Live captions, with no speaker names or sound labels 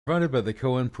Provided by the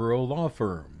Cohen Parole Law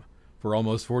Firm. For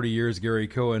almost 40 years, Gary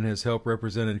Cohen has helped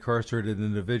represent incarcerated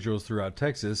individuals throughout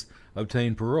Texas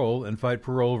obtain parole and fight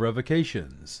parole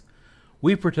revocations.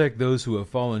 We protect those who have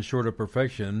fallen short of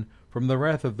perfection from the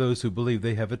wrath of those who believe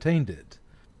they have attained it.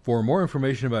 For more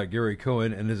information about Gary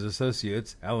Cohen and his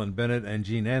associates, Alan Bennett and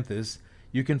Gene Anthis,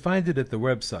 you can find it at the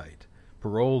website,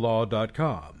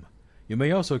 parolelaw.com. You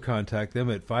may also contact them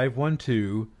at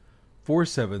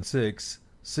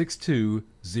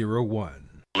 512-476-6201.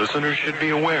 Listeners should be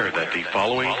aware that the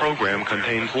following program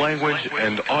contains language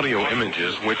and audio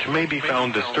images which may be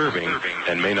found disturbing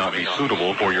and may not be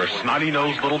suitable for your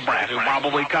snotty-nosed little brat who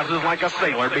probably cusses like a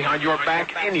sailor behind your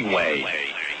back anyway.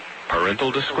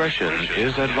 Parental discretion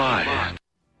is advised.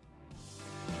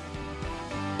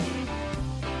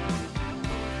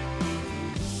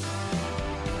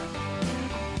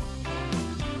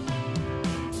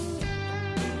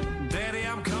 Daddy,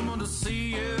 I'm coming to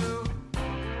see you.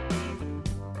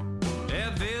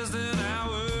 At visiting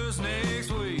hours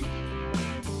next week.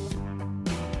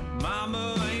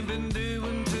 Mama ain't been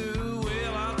doing too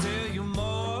well. I'll tell you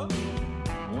more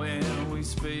when we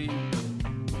speak.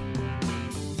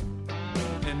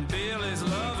 And Billy's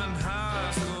loving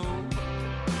high school.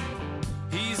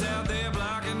 He's out there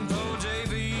blocking for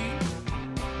JV.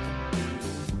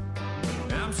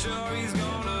 I'm sure he's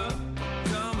gonna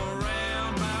come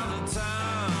around by the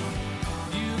time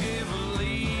you get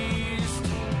released.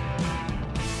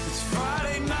 It's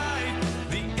Friday night,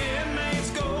 the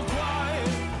inmates go quiet.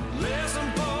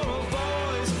 Listen for a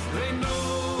voice they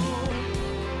know.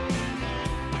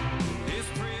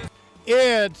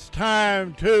 It's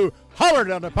time to holler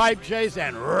down the pipe chase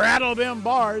and rattle them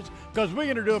bars, because we're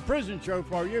going to do a prison show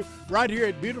for you right here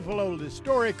at beautiful old,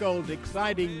 historic old,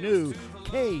 exciting new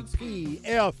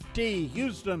KPFT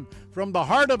Houston, from the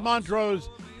heart of Montrose,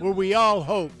 where we all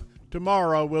hope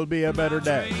tomorrow will be a better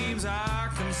day. Dreams,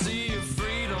 I can see your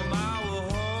freedom. I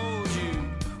will hold you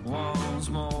once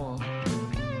more.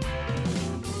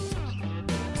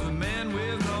 To the men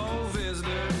with no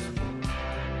visitors,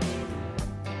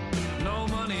 no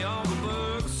money on the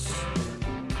books.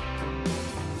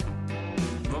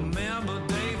 Remember,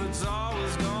 David's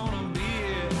always gonna be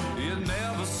here. You're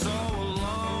never so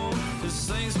alone. This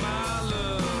thing's my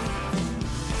love.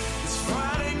 It's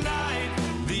Friday night,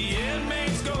 the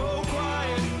inmates go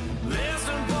quiet.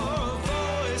 Listen for a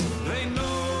voice they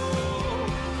know.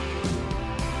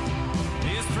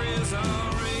 It's prison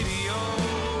radio.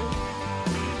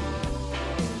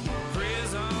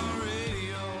 Prison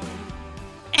radio.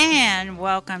 And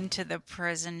welcome to the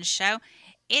Prison Show.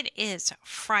 It is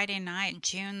Friday night,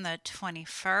 June the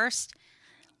 21st.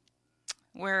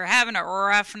 We're having a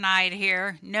rough night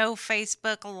here. No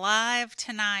Facebook Live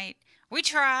tonight. We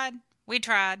tried,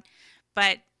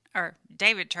 but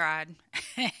David tried.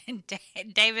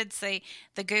 David's the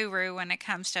guru when it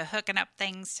comes to hooking up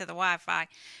things to the Wi-Fi,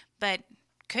 but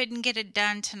couldn't get it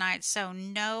done tonight, so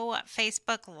no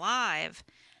Facebook Live.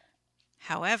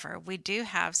 However, we do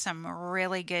have some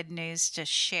really good news to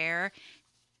share.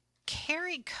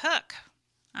 Kerry Cook,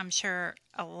 I'm sure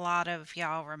a lot of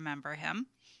y'all remember him.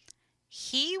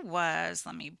 He was,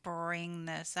 let me bring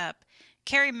this up,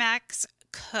 Kerry Max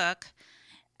Cook.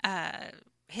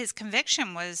 His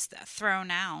conviction was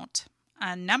thrown out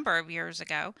a number of years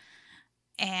ago.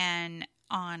 And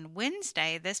on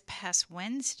Wednesday, this past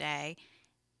Wednesday,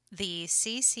 the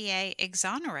CCA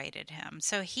exonerated him.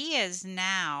 So he has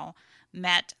now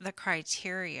met the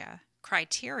criteria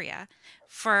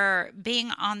for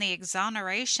being on the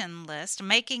exoneration list,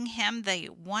 making him the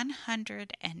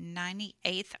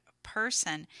 198th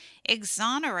person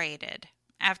exonerated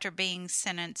after being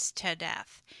sentenced to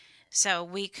death. So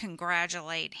we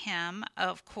congratulate him,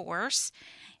 of course.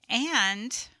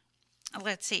 And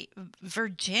let's see,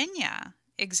 Virginia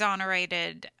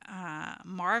exonerated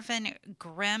Marvin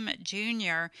Grimm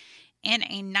Jr. in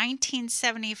a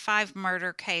 1975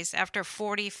 murder case after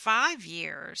 45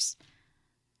 years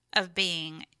of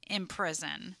being in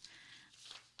prison.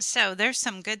 So there's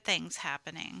some good things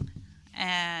happening,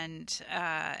 and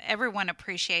everyone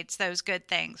appreciates those good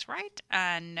things, right?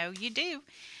 I know you do.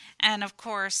 And of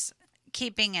course,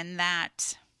 keeping in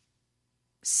that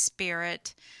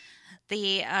spirit,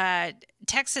 the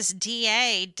Texas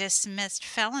DA dismissed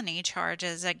felony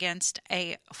charges against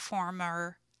a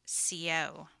former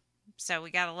CO. So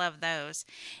we got to love those.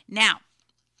 Now,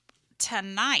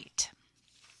 tonight,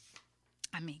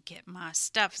 let me get my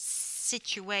stuff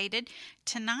situated.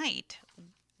 Tonight,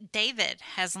 David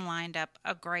has lined up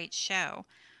a great show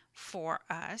for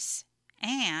us.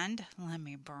 And let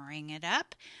me bring it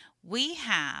up. We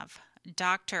have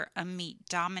Dr. Amite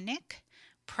Dominick,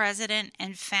 president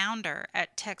and founder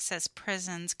at Texas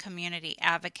Prisons Community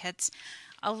Advocates,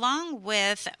 along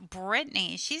with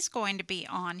Brittany. She's going to be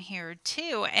on here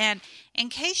too. And in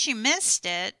case you missed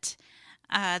it,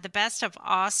 the Best of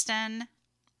Austin,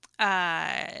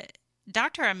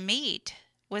 Dr. Amite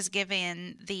was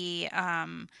given the,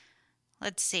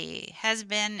 has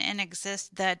been in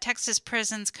the Texas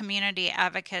Prisons Community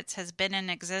Advocates has been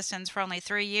in existence for only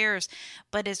 3 years,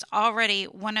 but is already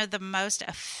one of the most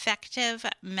effective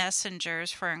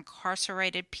messengers for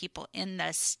incarcerated people in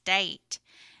the state.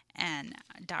 And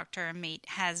Dr. Amite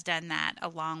has done that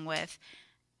along with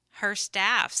her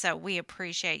staff, so we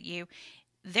appreciate you.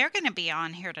 They're going to be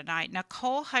on here tonight.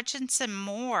 Nicole Hutchison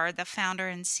Moore, the founder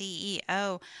and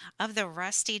CEO of the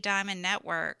Rusty Diamond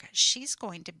Network. She's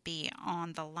going to be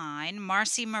on the line.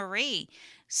 Marci Marie,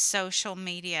 social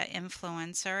media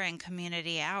influencer and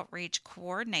community outreach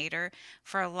coordinator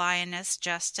for Lioness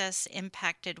Justice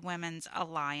Impacted Women's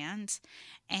Alliance.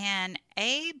 And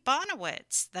A.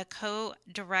 Bonowitz, the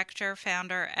co-director,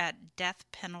 founder at Death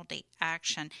Penalty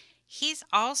Action. He's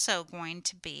also going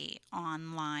to be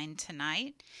online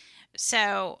tonight.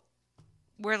 So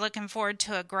we're looking forward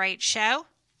to a great show,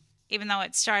 even though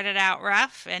it started out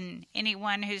rough. And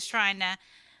anyone who's trying to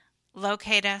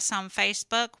locate us on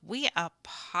Facebook, we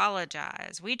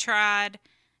apologize. We tried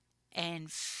and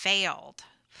failed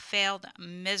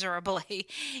miserably.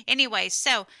 Anyway,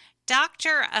 so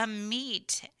Dr.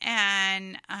 Amite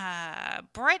and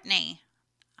Brittany,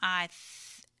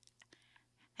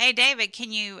 hey, David,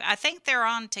 I think they're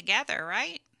on together,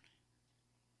 right?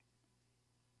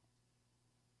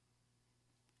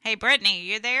 Hey, Brittany,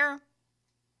 you there?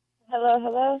 Hello,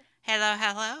 hello. Hello,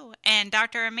 hello. And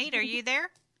Dr. Amite, are you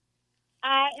there?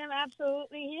 I am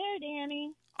absolutely here, Dani.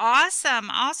 Awesome.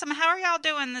 How are y'all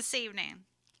doing this evening?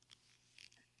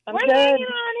 We're hanging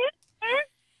on it.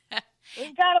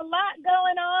 We've got a lot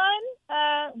going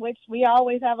on, which we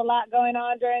always have a lot going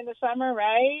on during the summer,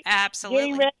 right?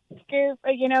 Absolutely. Getting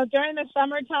ready, during the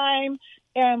summertime,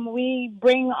 we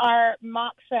bring our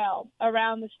mock cell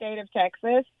around the state of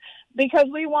Texas because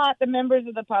we want the members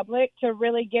of the public to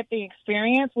really get the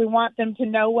experience. We want them to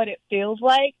know what it feels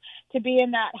like to be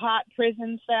in that hot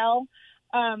prison cell.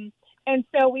 And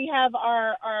so we have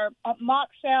our mock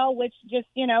cell, which just,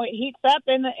 it heats up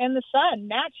in the sun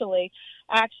naturally,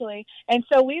 actually. And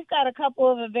so we've got a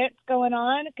couple of events going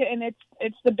on, and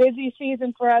it's the busy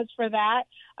season for us for that.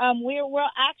 We're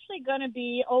actually going to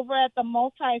be over at the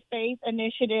Multi-Faith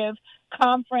Initiative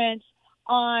Conference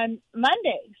on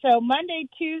Monday. So Monday,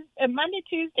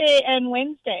 Tuesday, and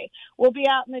Wednesday, we'll be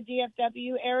out in the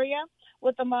DFW area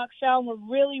with the mock cell, and we're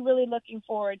really, really looking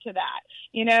forward to that.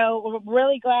 We're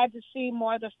really glad to see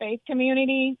more of the faith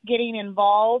community getting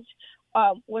involved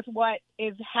with what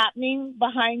is happening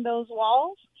behind those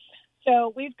walls.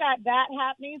 So we've got that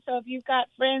happening. So if you've got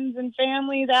friends and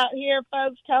families out here,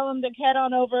 folks, tell them to head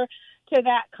on over to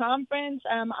that conference.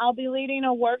 I'll be leading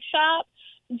a workshop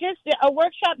just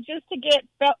to get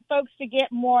folks to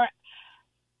get more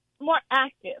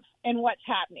active in what's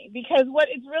happening, because what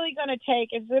it's really going to take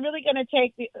is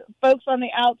the folks on the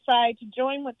outside to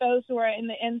join with those who are in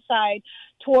the inside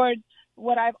towards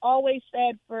what I've always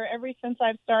said ever since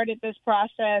I've started this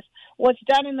process. What's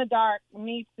done in the dark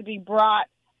needs to be brought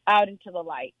out into the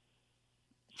light.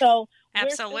 So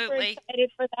absolutely, we're super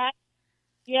excited for that.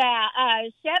 Yeah,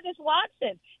 Chevis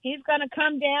Watson, he's going to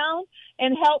come down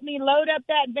and help me load up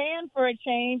that van for a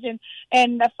change.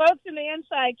 And the folks in the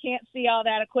inside can't see all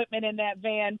that equipment in that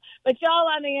van. But y'all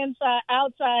on the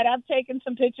outside, I've taken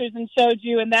some pictures and showed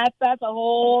you, and that's a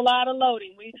whole lot of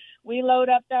loading. We load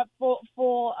up that full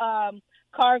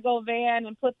cargo van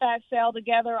and put that cell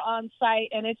together on site,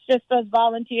 and it's just us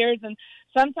volunteers. And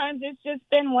sometimes it's just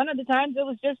been one of the times it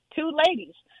was just two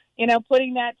ladies,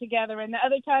 putting that together. And the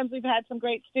other times we've had some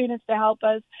great students to help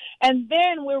us. And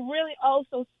then we're really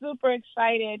also super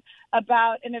excited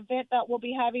about an event that we'll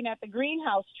be having at the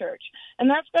Greenhouse Church. And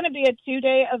that's going to be a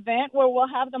 2-day event where we'll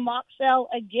have the mock cell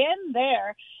again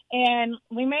there. And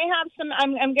we may have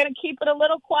I'm going to keep it a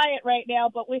little quiet right now,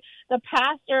 but the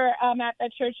pastor at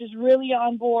that church is really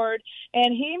on board,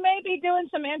 and he may be doing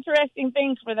some interesting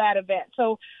things for that event.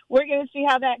 So we're going to see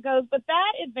how that goes. But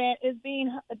that event is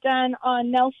being done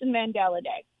on Nelson Mandela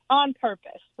Day on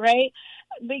purpose, right?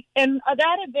 And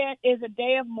that event is a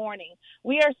day of mourning.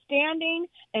 We are standing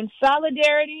in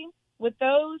solidarity with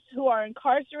those who are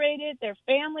incarcerated, their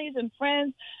families and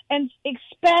friends, and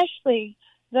especially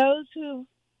those who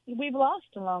we've lost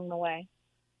along the way.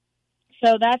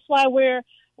 So that's why we're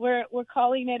we're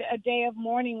calling it a day of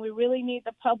mourning. We really need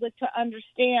the public to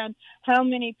understand how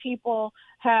many people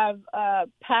have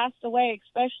passed away,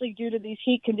 especially due to these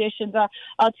heat conditions.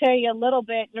 I'll tell you a little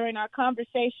bit. During our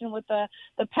conversation with the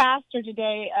pastor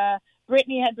today,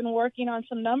 Brittany had been working on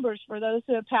some numbers for those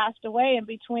who have passed away, and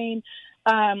between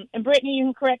and Brittany, you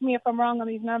can correct me if I'm wrong on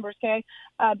these numbers, okay?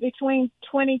 Between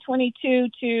 2022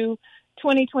 to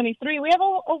 2023,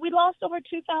 we lost over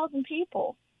 2,000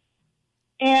 people.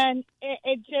 And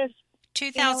it just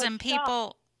 2,000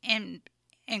 people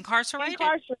incarcerated.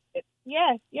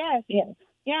 Yes. Yeah,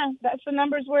 that's the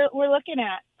numbers we're looking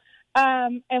at.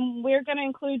 And we're going to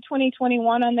include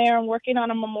 2021 on there and working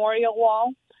on a memorial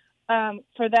wall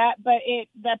for that. But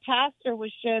the pastor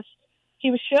was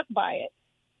he was shook by it,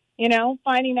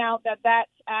 finding out that that's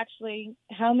actually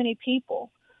how many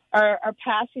people are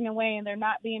passing away and they're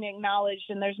not being acknowledged,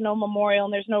 and there's no memorial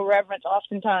and there's no reverence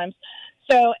oftentimes.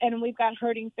 So, and we've got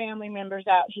hurting family members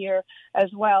out here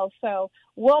as well. So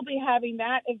we'll be having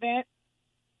that event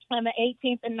on the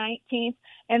 18th and 19th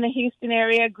in the Houston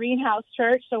area, Greenhouse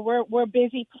Church. So we're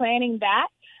busy planning that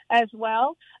as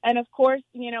well. And of course,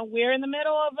 we're in the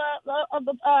middle of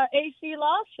the AC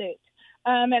lawsuit.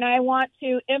 And I want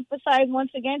to emphasize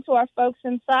once again to our folks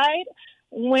inside,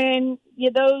 when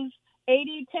those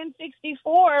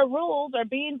 80-1064 rules are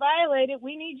being violated,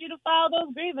 we need you to file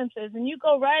those grievances. And you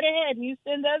go right ahead and you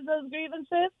send us those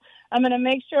grievances. I'm going to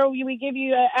make sure we give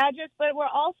you an address, but we're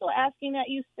also asking that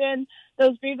you send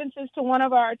those grievances to one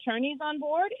of our attorneys on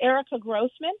board. Erica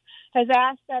Grossman has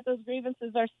asked that those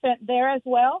grievances are sent there as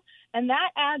well. And that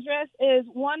address is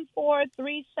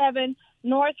 1437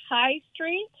 North High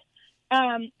Street.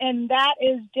 And that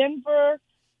is Denver,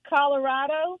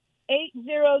 Colorado,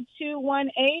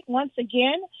 80218. Once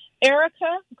again,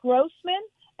 Erica Grossman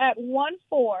at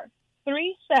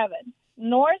 1437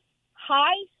 North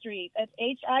High Street. That's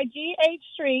HIGH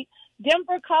Street,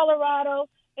 Denver, Colorado,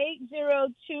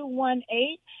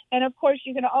 80218. And of course,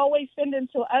 you can always send them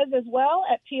to us as well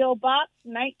at P.O. Box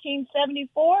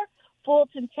 1974,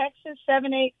 Fulton, Texas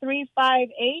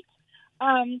 78358.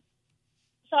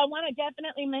 So I want to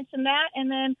definitely mention that.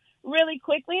 And then really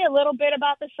quickly, a little bit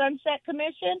about the Sunset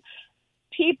Commission.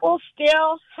 People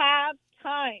still have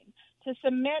time to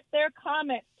submit their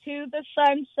comments to the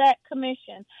Sunset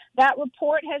Commission. That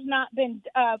report has not been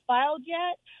filed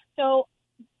yet. So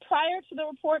prior to the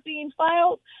report being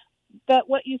filed,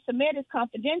 what you submit is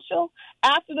confidential.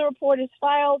 After the report is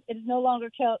filed, it is no longer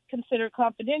considered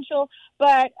confidential.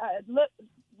 But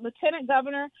Lieutenant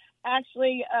Governor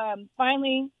actually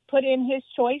finally put in his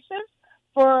choices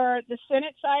for the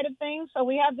Senate side of things. So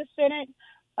we have the Senate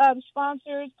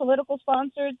sponsors, political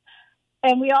sponsors,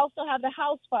 and we also have the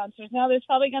House sponsors. Now, there's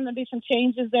probably going to be some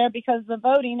changes there because of the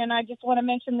voting, and I just want to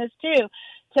mention this too.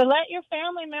 To let your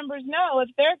family members know,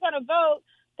 if they're going to vote,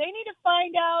 they need to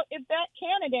find out if that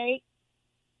candidate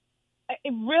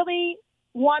really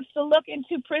wants to look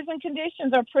into prison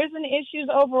conditions or prison issues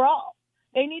overall.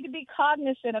 They need to be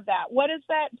cognizant of that. What is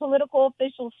that political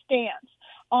official stance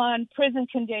on prison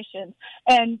conditions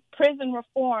and prison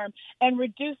reform and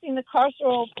reducing the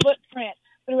carceral footprint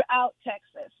throughout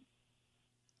Texas?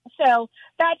 So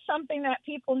that's something that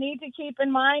people need to keep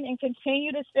in mind and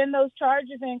continue to send those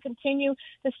charges and continue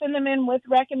to send them in with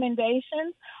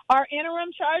recommendations. Our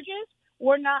interim charges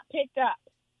were not picked up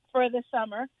for the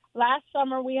summer. Last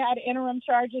summer, we had interim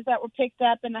charges that were picked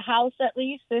up in the House, at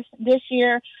least. This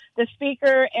year, the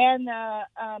Speaker and the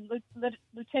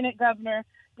Lieutenant Governor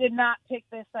did not pick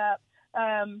this up.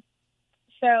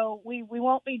 So we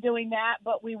won't be doing that,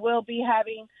 but we will be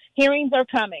having hearings are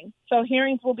coming. So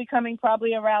hearings will be coming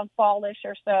probably around fallish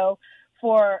or so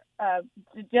for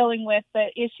dealing with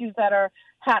the issues that are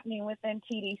happening within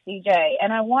TDCJ.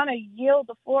 And I want to yield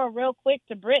the floor real quick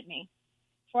to Brittany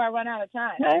before I run out of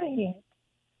time. Hey.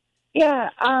 Yeah,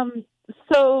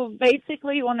 so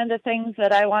basically one of the things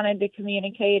that I wanted to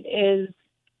communicate is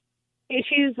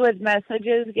issues with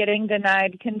messages getting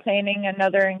denied containing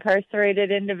another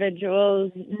incarcerated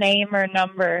individual's name or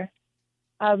number.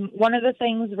 One of the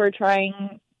things we're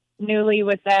trying newly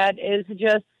with that is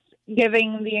just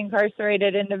giving the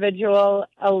incarcerated individual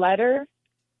a letter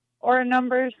or a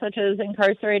number, such as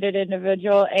incarcerated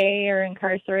individual A or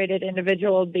incarcerated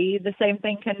individual B. The same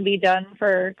thing can be done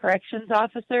for corrections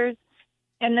officers.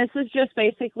 And this is just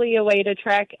basically a way to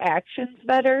track actions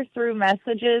better through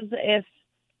messages. If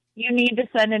you need to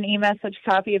send an e-message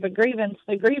copy of a grievance,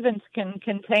 the grievance can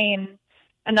contain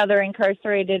another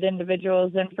incarcerated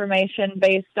individual's information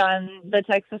based on the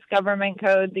Texas Government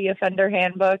Code, the Offender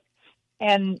Handbook,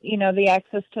 and, the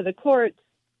access to the courts.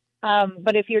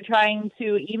 But if you're trying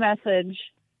to e-message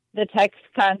the text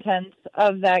contents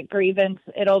of that grievance,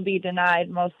 it'll be denied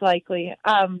most likely.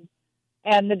 And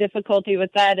the difficulty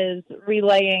with that is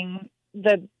relaying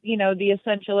the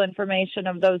essential information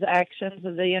of those actions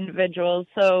of the individuals.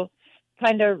 So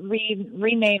kind of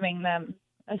renaming them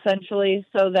essentially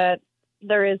so that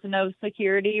there is no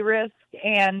security risk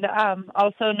and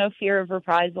also no fear of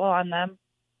reprisal on them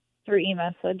through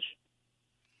e-message.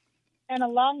 And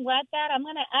along with that, I'm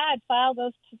going to file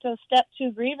those step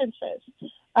 2 grievances.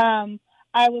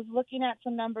 I was looking at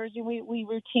some numbers. We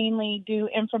routinely do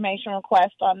information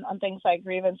requests on things like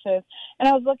grievances. And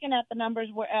I was looking at the numbers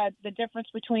where the difference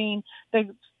between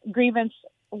the grievance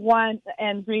 1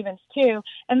 and grievance 2,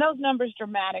 and those numbers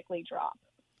dramatically drop.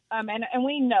 And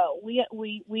we know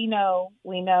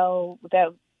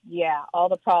that, all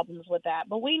the problems with that.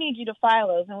 But we need you to file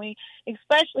those, and we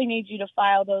especially need you to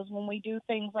file those when we do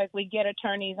things like we get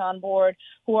attorneys on board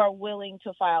who are willing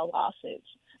to file lawsuits.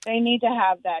 They need to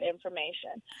have that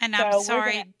information. And I'm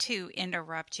sorry to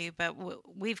interrupt you, but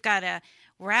we've got to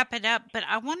wrap it up. But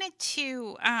I wanted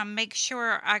to make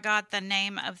sure I got the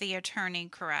name of the attorney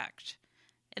correct.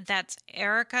 That's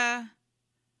Erica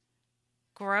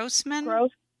Grossman? Grossman?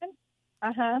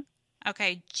 Uh-huh.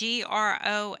 Okay,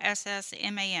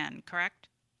 Grossman, correct?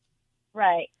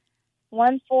 Right.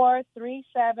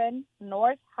 1437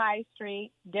 North High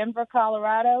Street, Denver,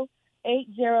 Colorado,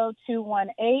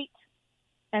 80218.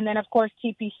 And then, of course,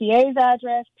 TPCA's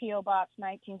address, P.O. Box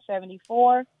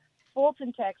 1974,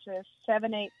 Fulton, Texas,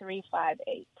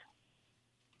 78358.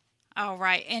 All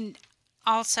right. And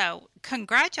also,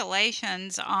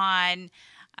 congratulations on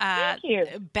Thank you.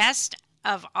 Best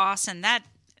of Austin. That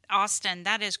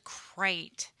is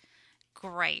great.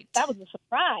 Great. That was a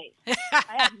surprise.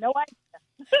 I had no idea.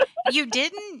 You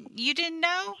didn't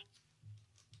know?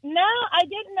 No, I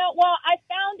didn't know. Well, I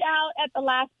found out at the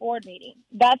last board meeting.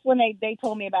 That's when they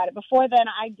told me about it. Before then,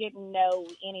 I didn't know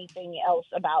anything else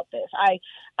about this. I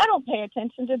don't pay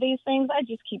attention to these things. I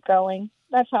just keep going.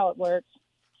 That's how it works.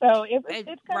 So it's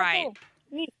kind of cool.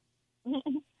 Neat.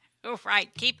 Oh,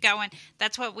 right. Keep going.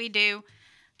 That's what we do.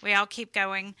 We all keep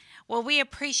going. Well, we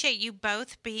appreciate you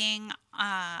both being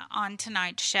on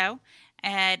tonight's show.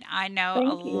 And I know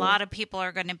lot of people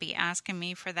are going to be asking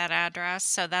me for that address,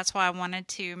 so that's why I wanted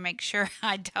to make sure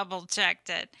I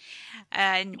double-checked it.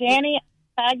 And Dani, I'm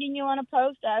tagging you on a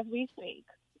post as we speak.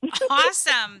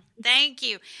 Awesome. Thank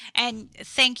you. And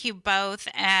thank you both,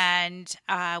 and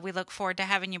we look forward to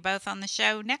having you both on the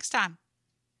show next time.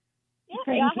 Yeah,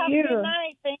 y'all have a good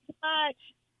night. Thank you much.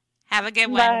 Have a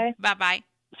good Bye. one. Bye-bye.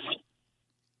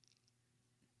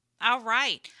 All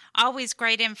right. Always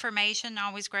great information.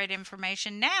 Now,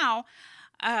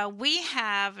 we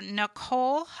have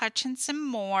Nicole Hutchison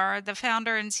Moore, the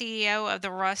founder and CEO of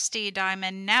the Rusty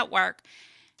Diamond Network.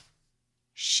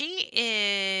 She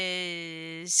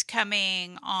is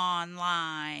coming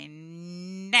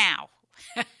online now.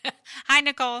 Hi,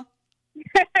 Nicole.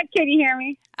 Can you hear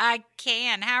me? I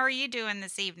can. How are you doing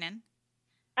this evening?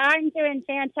 I'm doing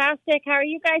fantastic. How are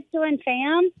you guys doing,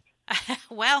 fam?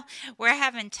 Well, we're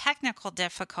having technical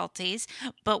difficulties,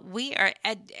 but we are,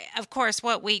 of course,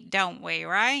 what week don't we,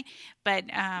 right? But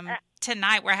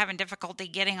tonight we're having difficulty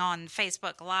getting on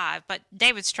Facebook Live, but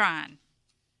David's trying.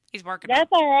 He's working. That's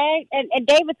all right. And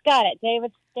David's got it.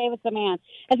 David's the man.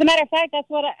 As a matter of fact, that's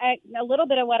what a little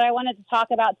bit of what I wanted to talk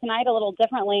about tonight a little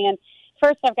differently. And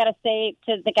first, I've got to say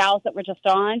to the gals that were just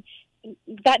on,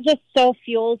 that just so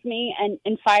fuels me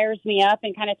and fires me up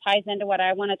and kind of ties into what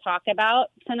I want to talk about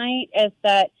tonight is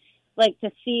that, like,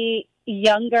 to see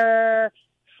younger,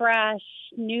 fresh,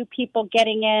 new people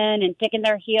getting in and digging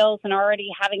their heels and already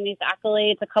having these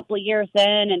accolades a couple of years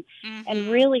in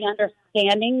and really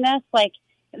understanding this, like,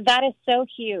 that is so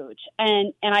huge.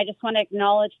 And I just want to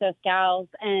acknowledge those gals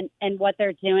and what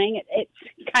they're doing. It's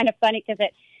kind of funny because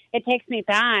it takes me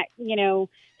back,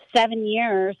 7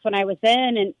 years when I was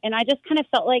in, and I just kind of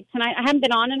felt like tonight, I haven't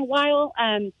been on in a while.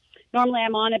 Normally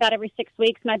I'm on about every 6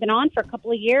 weeks, and I've been on for a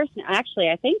couple of years. Actually,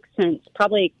 I think since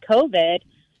probably COVID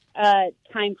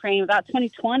time frame, about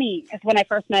 2020 is when I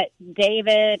first met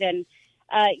David and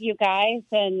you guys,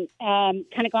 and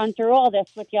kind of gone through all this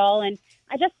with y'all. And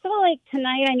I just feel like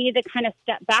tonight I need to kind of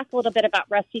step back a little bit about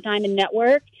Rusty Diamond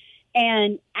Network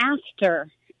and after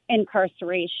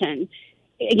incarceration.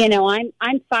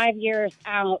 I'm 5 years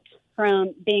out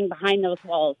from being behind those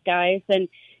walls, guys. And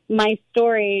my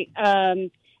story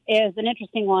is an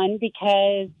interesting one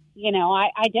because,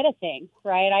 I did a thing,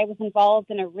 right? I was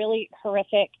involved in a really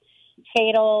horrific,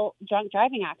 fatal drunk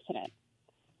driving accident.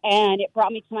 And it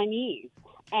brought me to my knees.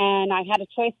 And I had a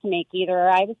choice to make. Either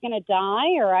I was going to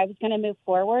die or I was going to move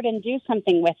forward and do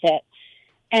something with it.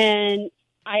 And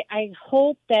I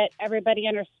hope that everybody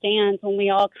understands when we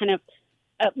all kind of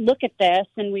look at this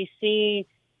and we see,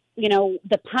 you know,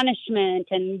 the punishment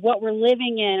and what we're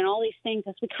living in and all these things,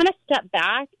 as we kind of step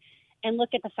back and look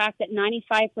at the fact that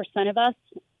 95% of us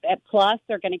at plus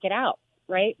are going to get out,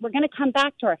 right? We're going to come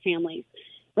back to our families.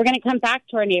 We're going to come back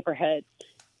to our neighborhoods.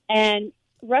 And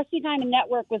Rusty Diamond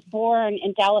Network was born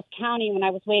in Dallas County when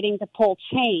I was waiting to pull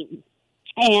chain.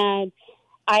 And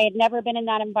I had never been in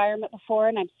that environment before.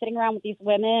 And I'm sitting around with these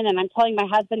women and I'm telling my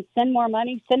husband, send more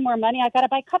money. I got to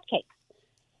buy cupcakes.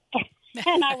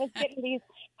 And I was getting these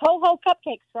ho-ho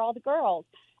cupcakes for all the girls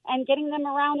and getting them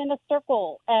around in a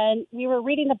circle. And we were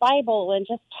reading the Bible and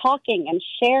just talking and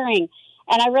sharing.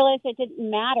 And I realized it didn't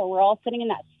matter. We're all sitting in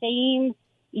that same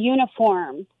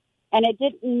uniform. And it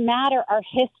didn't matter our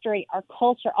history, our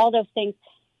culture, all those things.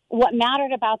 What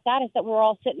mattered about that is that we're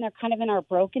all sitting there kind of in our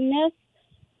brokenness,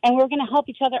 and we're going to help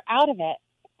each other out of it.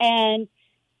 And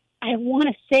I want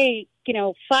to say, you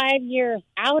know, 5 years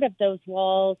out of those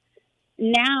walls,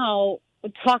 now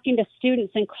talking to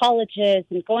students in colleges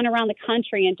and going around the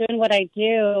country and doing what I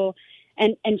do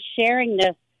and sharing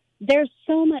this, there's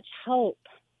so much hope.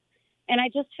 And I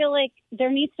just feel like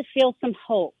there needs to feel some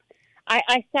hope.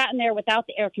 I sat in there without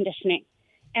the air conditioning.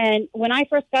 And when I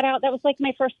first got out, that was like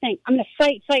my first thing. I'm going to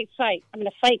fight. I'm going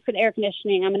to fight for the air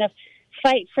conditioning. I'm going to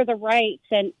fight for the rights.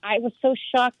 And I was so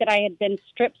shocked that I had been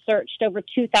strip searched over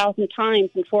 2,000 times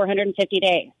in 450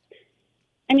 days.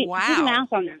 I mean, do the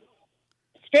math on that.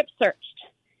 Strip searched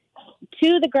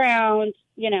to the ground,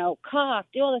 you know, coughed,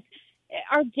 do all this.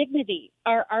 Our dignity,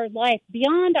 our life,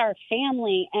 beyond our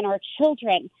family and our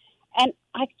children. And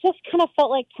I just kind of felt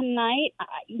like tonight,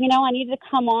 you know, I needed to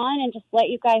come on and just let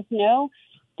you guys know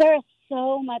there is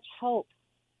so much hope.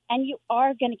 And you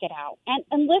are going to get out.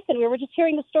 And listen, we were just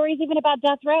hearing the stories even about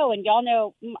death row. And y'all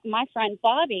know my friend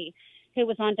Bobby, who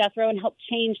was on death row and helped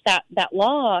change that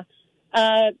law.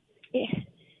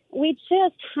 We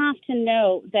just have to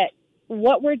know that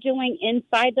what we're doing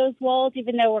inside those walls,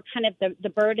 even though we're kind of the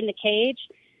bird in the cage,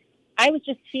 I was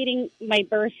just feeding my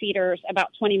bird feeders about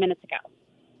 20 minutes ago.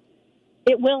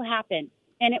 It will happen,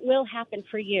 and it will happen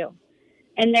for you.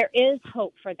 And there is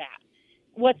hope for that.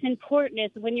 What's important is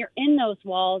when you're in those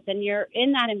walls and you're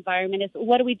in that environment is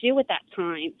what do we do with that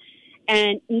time?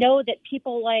 And know that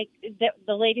people like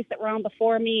the ladies that were on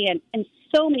before me and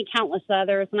so many countless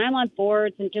others, and I'm on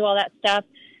boards and do all that stuff,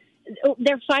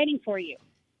 they're fighting for you.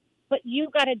 But you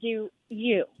got to do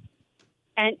you.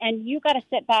 And you got to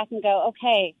sit back and go,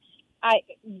 okay,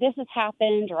 this has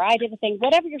happened, or I did the thing,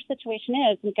 whatever your situation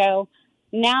is, and go,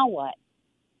 now what?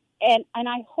 And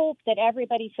I hope that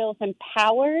everybody feels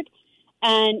empowered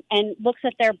and looks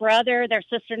at their brother, their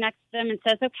sister next to them and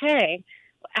says, okay,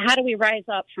 how do we rise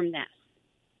up from this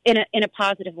in a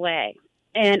positive way?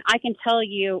 And I can tell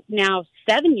you now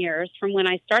 7 years from when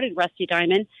I started Rusty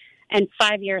Diamond and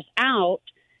 5 years out,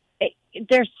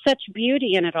 there's such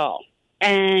beauty in it all.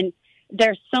 And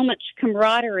there's so much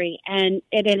camaraderie, and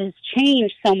it has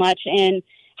changed so much in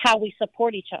how we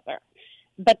support each other.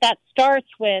 But that starts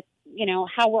with, you know,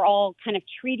 how we're all kind of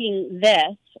treating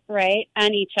this, right,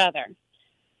 and each other.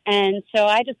 And so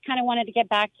I just kind of wanted to get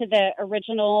back to the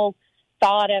original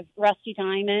thought of Rusty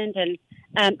Diamond.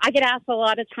 And I get asked a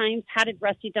lot of times, how did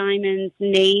Rusty Diamond's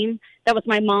name? That was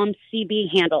my mom's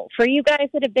CB handle. For you guys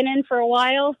that have been in for a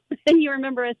while, and you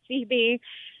remember a CB,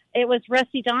 it was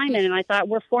Rusty Diamond. And I thought,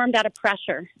 we're formed out of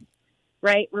pressure,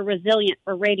 right? We're resilient.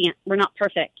 We're radiant. We're not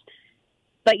perfect.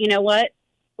 But you know what?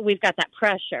 We've got that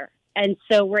pressure. And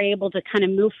so we're able to kind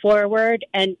of move forward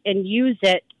and use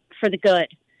it for the good.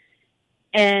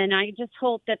 And I just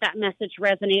hope that message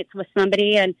resonates with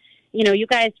somebody. And, you know, you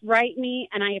guys write me,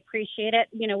 and I appreciate it.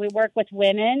 You know, we work with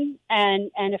women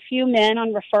and a few men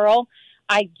on referral.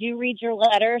 I do read your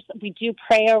letters. We do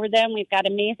pray over them. We've got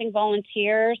amazing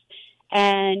volunteers.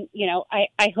 And, you know,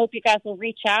 I hope you guys will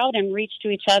reach out and reach to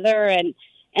each other. And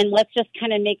let's just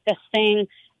kind of make this thing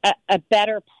a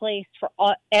better place for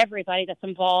everybody that's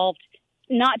involved,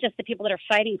 not just the people that are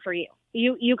fighting for you.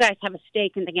 You guys have a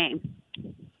stake in the game.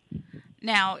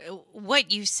 Now,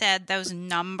 what you said, those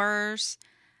numbers,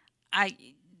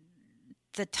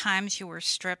 the times you were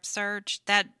strip searched,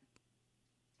 that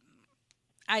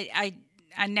I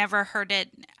never heard it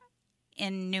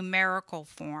in numerical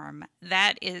form.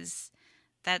 That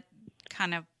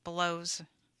kind of blows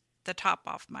the top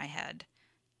off my head.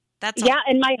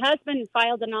 And my husband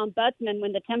filed an ombudsman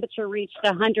when the temperature reached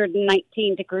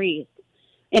 119 degrees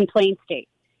in Plain State.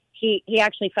 He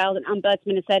actually filed an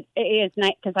ombudsman and said, it is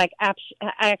nice, because I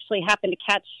actually happened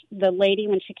to catch the lady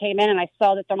when she came in, and I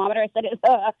saw the thermometer. I said,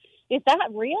 is that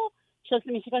real? She looked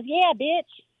at me, she goes, yeah, bitch.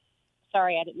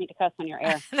 Sorry, I didn't mean to cuss on your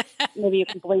air. Maybe you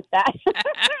can believe that.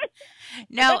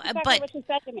 No, That's exactly what she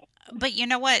said to me. but you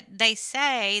know what? They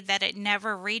say that it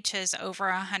never reaches over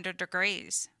 100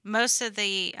 degrees. Most of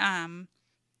the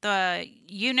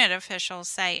unit officials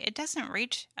say it doesn't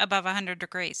reach above 100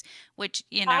 degrees, which,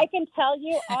 you know. I can tell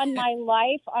you on my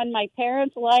life, on my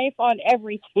parents' life, on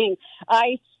everything.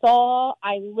 I saw,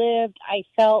 I lived, I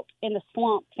felt in the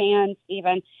swamp fans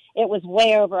even. It was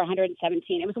way over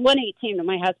 117. It was 118 to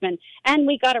my husband. And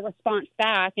we got a response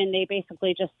back, and they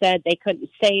basically just said they couldn't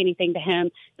say anything to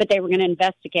him, but they were going to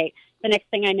investigate. The next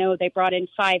thing I know, they brought in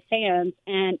 5 fans,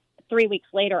 and 3 weeks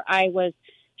later, I was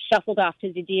shuffled off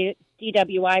to the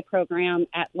DWI program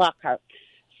at Lockhart.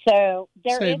 So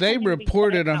they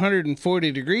reported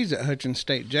 140 degrees at Hutchison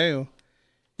State Jail.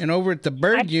 And over at the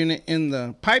bird unit in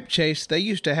the pipe chase, they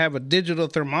used to have a digital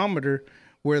thermometer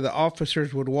where the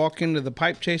officers would walk into the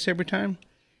pipe chase every time.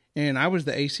 And I was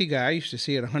the AC guy. I used to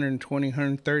see it 120,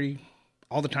 130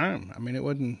 all the time. I mean, it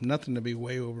wasn't nothing to be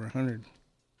way over 100.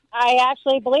 I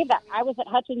actually believe that. I was at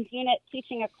Hutchin's unit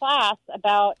teaching a class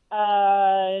about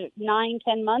 9-10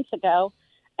 months ago,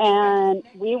 and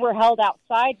we were held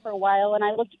outside for a while, and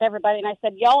I looked at everybody, and I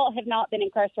said, y'all have not been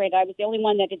incarcerated. I was the only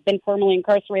one that had been formally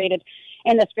incarcerated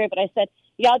in this group, but I said,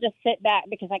 y'all just sit back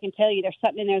because I can tell you there's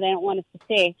something in there they don't want us to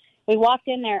see. We walked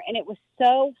in there, and it was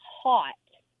so hot,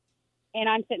 and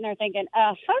I'm sitting there thinking,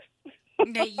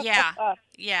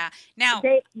 Yeah. Now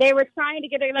they were trying to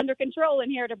get it under control in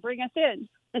here to bring us in.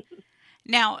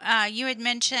 Now, you had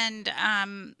mentioned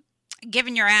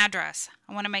giving your address.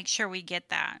 I want to make sure we get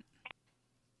that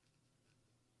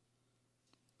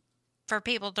for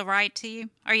people to write to you.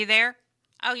 Are you there?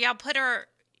 Oh, y'all put her.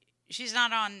 She's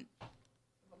not on.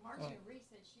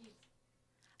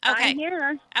 Okay. I'm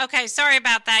here. Okay, sorry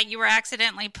about that. You were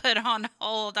accidentally put on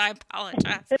hold. I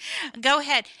apologize. Go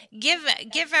ahead. Give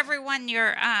everyone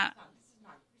your.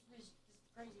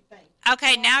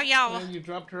 Okay, now y'all. You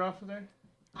dropped her off of there?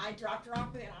 I dropped her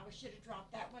off, and I should have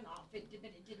dropped that one off. It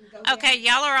didn't go. Okay, down.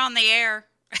 y'all are on the air,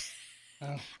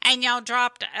 Oh. and y'all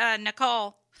dropped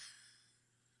Nicole.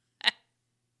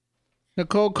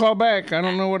 Nicole, call back. I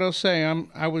don't know what else to say.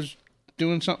 I was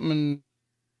doing something, and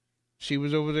she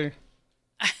was over there.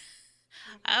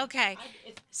 Okay,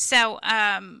 so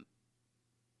and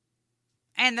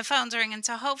the phone's ringing,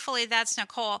 so hopefully that's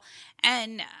Nicole,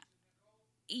 and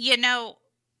you know.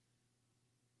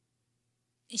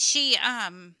 She,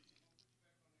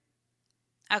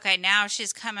 okay, now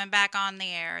she's coming back on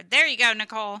the air. There you go,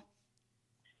 Nicole.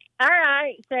 All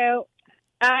right. So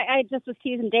I just was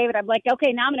teasing David. I'm like,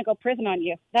 okay, now I'm going to go prison on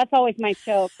you. That's always my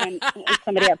joke when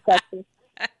somebody upsets me.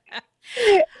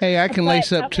 Hey, I can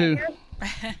lace up too.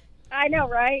 I know,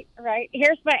 right? Right.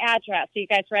 Here's my address. Are you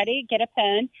guys ready? Get a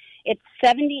pen. It's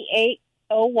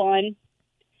 7801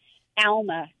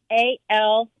 Alma,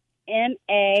 ALMA,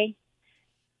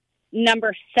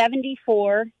 number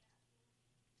 74,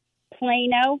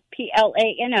 Plano,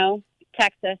 PLANO,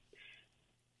 Texas,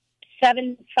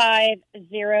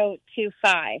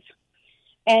 75025.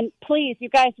 And please, you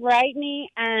guys write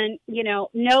me and,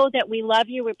 know that we love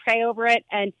you. We pray over it.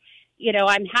 And,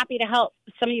 I'm happy to help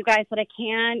some of you guys that I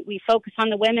can. We focus on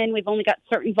the women. We've only got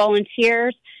certain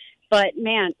volunteers. But,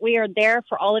 man, we are there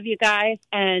for all of you guys,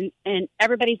 and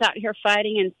everybody's out here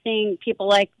fighting and seeing people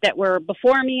like that were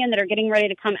before me and that are getting ready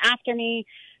to come after me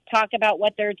talk about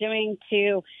what they're doing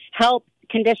to help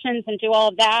conditions and do all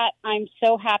of that. I'm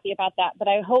so happy about that. But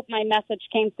I hope my message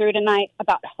came through tonight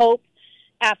about hope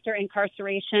after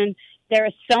incarceration. There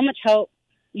is so much hope.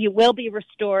 You will be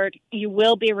restored. You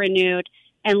will be renewed,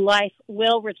 and life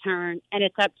will return, and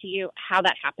it's up to you how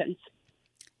that happens.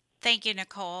 Thank you,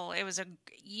 Nicole.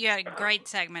 You had a great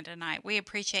segment tonight. We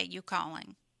appreciate you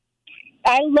calling.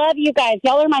 I love you guys.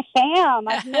 Y'all are my fam.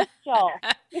 I've missed y'all.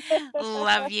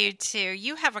 Love you too.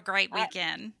 You have a great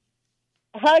weekend.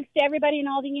 Hugs to everybody in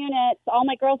all the units. All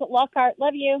my girls at Lockhart.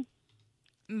 Love you.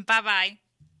 Bye-bye.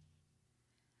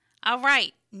 All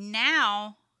right.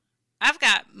 Now, I've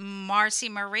got Marci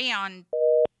Marie on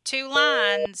 2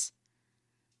 lines.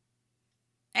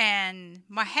 And,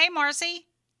 hey, Marci.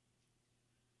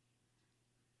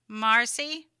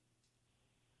 Marci?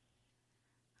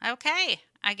 Okay,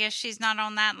 I guess she's not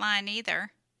on that line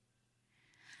either.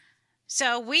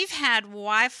 So we've had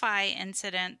Wi-Fi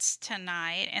incidents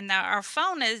tonight, and our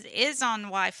phone is on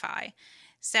Wi-Fi.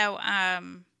 So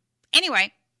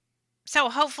anyway, so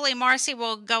hopefully Marci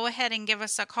will go ahead and give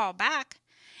us a call back.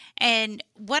 And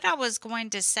what I was going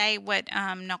to say, what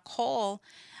Nicole,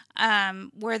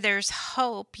 where there's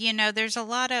hope, there's a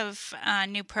lot of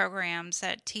new programs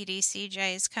that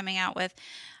TDCJ is coming out with.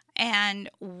 And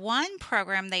one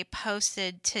program they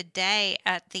posted today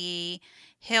at the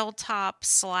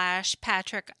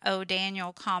Hilltop/Patrick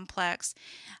O'Daniel Complex.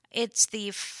 It's the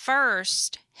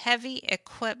first heavy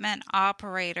equipment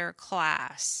operator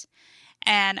class.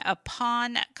 And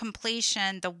upon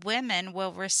completion, the women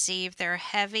will receive their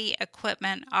heavy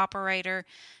equipment operator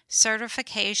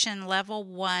certification level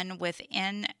 1 with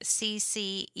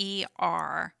NCCER.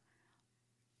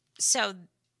 So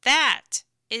that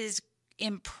is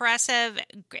impressive,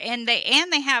 and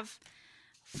they have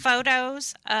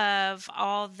photos of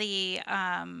all the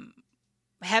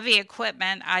heavy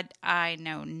equipment. I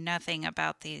know nothing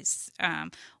about these,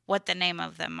 what the name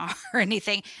of them are or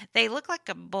anything. They look like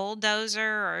a bulldozer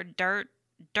or dirt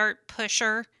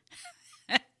pusher,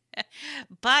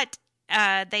 but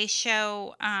they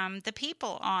show the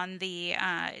people on the.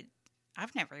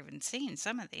 I've never even seen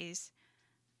some of these.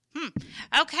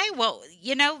 Okay, well,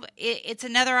 it's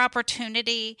another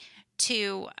opportunity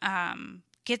to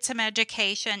get some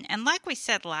education. And like we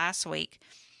said last week,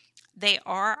 they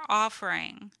are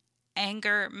offering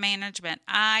anger management.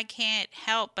 I can't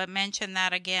help but mention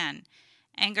that again.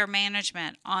 Anger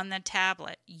management on the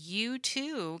tablet. You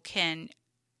too can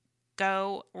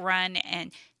go run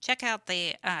and check out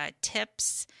the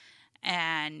tips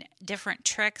and different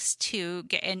tricks to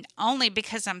get, and only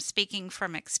because I'm speaking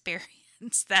from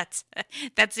experience. That's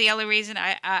the only reason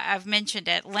I've mentioned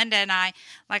it. Linda and I,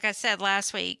 like I said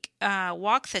last week,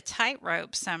 walk the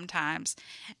tightrope sometimes.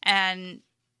 And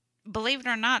believe it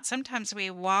or not, sometimes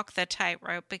we walk the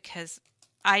tightrope because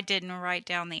I didn't write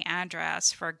down the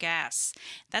address for guests.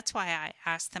 That's why I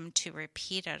asked them to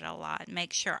repeat it a lot,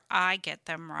 make sure I get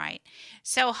them right.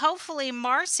 So hopefully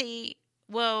Marci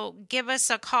will give us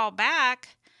a call back.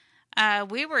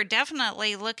 We were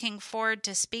definitely looking forward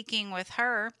to speaking with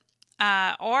her.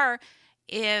 Or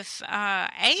if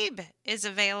Abe is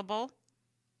available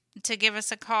to give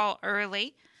us a call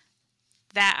early,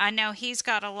 that I know he's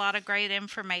got a lot of great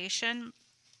information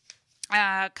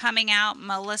coming out.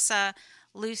 Melissa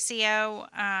Lucio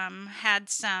had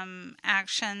some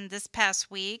action this past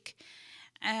week,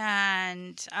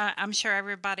 and I'm sure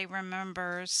everybody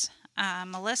remembers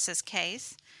Melissa's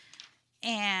case.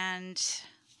 And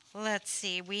let's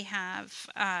see, we have...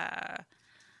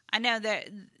 I know that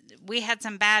we had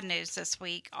some bad news this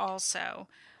week also,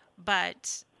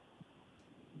 but...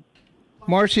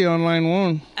 Marci on line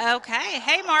 1. Okay.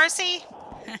 Hey, Marci.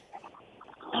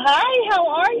 Hi, how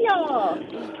are y'all?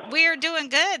 We're doing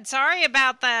good. Sorry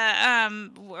about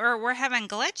the... we're having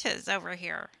glitches over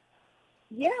here.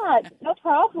 Yeah, no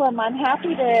problem. I'm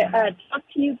happy to talk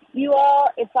to you all.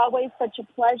 It's always such a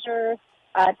pleasure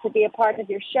to be a part of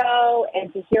your show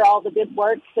and to hear all the good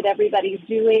work that everybody's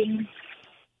doing.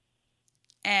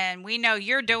 And we know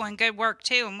you're doing good work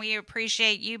too, and we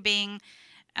appreciate you being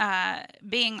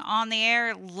on the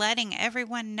air, letting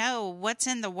everyone know what's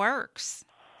in the works.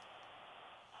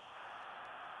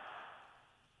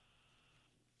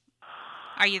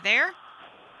 Are you there?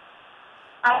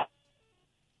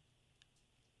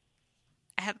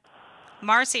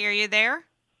 Marci, are you there?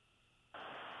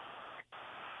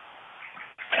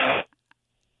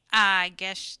 I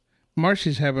guess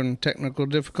Marci's having technical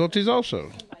difficulties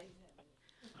also.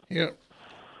 Yep.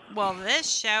 Well, this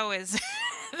show is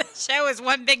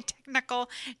one big technical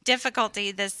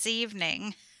difficulty this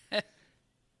evening.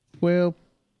 Well,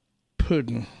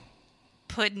 pudding.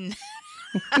 Pudding.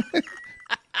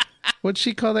 What'd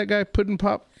she call that guy? Pudding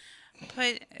Pop?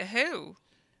 Who?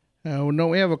 Don't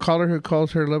we have a caller who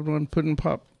calls her loved one Pudding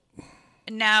Pop?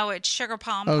 No, it's Sugar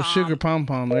Pom Pom. Oh, Sugar Pom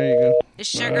Pom. There you go. It's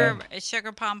Sugar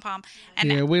Pom Pom.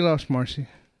 And yeah, we lost Marci.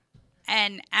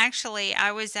 And actually,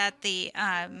 I was at the,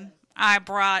 I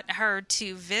brought her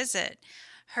to visit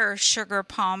her Sugar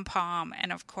Pom Pom.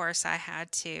 And of course, I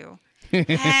had to.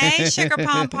 Hey, Sugar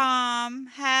Pom Pom.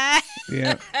 Hey.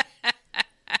 Yeah.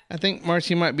 I think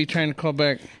Marci might be trying to call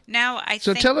back. No,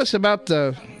 So tell us about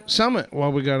the summit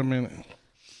while we got a minute.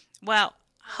 Well,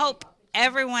 hope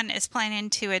everyone is planning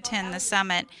to attend the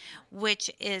summit,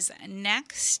 which is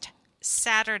next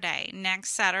Saturday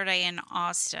in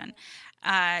Austin.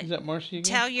 Is that Marci again?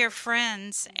 Tell your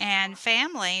friends and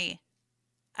family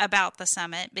about the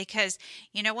summit because,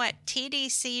 you know what,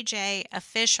 TDCJ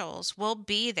officials will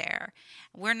be there.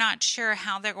 We're not sure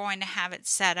how they're going to have it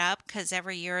set up because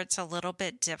every year it's a little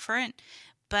bit different.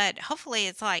 But hopefully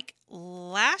it's like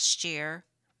last year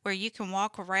where you can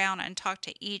walk around and talk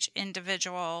to each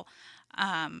individual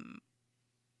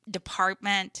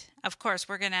department. Of course,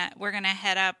 we're gonna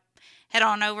head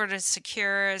on over to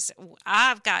Secures.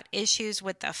 I've got issues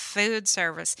with the food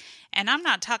service, and I'm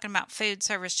not talking about food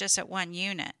service just at one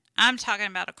unit. I'm talking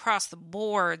about across the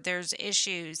board. There's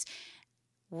issues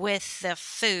with the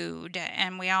food,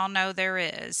 and we all know there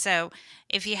is. So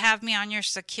if you have me on your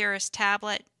Securus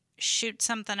tablet, shoot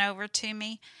something over to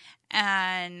me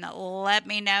and let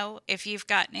me know if you've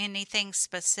got anything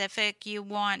specific you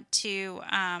want to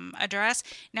address.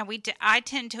 Now, I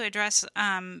tend to address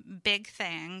big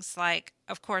things like,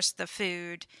 of course, the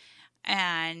food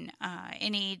and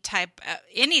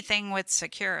anything with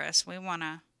Securus. We want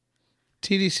to.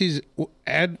 TDC's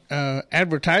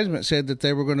advertisement said that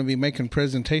they were going to be making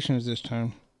presentations this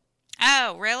time.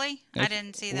 Oh, really? I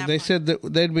didn't see that. They said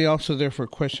that they'd be also there for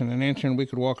question and answer, and we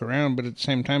could walk around, but at the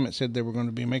same time it said they were going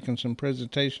to be making some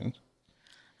presentations.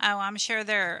 Oh, I'm sure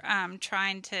they're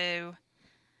trying to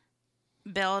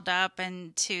build up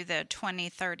into the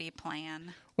 2030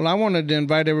 plan. Well, I wanted to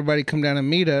invite everybody to come down and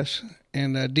meet us,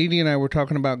 and Dee Dee and I were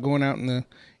talking about going out and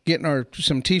getting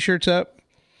some T-shirts up.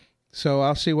 So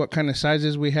I'll see what kind of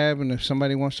sizes we have, and if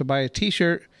somebody wants to buy a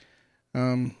T-shirt,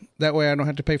 that way I don't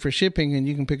have to pay for shipping, and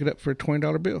you can pick it up for a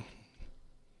 $20 bill.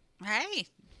 Hey,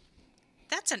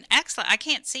 that's an excellent. I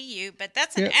can't see you, but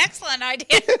that's an excellent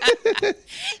idea.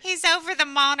 He's over the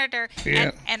monitor,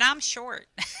 and I'm short.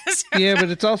 So. Yeah, but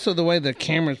it's also the way the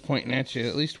camera's pointing at you.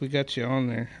 At least we got you on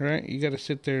there, right? You got to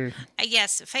sit there.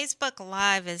 Yes, Facebook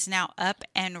Live is now up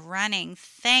and running,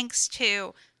 thanks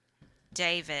to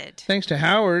David. Thanks to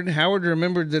Howard. Howard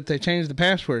remembered that they changed the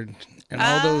password, and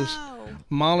all those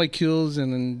molecules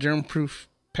and germ-proof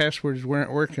passwords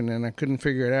weren't working, and I couldn't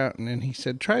figure it out. And then he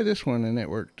said, try this one, and it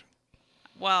worked.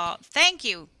 Well, thank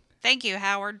you. Thank you,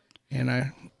 Howard. And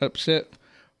I upset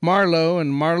Marlo,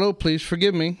 and Marlo, please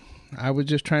forgive me. I was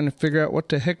just trying to figure out what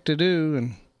the heck to do.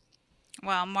 And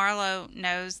well, Marlo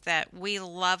knows that we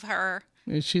love her.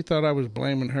 And she thought I was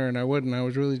blaming her, and I wasn't. I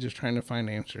was really just trying to find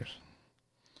answers.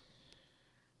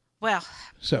 Well,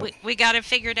 so we got it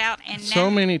figured out, and so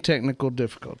many technical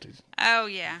difficulties. Oh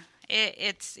yeah,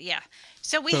 it's.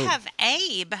 So we have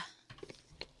Abe.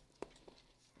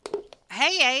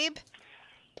 Hey, Abe.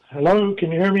 Hello,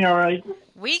 can you hear me all right?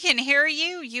 We can hear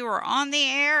you. You are on the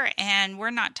air, and we're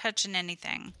not touching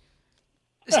anything.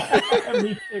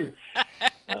 Me too.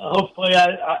 Hopefully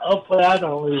I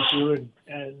don't lose you,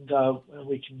 and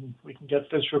we can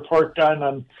get this report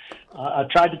done. I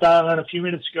tried to dial in a few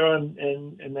minutes ago, and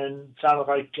then it sounded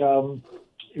like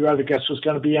your other guest was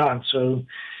going to be on. So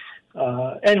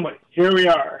anyway, here we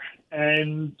are,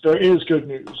 and there is good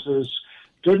news. There's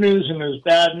good news and there's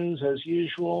bad news as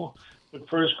usual. But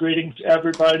first, greetings to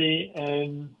everybody,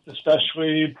 and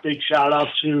especially big shout out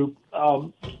to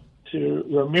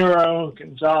Ramiro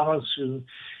Gonzalez, who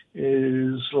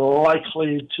is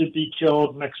likely to be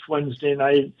killed next Wednesday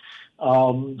night.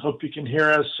 Hope you can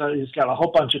hear us. He's got a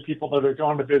whole bunch of people that are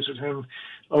going to visit him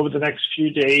over the next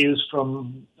few days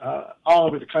from all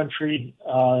over the country.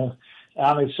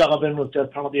 Allie Sullivan with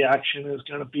Death Penalty Action is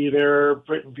going to be there.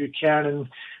 Britton Buchanan,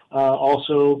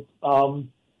 also an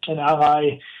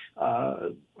ally.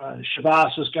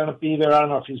 Shabazz is going to be there. I don't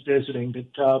know if he's visiting,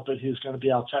 but he's going to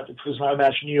be outside the prison. I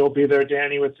imagine you'll be there,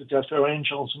 Dani, with the Death Row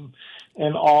Angels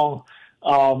and all.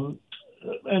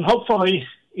 And hopefully,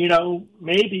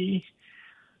 maybe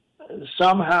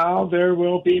somehow there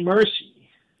will be mercy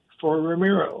for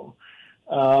Ramiro.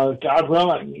 God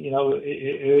willing,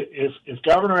 if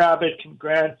Governor Abbott can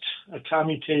grant a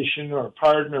commutation or a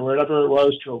pardon or whatever it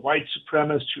was to a white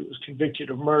supremacist who was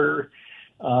convicted of murder,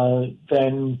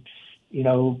 then,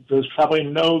 there's probably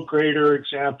no greater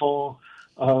example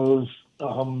of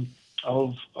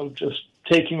just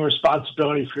taking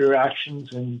responsibility for your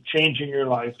actions and changing your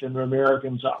life than Ramiro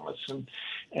Gonzalez.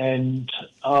 And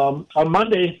on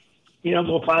Monday,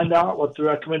 we'll find out what the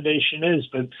recommendation is,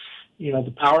 but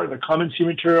the clemency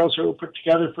materials that were put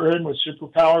together for him was super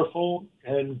powerful,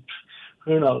 and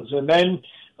who knows? And then,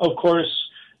 of course,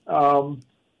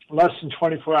 less than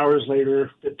 24 hours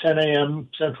later, at 10 a.m.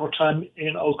 Central Time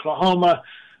in Oklahoma,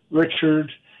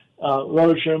 Richard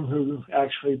Rojam, who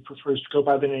actually prefers to go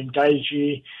by the name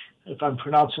Gaiji, if I'm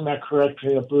pronouncing that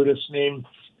correctly, a Buddhist name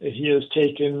that he has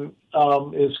taken,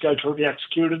 is scheduled to be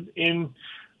executed in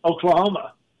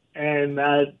Oklahoma. And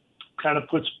that kind of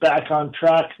puts back on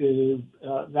track the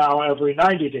now every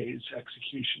 90 days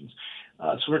executions.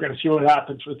 So we're going to see what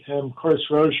happens with him. Of course,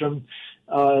 Rojam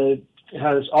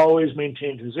has always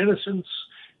maintained his innocence,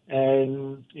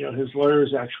 and his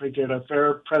lawyers actually did a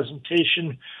fair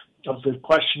presentation of the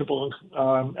questionable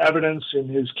evidence in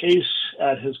his case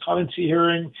at his clemency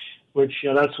hearing, which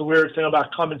that's a weird thing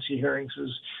about clemency hearings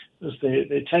is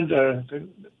they tend to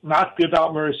not be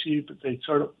about mercy, but they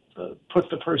sort of put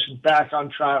the person back on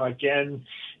trial again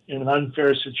in an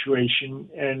unfair situation.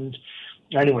 And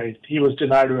anyway, he was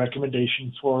denied a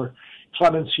recommendation for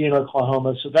clemency in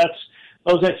Oklahoma. So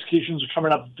those executions are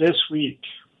coming up this week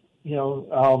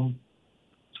But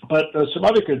there's some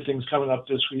other good things coming up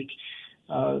this week.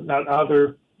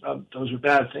 Those are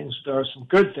bad things. There are some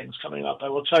good things coming up. I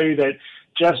will tell you that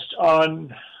just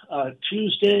on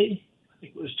Tuesday, I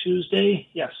think it was Tuesday,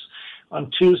 yes, on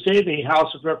Tuesday, the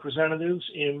House of Representatives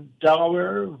in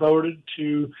Delaware voted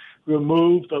to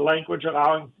remove the language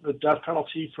allowing the death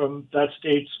penalty from that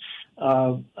state's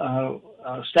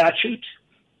statute,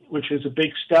 which is a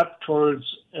big step towards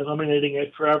eliminating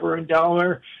it forever in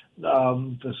Delaware.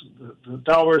 The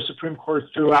Delaware Supreme Court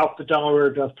threw out the Delaware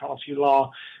death penalty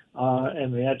law,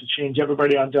 and they had to change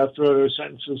everybody on death row their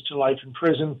sentences to life in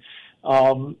prison.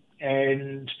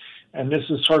 And this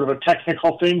is sort of a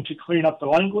technical thing to clean up the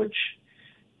language,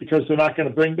 because they're not going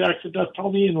to bring back the death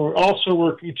penalty. And we're also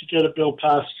working to get a bill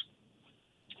passed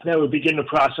that would begin the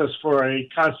process for a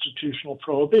constitutional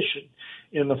prohibition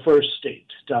in the first state,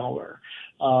 Delaware.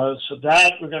 So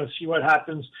that we're going to see what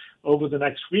happens over the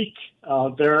next week.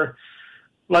 Their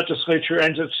legislature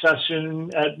ends its session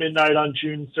at midnight on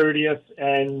June 30th,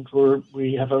 and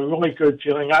we have a really good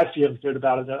feeling. I feel good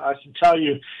about it. I can tell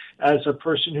you, as a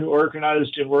person who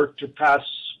organized and worked to pass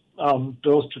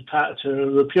bills to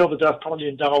repeal the death penalty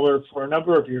in Delaware for a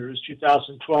number of years,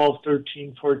 2012,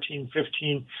 13, 14,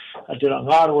 15. I did a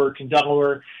lot of work in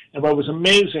Delaware. And what was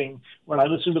amazing when I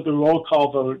listened to the roll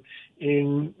call vote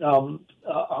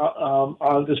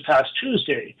on this past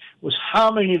Tuesday was how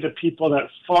many of the people that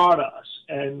fought us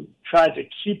and tried to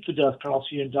keep the death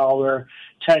penalty in Delaware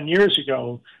 10 years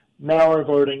ago now are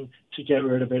voting to get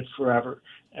rid of it forever.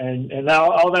 And now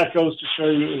all that goes to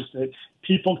show you is that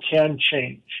people can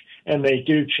change, and they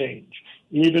do change,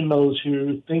 even those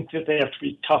who think that they have to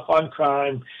be tough on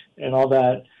crime and all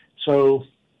that. So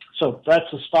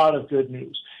that's a spot of good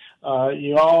news.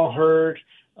 You all heard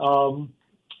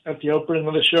at the opening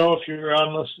of the show, if you were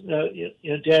on this,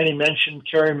 Dani mentioned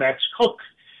Carrie Max Cook.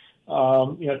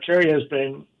 Carrie has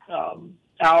been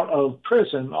out of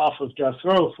prison, off of death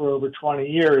row for over 20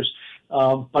 years,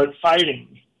 but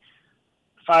fighting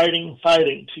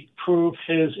to prove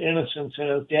his innocence. And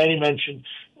as Dani mentioned,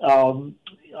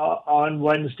 on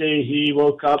Wednesday he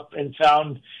woke up and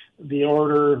found the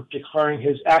order declaring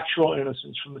his actual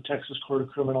innocence from the Texas Court of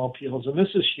Criminal Appeals. And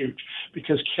this is huge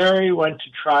because Carrie went to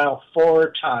trial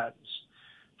 4 times.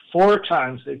 4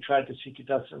 times they tried to seek a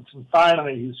death sentence. And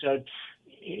finally he said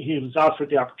he was offered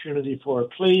the opportunity for a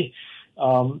plea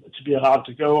to be allowed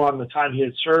to go on the time he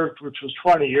had served, which was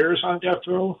 20 years on death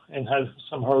row, and had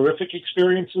some horrific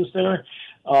experiences there.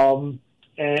 And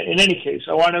in any case,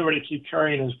 I want everybody to keep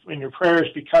Carrie in your prayers,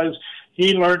 because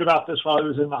he learned about this while he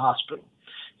was in the hospital.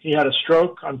 He had a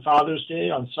stroke on Father's Day,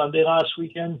 on Sunday last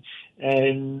weekend,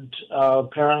 and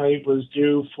apparently was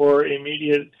due for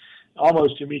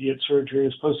almost immediate surgery. He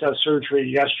was supposed to have surgery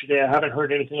yesterday. I haven't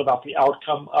heard anything about the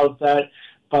outcome of that,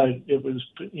 but it was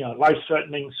a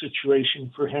life-threatening situation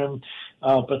for him.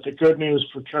 But the good news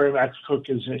for Carrie Max Cook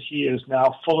is that he is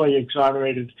now fully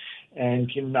exonerated and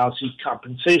can now seek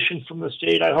compensation from the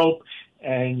state, I hope,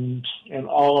 and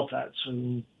all of that.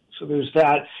 So there's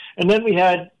that. And then we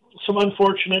had some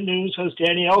unfortunate news, as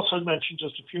Dani also mentioned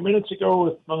just a few minutes ago,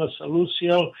 with Melissa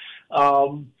Lucio.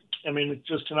 It's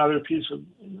just another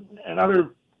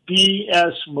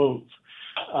BS move.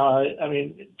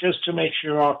 Just to make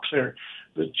sure all clear,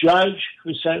 the judge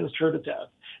who sentenced her to death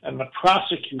and the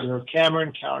prosecutor of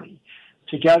Cameron County,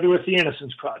 together with the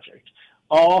Innocence Project,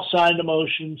 all signed a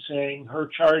motion saying her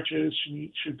charges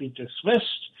should be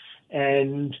dismissed,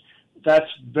 and that's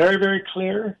very, very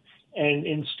clear. And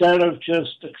instead of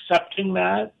just accepting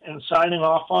that and signing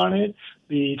off on it,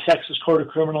 the Texas Court of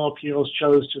Criminal Appeals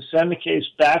chose to send the case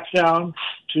back down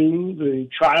to the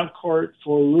trial court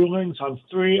for rulings on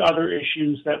 3 other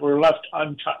issues that were left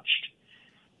untouched.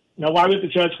 Now, why would the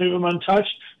judge leave them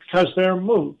untouched? Because they're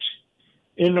moot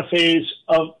in the phase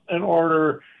of an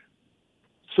order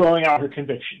throwing out her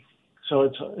conviction. So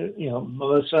it's,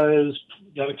 Melissa is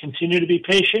going to continue to be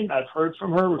patient. I've heard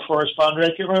from her. We correspond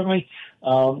regularly.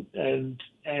 And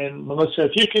Melissa,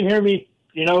 if you can hear me,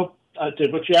 I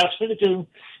did what you asked me to do.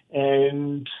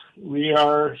 And we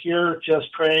are here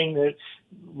just praying that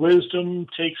wisdom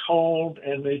takes hold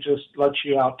and they just let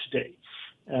you out today.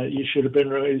 You should have been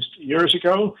released years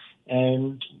ago,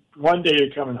 and one day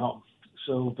you're coming home.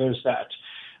 So there's that.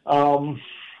 Among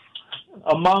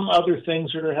other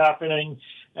things that are happening,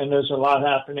 and there's a lot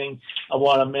happening, I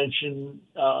want to mention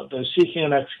they're seeking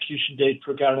an execution date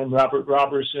for a guy named Robert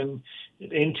Robertson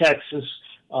in Texas,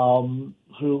 who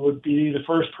would be the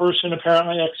first person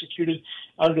apparently executed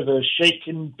under the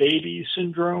shaken baby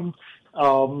syndrome,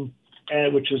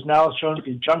 which is now shown to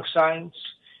be junk science.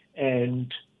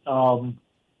 And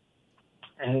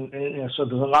so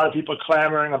there's a lot of people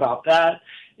clamoring about that.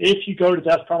 if you go to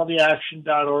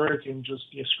deathpenaltyaction.org and just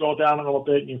scroll down a little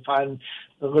bit and you find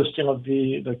the listing of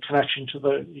the connection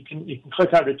to you can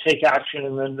click on to take action,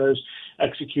 and then there's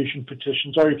execution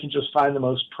petitions, or you can just find the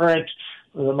most current,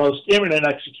 the most imminent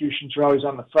executions are always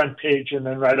on the front page, and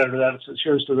then right under that it says,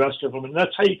 here's the rest of them. And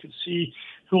that's how you can see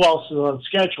who else is on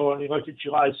schedule. And you look at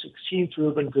July 16th,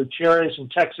 Ruben Gutierrez in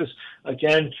Texas,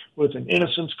 again, with an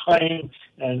innocence claim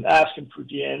and asking for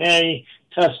DNA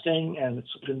testing, and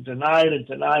it's been denied.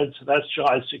 So that's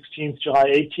July 16th. July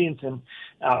 18th in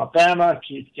Alabama,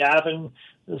 Keith Gavin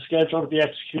is scheduled to be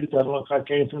executed. Doesn't look like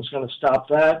anything's going to stop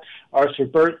that. Arthur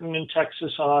Burton in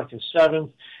Texas on August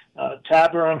 7th.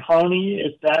 Taber and Honey,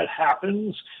 if that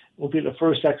happens, will be the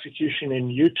first execution in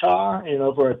Utah in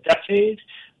over a decade.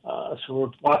 So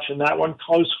we're watching that one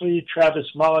closely. Travis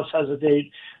Mullis has a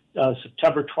date,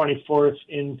 September 24th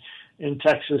in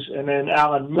Texas. And then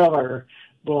Alan Miller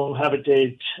will have a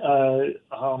date.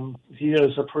 He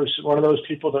is one of those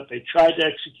people that they tried to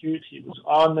execute. He was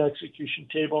on the execution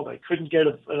table. They couldn't get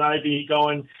an IV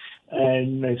going,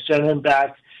 and they sent him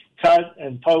back, cut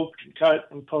and poked,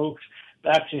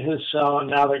 back to his cell, and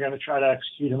now they're going to try to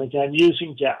execute him again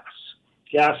using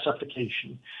gas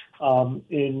suffocation.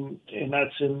 And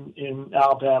that's in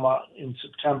Alabama in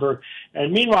September.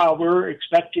 And meanwhile, we're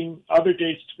expecting other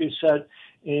dates to be set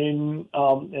in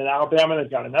Alabama.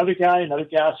 They've got another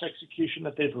gas execution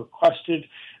that they've requested.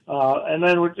 And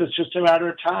then it's just a matter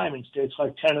of time in states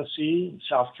like Tennessee,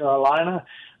 South Carolina,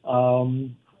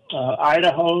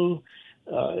 Idaho,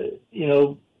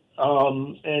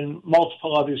 and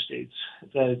multiple other states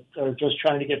that are just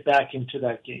trying to get back into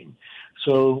that game.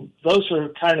 So those are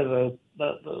kind of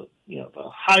the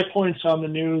high points on the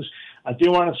news. I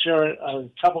do want to share a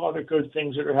couple other good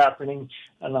things that are happening,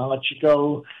 and I'll let you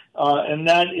go. And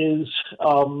that is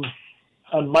on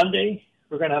Monday,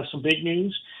 we're going to have some big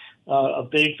news, a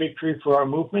big victory for our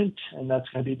movement, and that's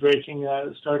going to be breaking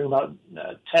starting about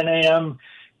 10 a.m.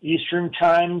 Eastern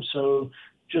time. So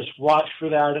just watch for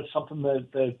that. It's something that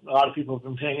a lot of people have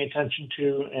been paying attention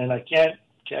to, and I can't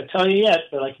tell you yet,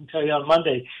 but I can tell you on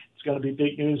Monday it's going to be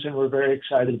big news, and we're very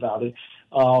excited about it.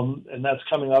 And that's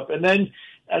coming up. And then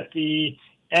at the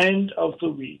end of the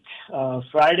week,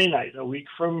 Friday night, a week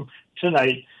from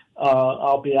tonight,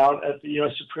 I'll be out at the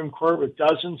U.S. Supreme Court with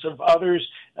dozens of others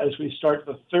as we start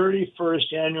the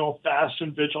 31st annual Fast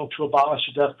and Vigil to abolish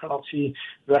the death penalty,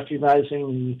 recognizing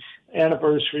the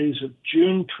anniversaries of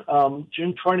June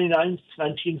 29th,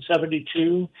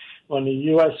 1972, when the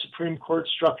U.S. Supreme Court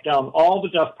struck down all the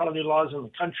death penalty laws in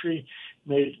the country,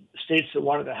 made states that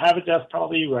wanted to have a death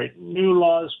penalty write new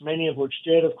laws, many of which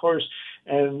did, of course,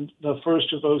 and the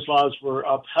first of those laws were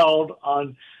upheld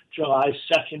on July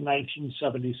 2nd,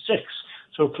 1976.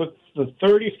 So for the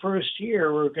 31st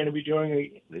year, we're going to be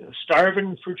doing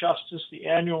Starving for Justice, the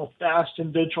annual Fast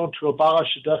and Vigil to abolish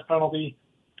the death penalty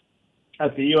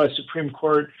at the U.S. Supreme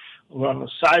Court. We're on the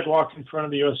sidewalk in front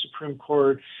of the U.S. Supreme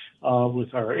Court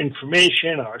with our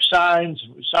information, our signs,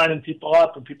 and we're signing people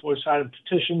up, and people are signing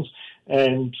petitions,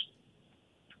 and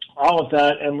all of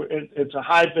that. And it's a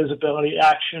high visibility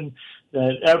action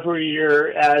that every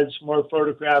year adds more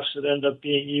photographs that end up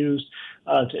being used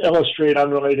to illustrate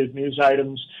unrelated news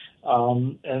items.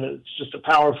 And it's just a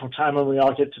powerful time when we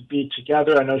all get to be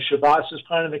together. I know Shabazz is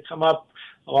planning to come up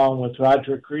along with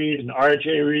Roderick Reed and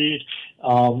RJ Reed,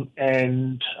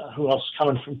 and who else is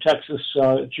coming from Texas?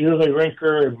 Julie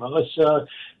Rinker and Melissa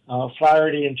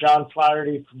Flaherty and John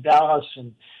Flaherty from Dallas,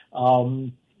 and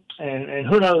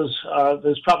who knows,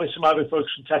 there's probably some other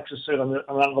folks from Texas that I'm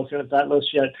not looking at that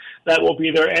list yet that will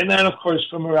be there. And then, of course,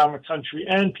 from around the country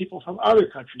and people from other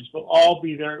countries will all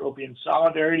be there. It will be in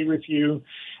solidarity with you.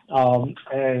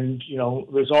 And,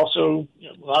 there's also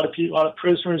a lot of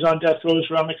prisoners on death rows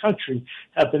around the country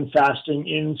have been fasting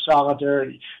in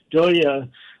solidarity.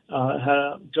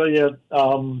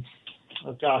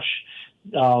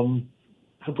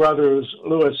 Her brother,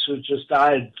 Louis, who just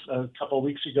died a couple of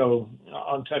weeks ago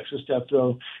on Texas death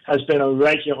row, has been a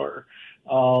regular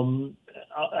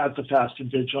at the Fast and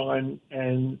Vigil, and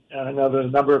I know that a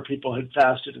number of people had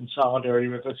fasted in solidarity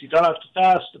with us. You don't have to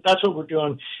fast, but that's what we're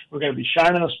doing. We're going to be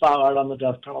shining a spotlight on the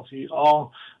death penalty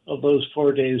all of those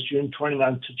 4 days, June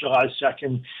 29th to July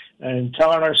 2nd, and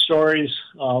telling our stories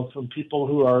from people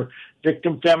who are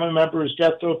victim family members,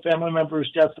 death row family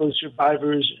members, death row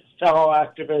survivors, fellow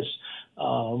activists,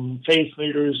 faith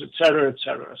leaders, et cetera, et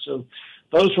cetera. So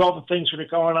those are all the things that are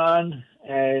going on.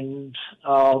 And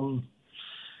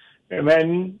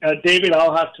then, David,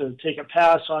 I'll have to take a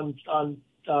pass on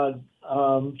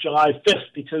July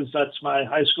 5th because that's my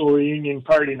high school reunion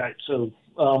party night. So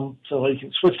So you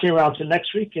can switch me around to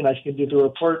next week, and I can do the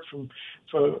report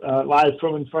live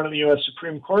from in front of the U.S.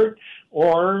 Supreme Court,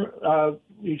 or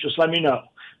you just let me know.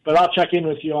 But I'll check in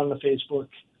with you on the Facebook,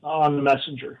 on the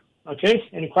Messenger. Okay?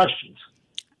 Any questions?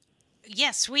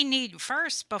 Yes, we need,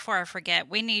 first, before I forget,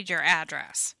 we need your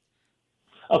address.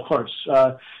 Of course.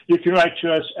 You can write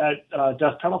to us at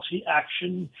Death Penalty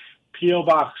Action, P.O.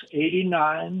 Box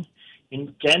 89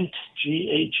 in Ghent,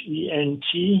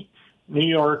 G-H-E-N-T, New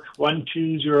York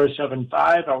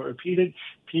 12075. I'll repeat it.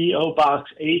 P.O. Box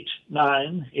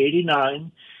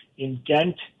 89 in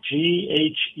Ghent,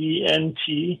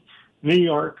 G-H-E-N-T, New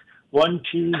York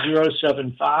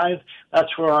 12075.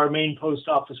 That's where our main post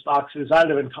office box is. I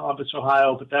live in Columbus,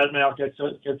 Ohio, but that mail gets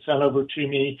sent over to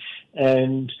me,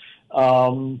 and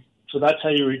so that's how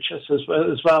you reach us, as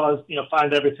well as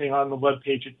find everything on the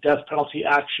webpage at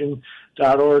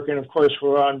deathpenaltyaction.org. And of course,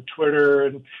 we're on Twitter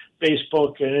and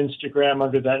Facebook and Instagram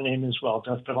under that name as well,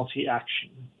 Death Penalty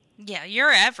Action. Yeah,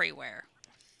 you're everywhere.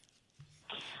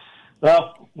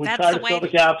 Well, we try to fill the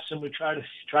gaps, and we try to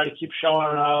keep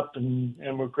showing up, and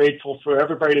we're grateful for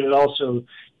everybody that also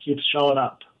keeps showing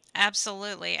up.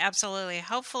 Absolutely, absolutely.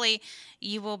 Hopefully,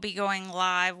 you will be going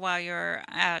live while you're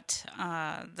at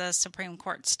the Supreme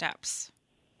Court steps.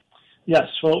 Yes,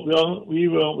 well, we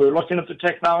will. We're looking at the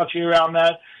technology around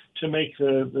that to make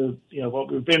the what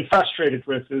we've been frustrated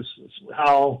with is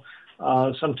how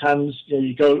sometimes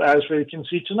you go, as we can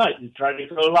see tonight, you try to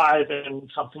go live and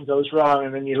something goes wrong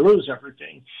and then you lose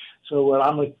everything. So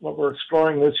what we're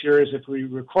exploring this year is if we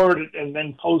record it and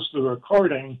then post the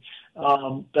recording,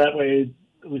 that way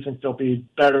we think there'll be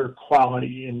better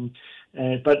quality.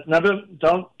 But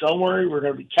don't worry, we're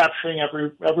going to be capturing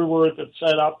every word that's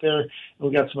said out there.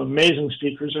 We've got some amazing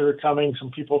speakers that are coming, some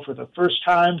people for the first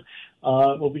time.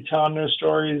 We'll be telling their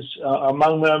stories.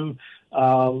 Among them,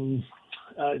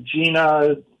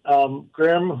 Gina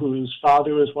Grimm, whose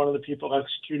father was one of the people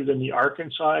executed in the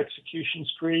Arkansas execution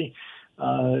spree.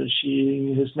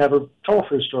 She has never told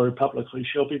her story publicly.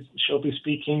 She'll be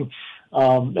speaking,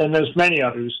 and there's many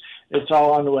others. It's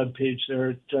all on the webpage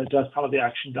there at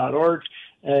deathpenaltyaction.org.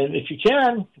 And if you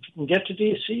can get to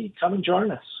D.C., come and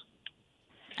join us.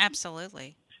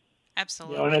 Absolutely.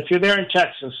 And if you're there in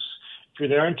Texas,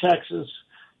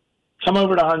 come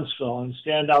over to Huntsville and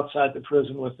stand outside the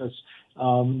prison with us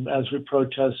as we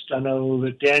protest. I know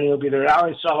that Dani will be there.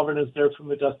 Allie Sullivan is there from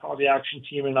the Death Penalty Action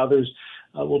Team, and others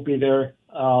will be there.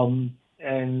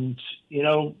 And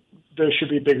there should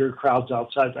be bigger crowds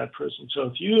outside that prison. So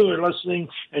if you are listening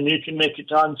and you can make it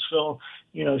to Huntsville,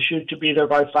 shoot to be there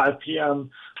by 5 p.m.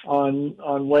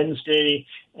 on Wednesday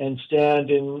and stand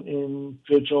in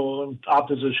vigil and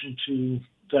opposition to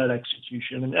that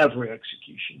execution and every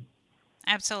execution.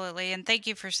 Absolutely. And thank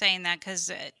you for saying that,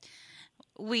 because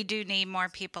we do need more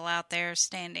people out there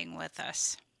standing with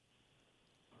us.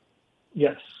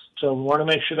 Yes. So we want to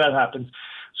make sure that happens.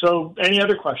 So any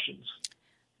other questions?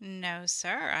 No,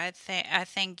 sir. I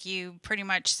think you pretty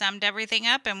much summed everything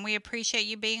up, and we appreciate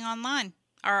you being online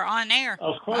or on air.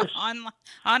 Of course.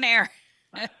 On air.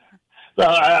 Well,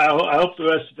 I hope the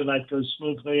rest of the night goes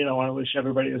smoothly, and I want to wish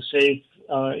everybody a safe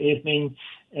evening,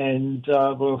 and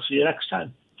we'll see you next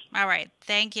time. All right.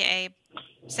 Thank you, Abe.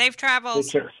 Safe travels.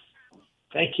 Take care.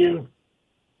 Thank you.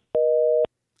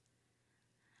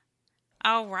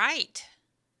 All right.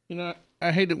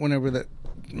 I hate it whenever that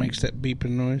makes that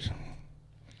beeping noise.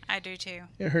 I do too.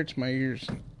 It hurts my ears.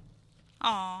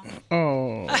 Aw.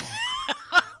 Oh.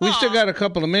 We still got a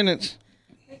couple of minutes.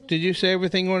 Did you say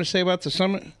everything you want to say about the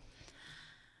summit?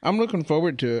 I'm looking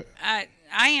forward to it. I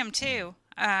am too.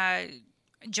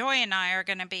 Joy and I are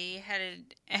going to be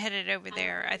headed over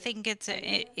there. I think it's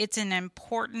an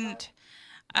important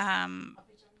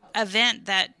event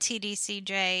that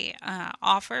TDCJ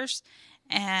offers.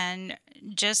 And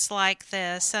just like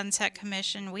the Sunset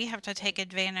Commission, we have to take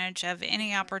advantage of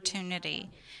any opportunity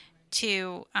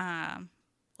to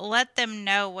let them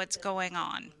know what's going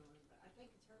on.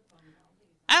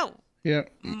 Oh. Yeah.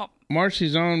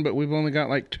 Marci's on, but we've only got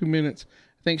like 2 minutes.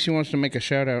 I think she wants to make a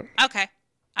shout out. Okay.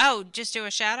 Oh, just do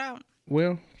a shout out?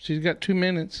 Well, she's got 2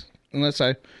 minutes, unless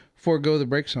I forego the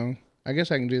break song. I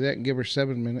guess I can do that and give her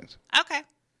 7 minutes. Okay.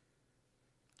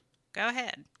 Go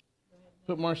ahead.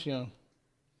 Put Marci on.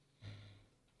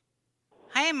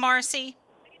 Hey, Marci.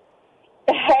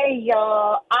 Hey,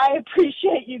 y'all. I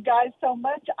appreciate you guys so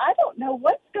much. I don't know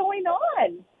what's going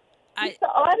on. It's the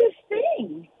oddest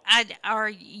thing. Or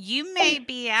you may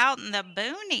be out in the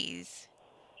boonies.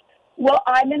 Well,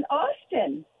 I'm in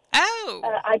Austin. Oh.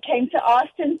 I came to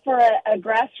Austin for a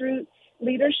grassroots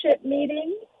leadership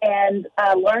meeting and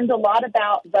learned a lot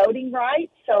about voting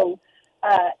rights. So,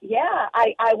 I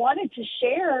wanted to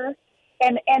share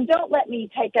And don't let me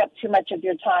take up too much of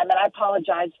your time. And I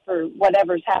apologize for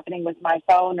whatever's happening with my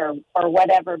phone or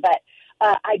whatever. But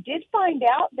I did find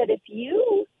out that if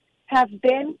you have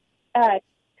been,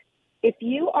 if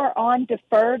you are on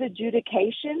deferred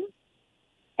adjudication,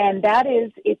 and that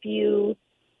is if you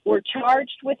were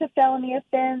charged with a felony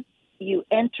offense, you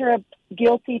enter a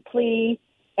guilty plea,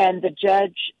 and the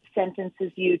judge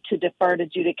sentences you to deferred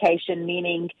adjudication,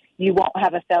 meaning you won't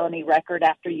have a felony record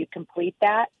after you complete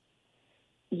that,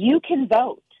 you can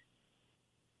vote.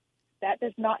 That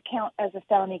does not count as a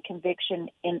felony conviction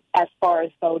as far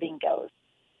as voting goes,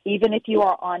 even if you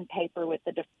are on paper with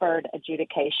the deferred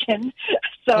adjudication.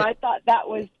 So I thought that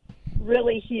was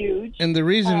really huge. And the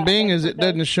reason being is it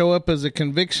doesn't show up as a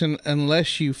conviction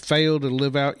unless you fail to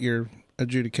live out your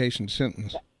adjudication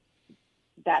sentence.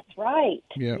 That's right.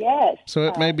 Yeah. Yes. So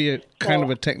it may be a kind of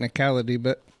a technicality,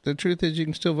 but the truth is you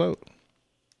can still vote.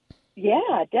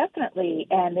 Yeah, definitely.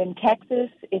 And in Texas,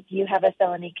 if you have a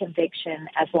felony conviction,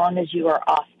 as long as you are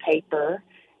off paper,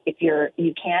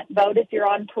 you can't vote if you're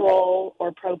on parole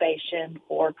or probation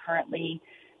or currently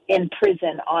in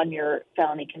prison on your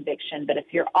felony conviction. But if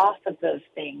you're off of those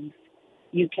things,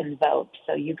 you can vote.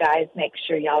 So you guys make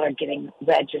sure y'all are getting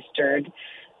registered.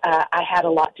 I had a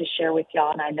lot to share with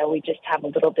y'all, and I know we just have a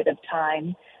little bit of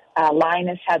time.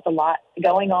 Linus has a lot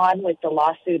going on with the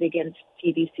lawsuit against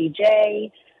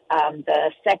TVCJ.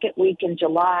 The second week in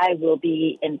July, we'll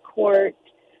be in court,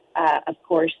 of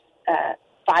course,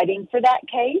 fighting for that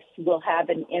case. We'll have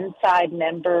an inside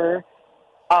member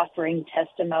offering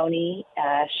testimony.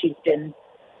 She's been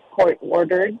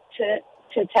court-ordered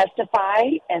to testify,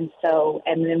 and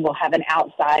then we'll have an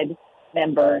outside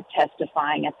member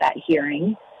testifying at that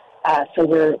hearing. So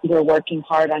we're working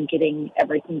hard on getting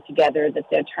everything together that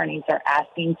the attorneys are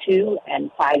asking to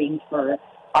and fighting for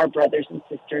our brothers and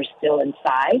sisters still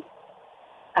inside.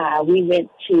 We went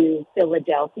to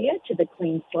Philadelphia to the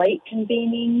Clean Slate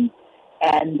convening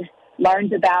and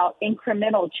learned about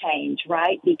incremental change,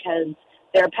 right? Because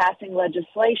they're passing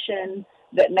legislation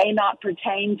that may not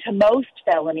pertain to most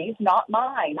felonies, not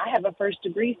mine. I have a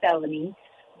first-degree felony,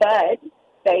 but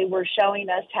they were showing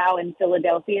us how in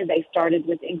Philadelphia they started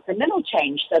with incremental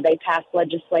change. So they passed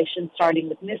legislation starting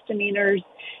with misdemeanors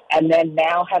and then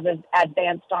now have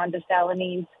advanced on to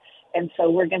felonies. And so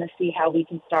we're going to see how we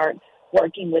can start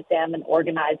working with them and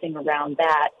organizing around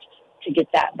that to get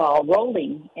that ball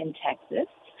rolling in Texas.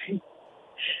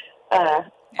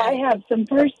 I have some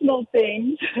personal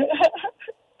things.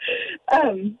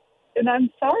 And I'm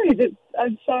sorry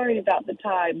about the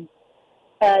time.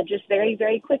 Just very,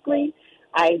 very quickly,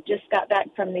 I just got back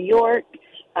from New York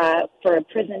for a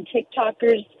prison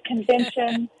TikTokers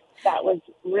convention. That was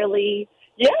really,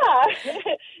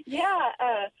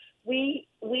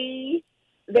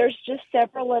 there's just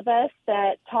several of us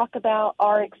that talk about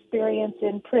our experience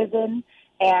in prison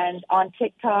and on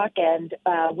TikTok, and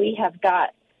we have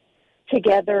got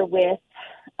together with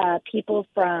people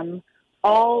from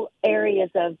all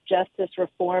areas of justice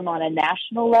reform on a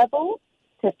national level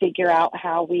to figure out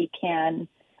how we can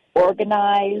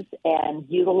organize and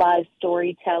utilize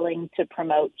storytelling to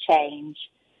promote change.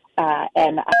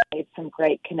 And I made some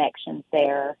great connections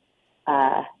there.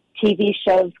 TV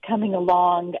shows coming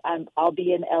along. I'll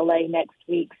be in LA next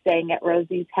week, staying at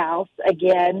Rosie's house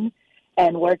again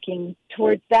and working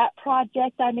towards that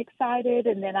project. I'm excited.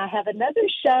 And then I have another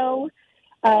show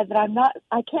that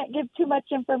I can't give too much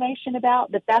information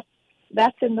about, but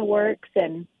that's in the works,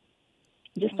 and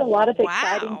just a lot of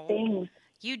exciting things.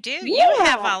 You do. Yeah. You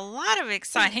have a lot of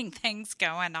exciting things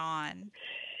going on.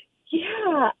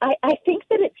 Yeah, I think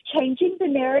that it's changing the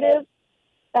narrative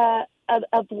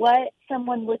of what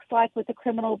someone looks like with a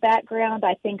criminal background.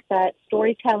 I think that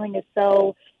storytelling is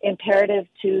so imperative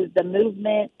to the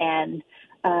movement, and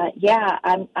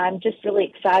I'm just really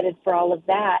excited for all of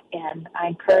that, and I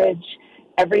encourage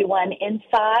everyone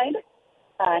inside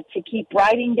to keep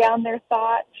writing down their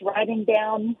thoughts, writing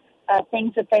down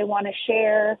things that they want to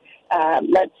share.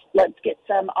 Let's get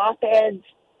some op-eds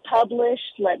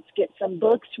published. Let's get some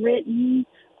books written.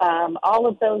 All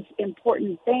of those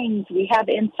important things. We have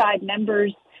inside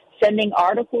members sending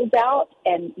articles out,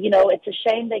 and it's a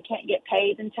shame they can't get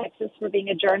paid in Texas for being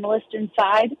a journalist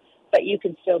inside, but you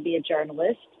can still be a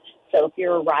journalist. So if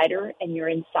you're a writer and you're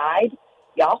inside,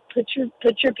 y'all put your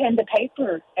pen to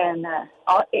paper, and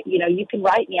you can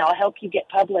write me. I'll help you get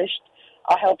published.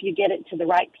 I'll help you get it to the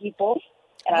right people.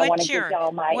 And I want to give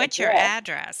y'all my What's your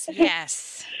address?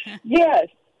 Yes. Yes,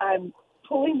 I'm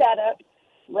pulling that up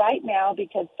right now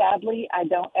because sadly I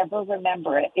don't ever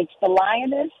remember it. It's the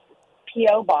Lioness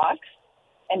P.O. Box,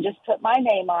 and just put my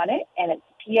name on it, and it's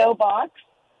P.O. Box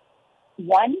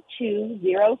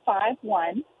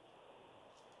 12051,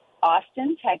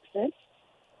 Austin, Texas,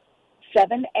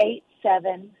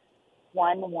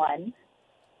 78711.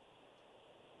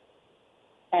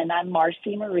 And I'm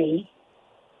Marci Marie,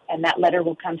 and that letter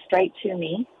will come straight to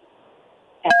me.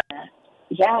 And,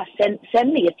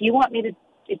 send me if you want me to.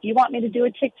 If you want me to do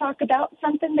a TikTok about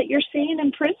something that you're seeing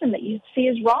in prison that you see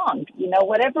is wrong,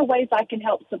 whatever ways I can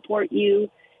help support you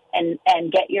and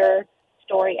get your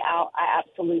story out, I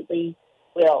absolutely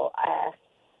will.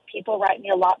 People write me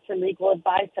a lot for legal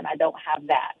advice, and I don't have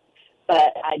that.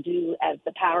 But I do, as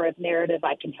the power of narrative,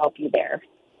 I can help you there.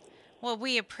 Well,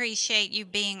 we appreciate you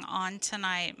being on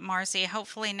tonight, Marci.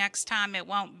 Hopefully next time it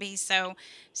won't be so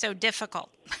difficult.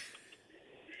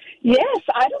 Yes,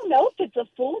 I don't know if it's a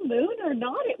full moon or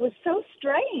not. It was so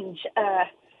strange. I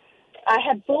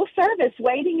had full service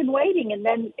waiting, and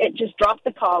then it just dropped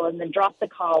the call and then dropped the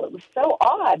call. It was so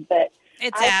odd, but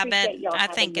it's I Abbott. I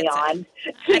think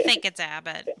it's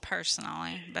Abbott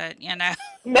personally, but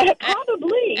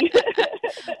probably.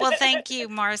 Well, thank you,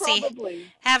 Marci.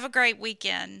 Probably. Have a great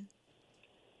weekend.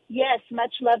 Yes,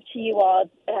 much love to you all.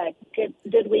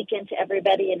 Good weekend to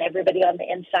everybody, and everybody on the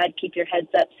inside. Keep your heads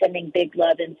up. Sending big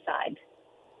love inside.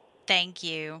 Thank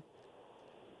you.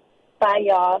 Bye,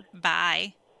 y'all.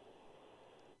 Bye.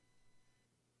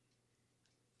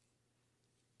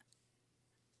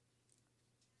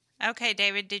 Okay,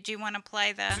 David, did you want to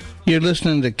play the... You're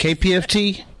listening to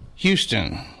KPFT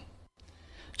Houston.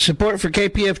 Support for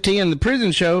KPFT and the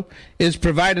Prison Show is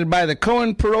provided by the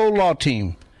Cohen Parole Law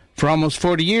Team. For almost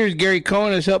 40 years, Gary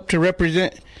Cohen has helped to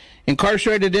represent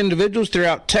incarcerated individuals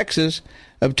throughout Texas,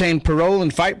 obtain parole,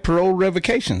 and fight parole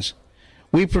revocations.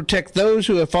 We protect those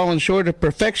who have fallen short of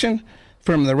perfection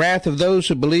from the wrath of those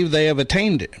who believe they have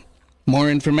attained it. More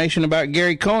information about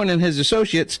Gary Cohen and his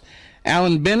associates,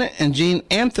 Alan Bennett and Gene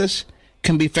Anthus,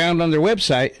 can be found on their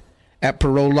website at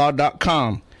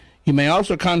parolelaw.com. You may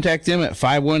also contact them at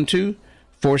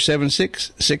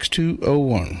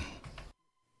 512-476-6201.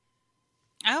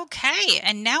 Okay,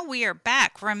 and now we are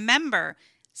back. Remember,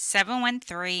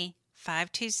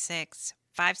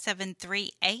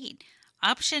 713-526-5738.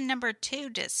 Option number 2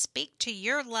 to speak to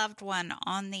your loved one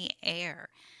on the air.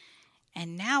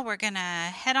 And now we're going to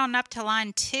head on up to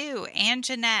line 2,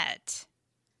 Anjanette.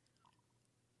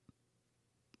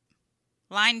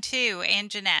 Line 2,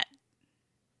 Anjanette.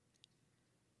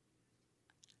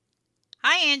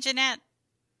 Hi, Anjanette.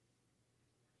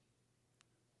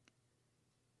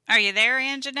 Are you there,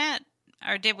 Anjanette?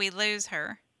 Or did we lose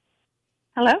her?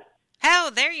 Hello? Oh,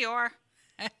 there you are.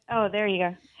 Oh, there you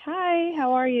go. Hi,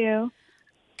 how are you?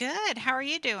 Good. How are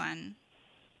you doing?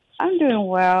 I'm doing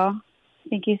well.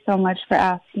 Thank you so much for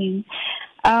asking.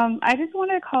 I just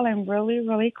wanted to call in really,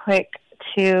 really quick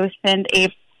to send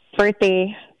a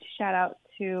birthday shout out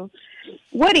to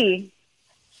Woody.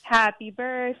 Happy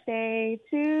birthday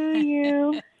to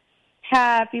you.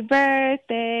 Happy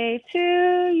birthday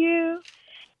to you.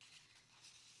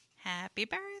 Happy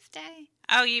birthday.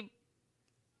 Oh, you...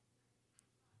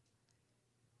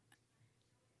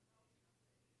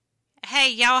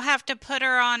 Hey, y'all have to put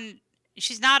her on...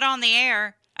 She's not on the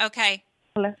air. Okay.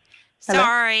 Hello.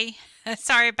 Sorry.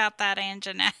 Sorry about that,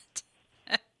 Anjanette.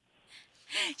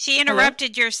 She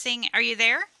interrupted your singing. Are you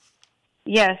there?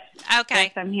 Yes. Okay.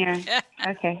 Yes, I'm here.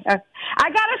 Okay. I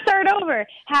got to start over.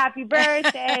 Happy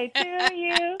birthday to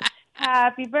you.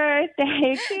 Happy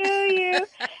birthday to you.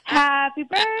 Happy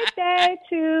birthday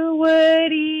to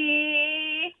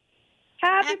Woody.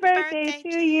 Happy birthday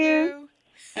to you.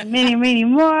 And many, many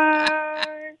more.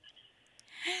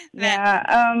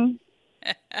 Yeah.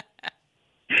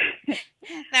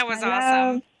 That was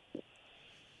awesome.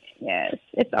 Yes,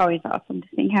 it's always awesome to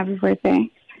sing happy birthday.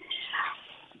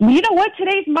 You know what?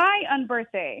 Today's my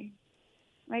unbirthday.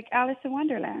 Like Alice in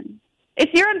Wonderland.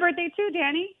 It's your unbirthday too,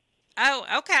 Dani. Oh,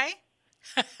 okay.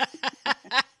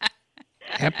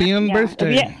 Happy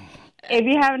unbirthday. If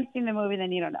you haven't seen the movie,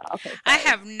 then you don't know. Okay. Sorry. I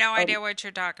have no idea what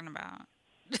you're talking about.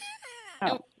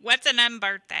 Oh. What's an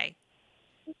unbirthday?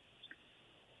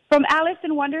 From Alice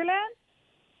in Wonderland?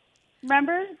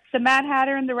 Remember? The Mad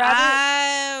Hatter and the Rabbit?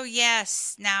 Oh,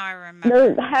 yes. Now I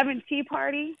remember. Having tea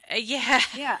party? Yeah.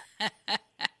 Yeah.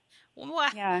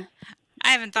 What? Yeah. I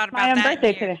haven't thought My about that birthday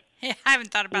in years. today. I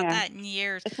haven't thought about that in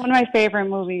years. It's one of my favorite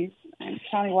movies. I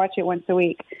probably watch it once a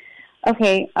week.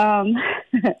 Okay. My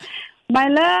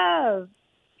love.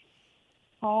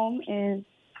 Home is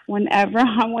whenever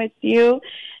I'm with you.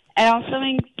 And I'm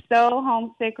feeling so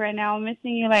homesick right now. I'm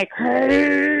missing you like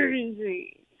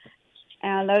crazy.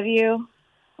 And I love you.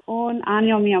 Un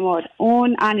año, mi amor.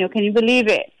 Un año. Can you believe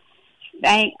it?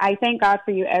 I thank God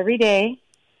for you every day.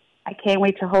 I can't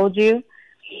wait to hold you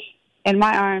in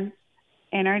my arms,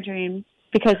 in our dreams,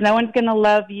 because no one's going to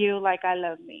love you like I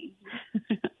love me.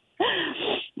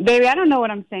 Baby, I don't know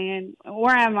what I'm saying.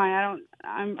 Where am I?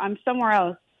 I'm somewhere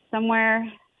else. Somewhere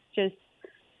just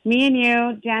me and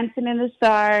you dancing in the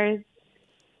stars,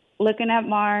 looking at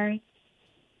Mars,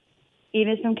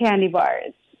 eating some candy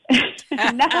bars.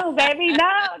 No, baby,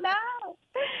 no.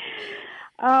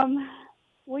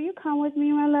 Will you come with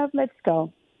me, my love? Let's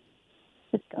go.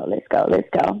 Let's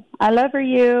go. I love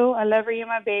you,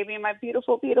 my baby, my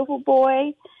beautiful, beautiful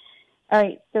boy. All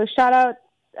right, so shout out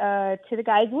to the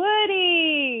guys.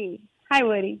 Woody. Hi,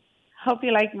 Woody. Hope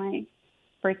you like my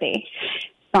birthday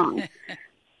song.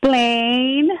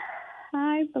 Blaine.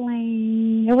 Hi,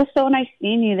 Blaine. It was so nice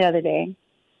seeing you the other day.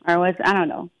 Or I don't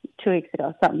know, 2 weeks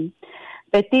ago, something.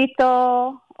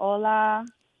 Betito, Hola,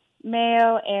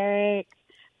 Mayo, Eric,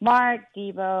 Mark,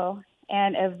 Debo,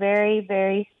 and a very,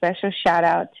 very special shout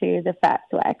out to the Fat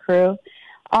Swag crew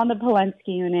on the Polensky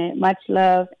unit. Much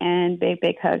love and big,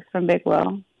 big hugs from Big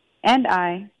Will. And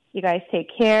you guys take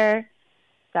care.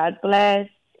 God bless.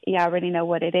 You already know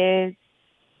what it is.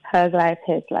 Hug life,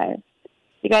 his life.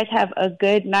 You guys have a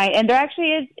good night. And there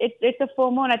actually is, it's a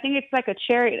full moon. I think it's like a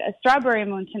strawberry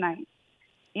moon tonight.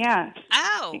 Yeah.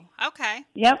 Oh, okay.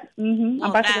 Yep. Mm-hmm. Well,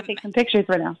 I'm about to go take some pictures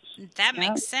right now. That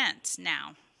makes sense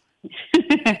now.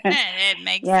 It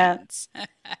makes sense. All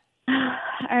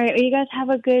right. Well, you guys have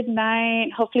a good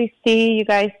night. Hopefully see you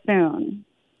guys soon.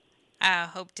 I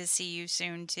hope to see you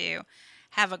soon, too.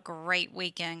 Have a great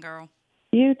weekend, girl.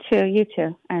 You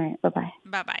too. All right. Bye-bye.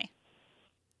 Bye-bye.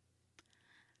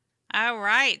 All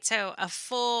right. So a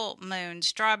full moon,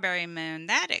 strawberry moon,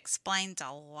 that explains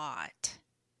a lot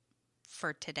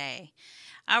for today.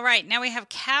 All right. Now we have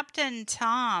Captain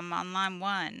Tom on line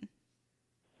 1.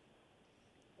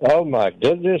 Oh, my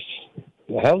goodness.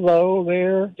 Hello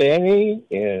there, Dani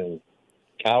and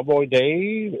Cowboy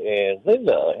Dave and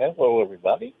Linda. Hello,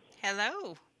 everybody.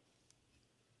 Hello.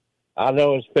 I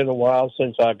know it's been a while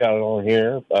since I got on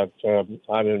here, but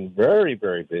I've been very,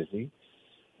 very busy.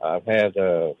 I've had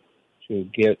to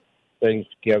get things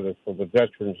together for the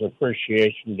Veterans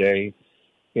Appreciation Day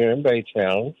here in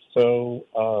Baytown. So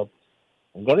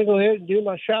I'm going to go ahead and do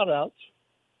my shout-outs.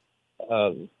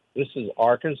 This is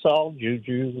Arkansas,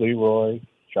 Juju, Leroy,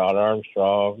 John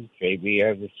Armstrong, J.B.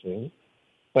 Anderson,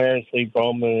 Clarence Lee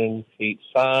Bowman, Pete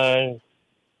Sine,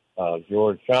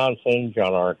 George Johnson,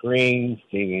 John R. Green,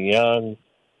 Stephen Young,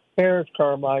 Harris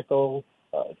Carmichael,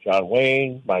 John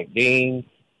Wayne, Mike Dean,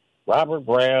 Robert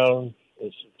Brown,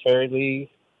 Terry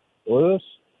Lee Lewis,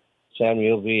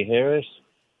 Samuel V. Harris,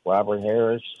 Robert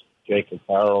Harris, Jacob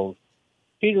Harold,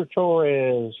 Peter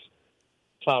Torres,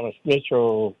 Thomas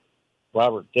Mitchell,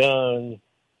 Robert Dunn,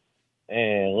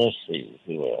 and let's see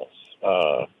who else.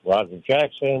 Roger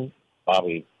Jackson,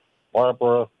 Bobby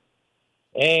Barbara,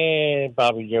 and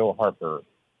Bobby Joe Harper.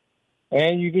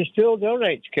 And you can still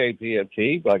donate to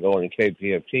KPFT by going to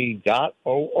kpft.org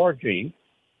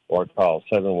or call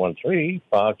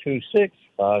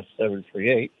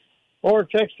 713-526-5738 or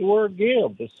text the word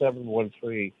GIVE to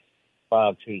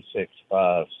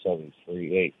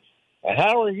 713-526-5738.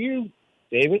 How are you,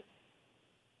 David?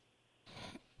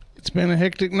 It's been a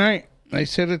hectic night. They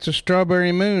said it's a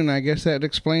strawberry moon. I guess that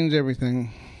explains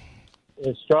everything.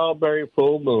 It's strawberry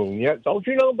full moon. Yeah, don't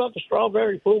you know about the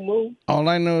strawberry full moon? All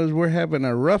I know is we're having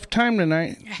a rough time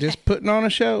tonight, just putting on a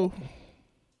show.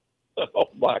 Oh,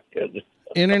 my goodness.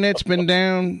 Internet's been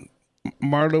down.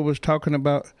 Marlo was talking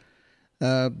about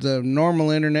the normal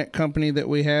internet company that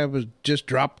we have has just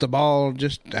dropped the ball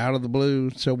just out of the blue.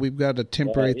 So we've got a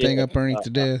temporary thing up underneath the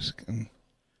desk.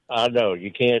 I know.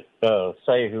 You can't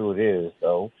say who it is,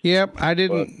 though. Yep, I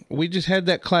didn't. We just had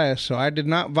that class, so I did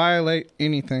not violate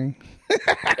anything.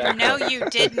 No, you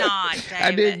did not, David.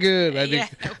 I did good.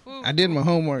 I did my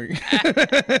homework.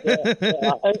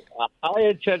 I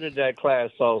attended that class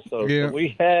also. Yeah. So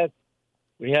we had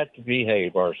to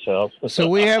behave ourselves. So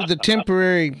we have the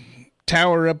temporary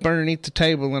tower up underneath the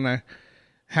table, and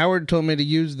Howard told me to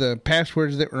use the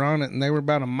passwords that were on it, and they were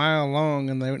about a mile long,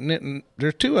 and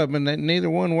there's two of them, and neither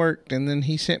one worked. And then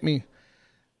he sent me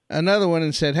another one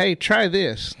and said, "Hey, try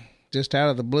this." Just out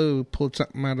of the blue, pulled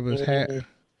something out of his hat,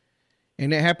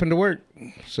 and it happened to work.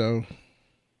 So,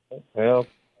 well,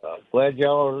 I'm glad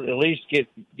y'all at least get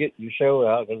your show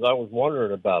out, because I was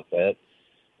wondering about that.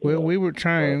 Well, we were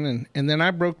trying, and then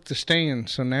I broke the stand,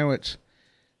 so now it's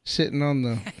sitting on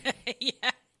the...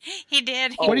 Yeah, he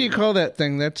did. What do you call that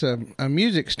thing? That's a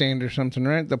music stand or something,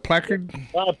 right? The placard?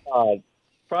 Tripod.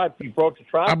 You broke the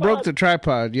tripod? I broke the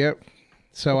tripod, yep.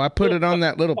 So I put it on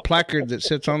that little placard that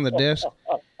sits on the desk.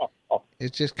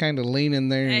 It's just kind of leaning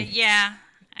there. Yeah,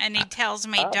 And he tells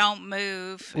me don't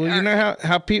move. Well, you know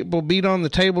how people beat on the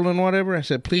table and whatever? I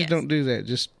said, please don't do that.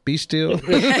 Just be still.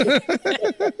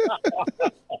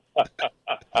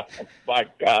 My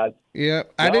God. Yeah,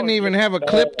 I didn't even have a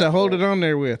clip to hold it on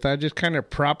there with. I just kind of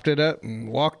propped it up and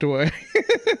walked away.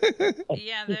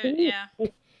 Yeah.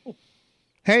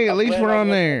 Hey, at least we're on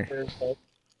there.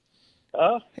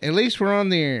 Huh? At least we're on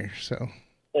the air, so.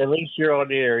 At least you're on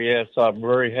the air, yes. I'm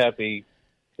very happy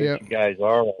that you guys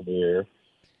are on the air.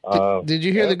 Did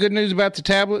you hear the good news about the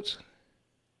tablets?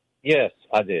 Yes,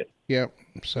 I did. Yep.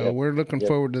 So we're looking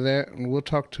forward to that, and we'll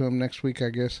talk to them next week, I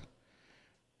guess,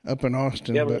 up in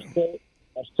Austin. Yeah, but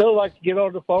I still like to get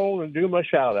on the phone and do my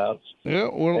shout-outs. Yeah,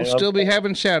 we'll still be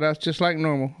having shout-outs just like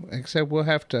normal, except we'll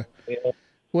have to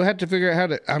figure out how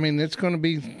to. I mean, it's going to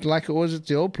be like it was at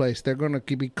the old place. They're going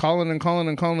to be calling and calling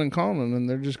and calling and calling, and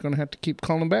they're just going to have to keep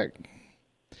calling back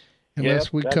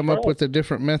unless we come up with a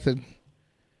different method.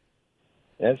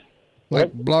 Yes.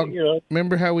 Like blog.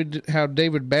 Remember how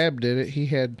David Babb did it?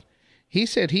 He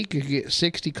said he could get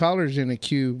 60 callers in a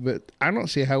queue, but I don't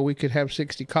see how we could have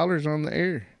 60 callers on the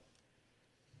air.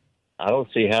 I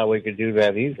don't see how we could do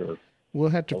that either.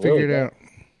 We'll have to figure it out.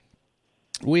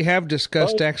 We have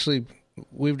discussed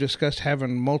we've discussed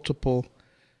having multiple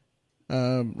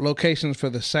locations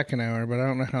for the second hour, but I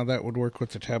don't know how that would work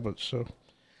with the tablets. So,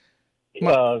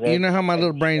 you know how my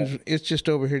little brain's it's just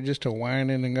over here just a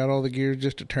whining and got all the gears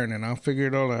just a turning. I'll figure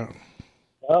it all out.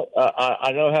 Well,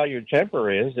 I know how your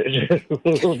temper is. The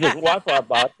Wi-Fi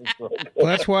box is broken. Well,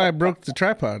 that's why I broke the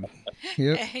tripod.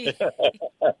 Yep.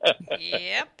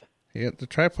 Yep, the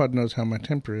tripod knows how my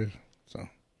temper is. So.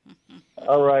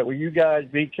 All right. Well, you guys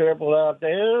be careful out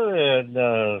there. And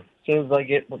as soon as I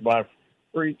get my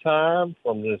free time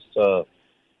from this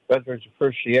Veterans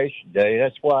Appreciation Day,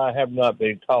 that's why I have not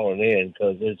been calling in,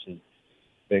 because it's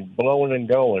been blowing and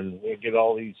going. We get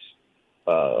all these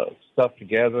stuff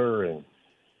together, and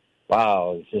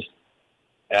wow, it's just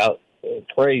out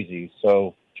crazy.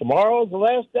 So tomorrow's the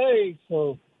last day,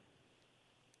 so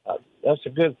that's a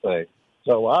good thing.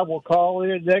 So I will call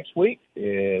in next week,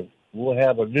 and we'll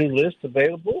have a new list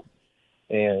available.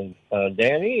 And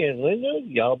Dani and Linda,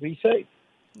 y'all be safe.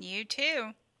 You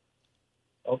too.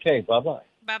 Okay, bye-bye.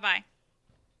 Bye-bye.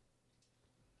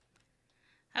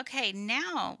 Okay,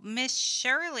 now Miss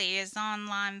Shirley is on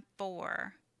line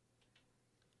 4.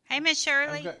 Hey, Miss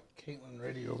Shirley. I've got Caitlin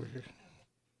ready over here.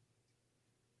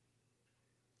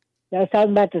 I was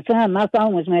talking about the sun. My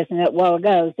phone was messing up a while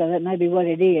ago, so that may be what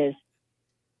it is.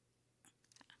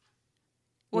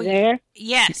 You there?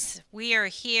 Yes, we are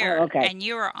here, okay. And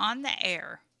you are on the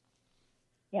air.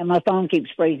 Yeah, my phone keeps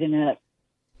freezing up.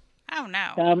 Oh,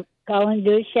 no. So I'm calling to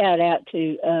do a shout-out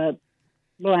to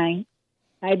Blaine.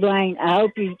 Hey, Blaine, I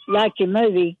hope you liked your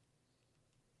movie.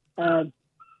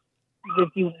 If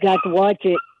you got to watch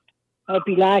it, hope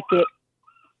you liked it.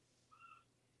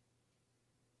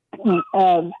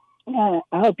 I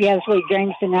hope you have sweet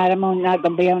dreams tonight. I'm not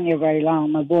going to be on here very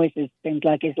long. My voice seems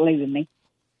like it's leaving me.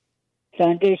 So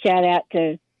I do a shout-out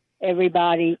to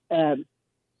everybody.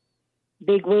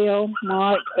 Big Will,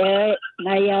 Mark, Eric,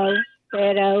 Mayo,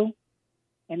 Fredo,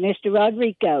 and Mr.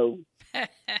 Rodrigo.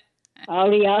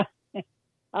 All of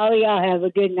y'all have a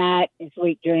good night and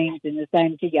sweet dreams, and the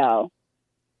same to y'all.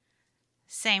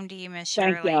 Same to you, Miss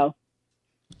Shirley. Thank y'all.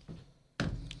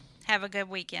 Have a good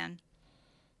weekend.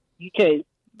 You too.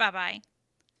 Bye-bye.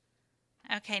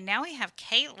 Okay, now we have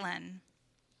Caitlin.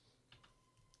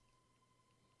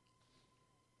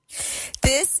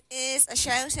 This is a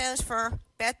shout out for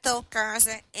Beto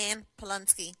Garza and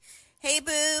Polonsky. Hey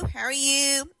boo, how are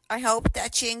you? I hope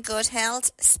that you're in good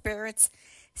health, spirits,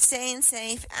 staying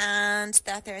safe, and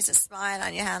that there's a smile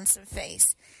on your handsome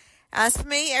face. As for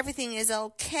me, everything is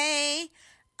okay.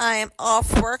 I am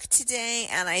off work today,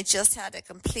 and I just had a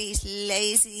complete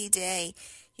lazy day.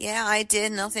 Yeah, I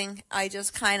did nothing. I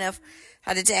just kind of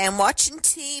had a day. I'm watching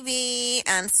TV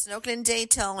and snuggling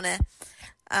Daytona.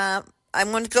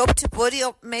 I'm going to go up to Buddy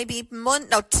maybe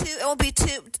Sunday.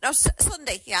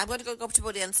 Yeah, I'm going to go up to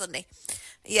Buddy on Sunday.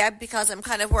 Yeah, because I'm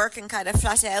kind of working kind of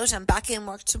flat out. I'm back in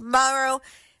work tomorrow,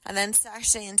 and then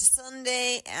Saturday into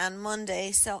Sunday and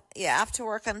Monday. So, yeah, after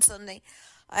work on Sunday,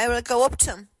 I will go up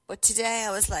to him. But today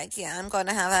I was like, yeah, I'm going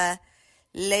to have a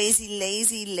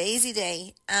lazy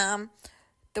day.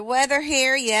 The weather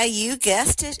here, yeah, you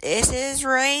guessed it. It is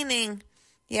raining.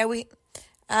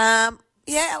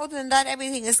 Yeah, other than that,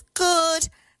 everything is good.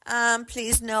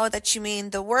 Please know that you mean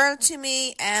the world to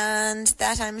me and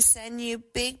that I'm sending you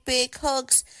big, big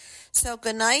hugs. So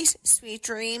good night, sweet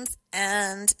dreams,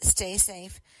 and stay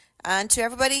safe. And to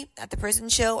everybody at the Prison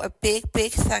Show, a big,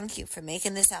 big thank you for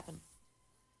making this happen.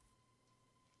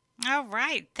 All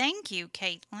right. Thank you,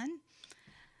 Caitlin.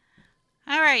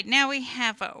 All right. Now we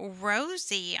have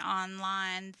Rosie on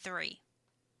line 3.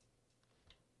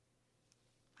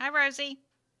 Hi, Rosie.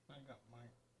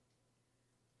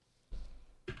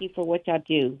 Thank you for what y'all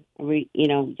do.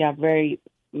 Y'all very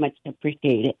much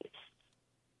appreciate it.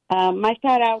 My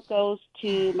shout out goes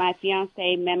to my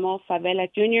fiance Memo Favela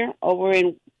Jr. over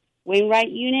in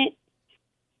Wainwright Unit.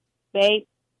 Babe,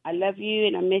 I love you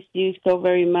and I miss you so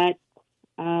very much.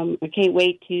 I can't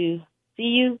wait to see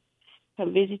you.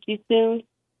 Come visit you soon.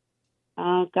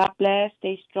 God bless.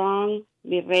 Stay strong.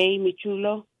 Mi rey, mi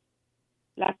chulo.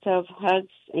 Lots of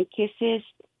hugs and kisses.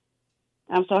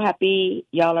 I'm so happy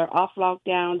y'all are off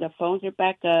lockdown. The phones are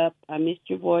back up. I missed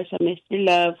your voice. I missed your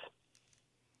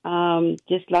love.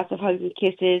 Just lots of hugs and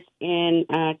kisses,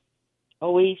 and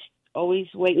always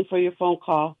waiting for your phone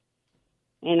call.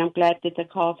 And I'm glad that the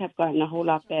calls have gotten a whole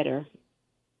lot better.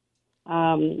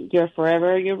 You're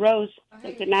forever your Rose.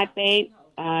 So good night, babe.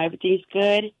 Everything's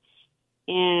good.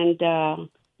 And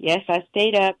yes, I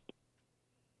stayed up.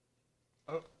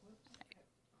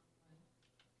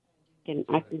 And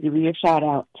I can give you a shout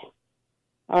out.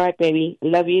 All right, baby.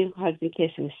 Love you. Hugs and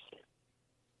kisses.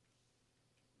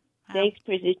 Thanks,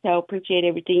 Prison Show. Appreciate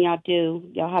everything y'all do.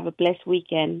 Y'all have a blessed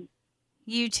weekend.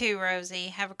 You too, Rosie.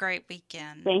 Have a great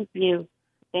weekend. Thank you.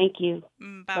 Thank you.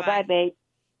 Bye-bye. Bye-bye, babe.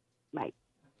 Bye.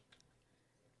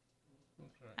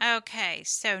 Okay,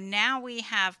 so now we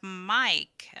have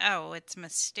Mike. Oh, it's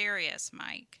Mysterious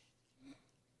Mike.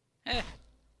 Ugh.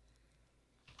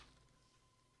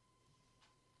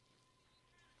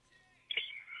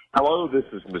 Hello, this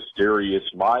is Mysterious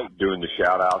Mike doing the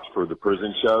shout-outs for the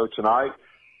prison show tonight.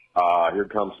 Here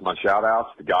comes my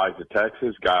shout-outs. The guys at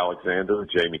Texas, Guy Alexander,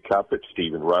 Jamie Cuppett,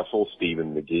 Stephen Russell,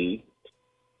 Stephen McGee.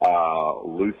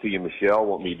 Lucy and Michelle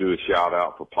want me to do a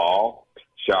shout-out for Paul.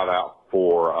 Shout-out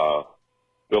for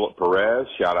Philip Perez.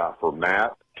 Shout-out for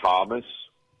Matt, Thomas,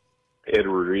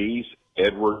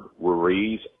 Edward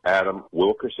Ruiz, Adam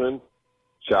Wilkerson.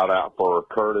 Shout-out for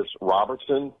Curtis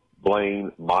Robertson,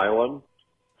 Blaine Milam.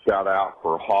 Shout-out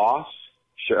for Haas.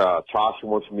 Tasha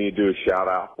wants me to do a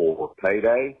shout-out for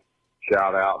Payday.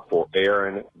 Shout-out for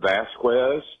Aaron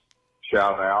Vasquez.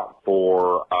 Shout-out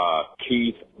for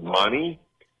Keith Money.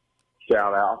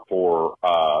 Shout-out for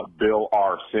Bill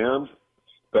R. Sims.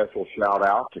 Special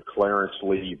shout-out to Clarence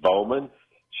Lee Bowman.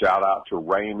 Shout-out to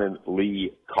Raymond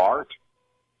Lee Cart.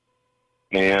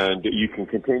 And you can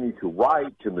continue to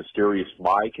write to Mysterious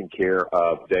Mike in care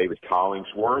of David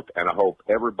Collingsworth. And I hope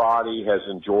everybody has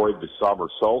enjoyed the summer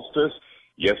solstice.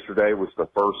 Yesterday was the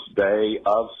first day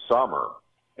of summer.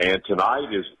 And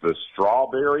tonight is the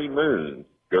strawberry moon.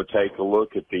 Go take a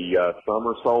look at the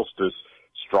summer solstice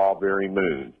strawberry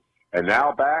moon. And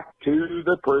now back to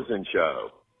the prison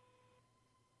show.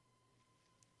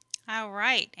 All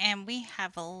right, and we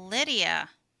have Lydia.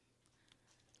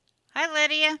 Hi,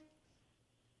 Lydia.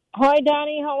 Hi,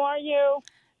 Dani. How are you?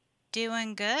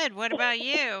 Doing good. What about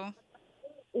you?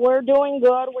 We're doing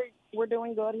good. We're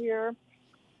doing good here.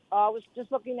 I was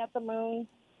just looking at the moon.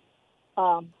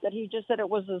 That he just said it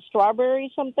was a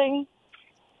strawberry something.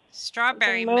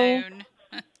 Strawberry moon.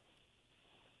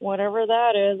 Whatever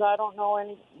that is, I don't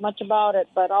know much about it,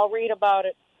 but I'll read about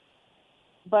it.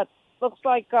 But looks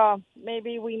like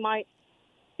maybe we might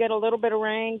get a little bit of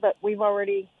rain, but we've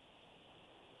already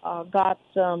got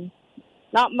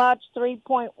not much,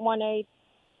 3.18.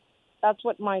 That's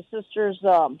what my sister's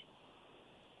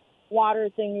water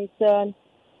thingy said,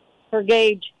 her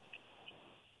gauge.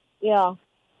 Yeah.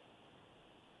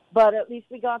 But at least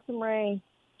we got some rain.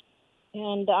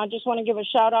 And I just want to give a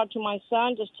shout out to my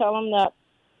son. Just tell him that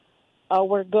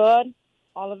we're good.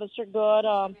 All of us are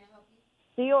good.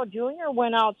 Theo Jr.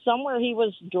 went out somewhere. He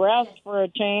was dressed for a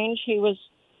change. He was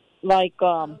like,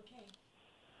 I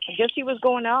guess he was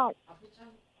going out.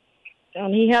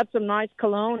 And he had some nice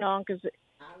cologne on because it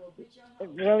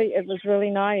was really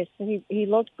nice. He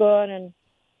looked good, and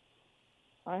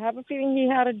I have a feeling he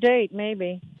had a date,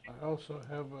 maybe. I also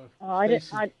have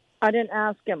a. I didn't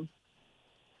ask him,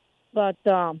 but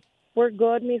we're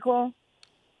good, mijo.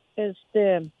 I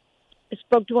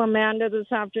spoke to Amanda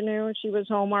this afternoon. She was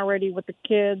home already with the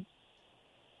kids,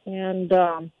 and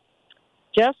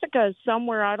Jessica is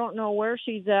somewhere. I don't know where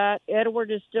she's at.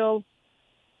 Edward is still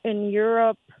in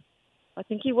Europe. I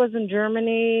think he was in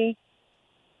Germany,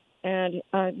 and he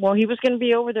was going to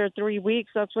be over there 3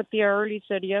 weeks. That's what the early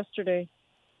said yesterday.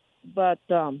 But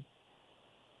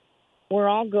we're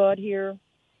all good here.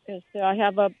 I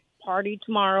have a party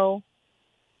tomorrow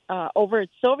over at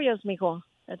Sylvia's, mijo.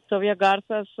 At Sylvia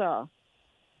Garza's.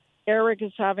 Eric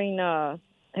is having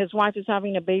his wife is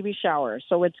having a baby shower,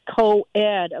 so it's a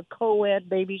co-ed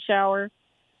baby shower.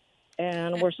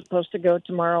 and we're supposed to go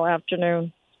tomorrow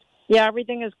afternoon. Yeah,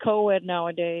 everything is co-ed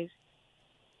nowadays.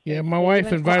 Yeah, my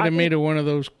wife invited me to one of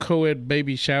those co-ed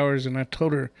baby showers, and I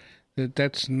told her that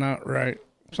that's not right.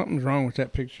 Something's wrong with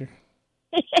that picture.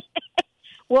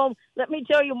 Well, let me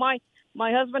tell you, my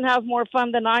husband has more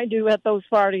fun than I do at those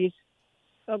parties.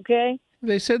 Okay?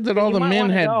 They said that So all you the might men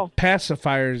wanna had go.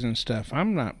 pacifiers and stuff. I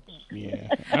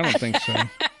don't think so.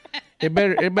 It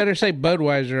better say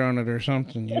Budweiser on it or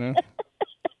something, you know?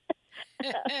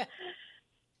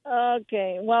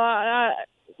 Okay. Well,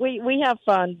 we have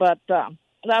fun, but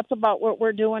that's about what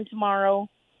we're doing tomorrow.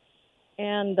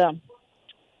 And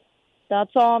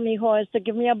that's all, mijo, is to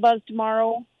give me a buzz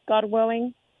tomorrow, God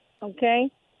willing. Okay?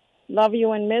 Love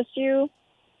you and miss you.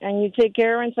 And you take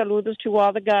care, and saludos to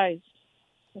all the guys.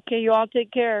 Okay, you all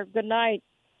take care. Good night.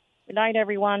 Good night,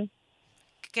 everyone.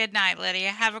 Good night, Lydia.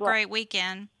 Have a great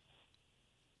weekend.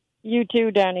 You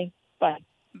too, Dani. Bye.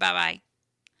 Bye-bye.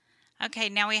 Okay,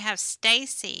 now we have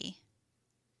Stacy.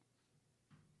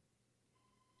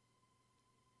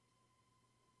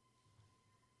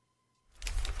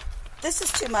 This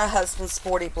is to my husband,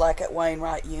 Sporty Black at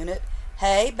Wainwright Unit.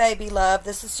 Hey, baby love,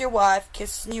 this is your wife,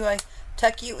 kissing you,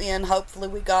 tuck you in. Hopefully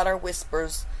we got our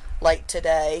whispers late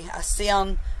today. I see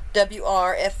on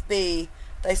WRFB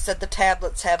they said the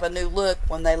tablets have a new look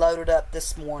when they loaded up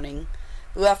this morning.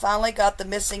 Ooh, I finally got the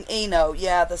missing E-note.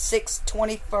 Yeah, the 6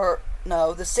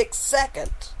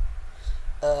 second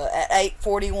at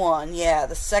 8:41. Yeah,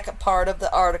 the second part of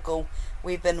the article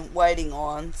we've been waiting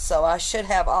on. So I should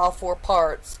have all 4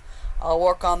 parts. I'll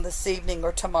work on this evening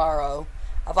or tomorrow.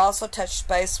 I've also touched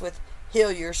base with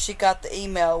Hillier. She got the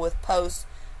email with the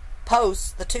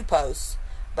 2 posts,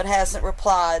 but hasn't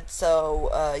replied.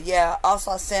 So, yeah. Also,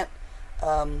 I sent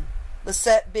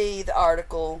Lisette B the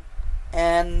article,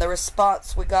 and the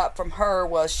response we got from her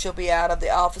was she'll be out of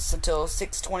the office until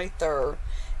 6/23,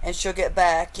 and she'll get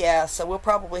back. Yeah, so we'll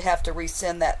probably have to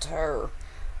resend that to her.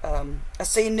 I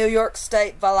see New York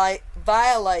State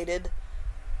violated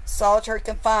solitary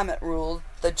confinement rule,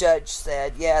 the judge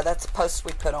said. Yeah, that's a post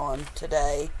we put on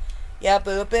today. Yeah,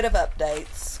 boo, a bit of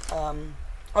updates.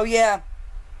 Oh, yeah.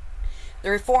 The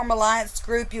Reform Alliance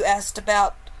group you asked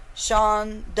about,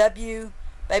 Sean W.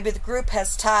 Baby, the group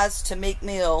has ties to Meek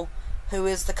Mill, who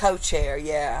is the co-chair,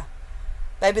 yeah.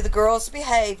 Baby, the girls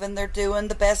behave and they're doing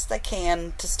the best they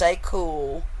can to stay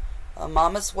cool.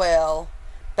 Mama's well.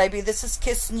 Baby, this is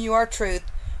kissing you our truth.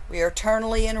 We are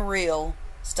eternally and real.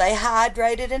 Stay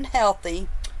hydrated and healthy.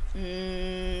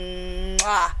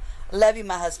 Mwah. Love you,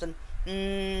 my husband.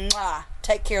 Mwah.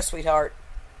 Take care, sweetheart.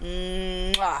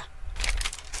 Mwah.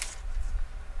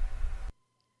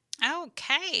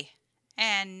 Okay.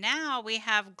 And now we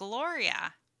have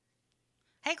Gloria.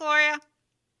 Hey, Gloria.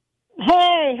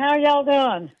 Hey, how y'all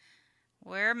doing?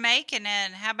 We're making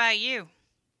it. How about you?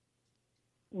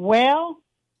 Well,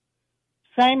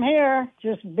 same here.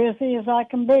 Just busy as I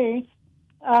can be.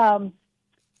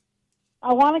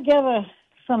 I want to give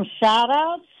some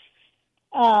shout-outs.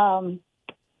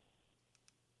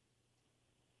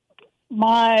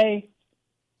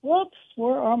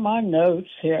 Where are my notes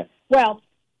here? Well,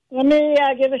 let me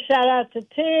give a shout-out to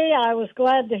T. I was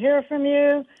glad to hear from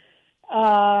you.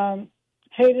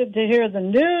 Hated to hear the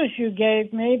news you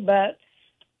gave me, but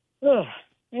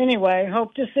anyway,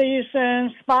 hope to see you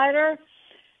soon. Spider,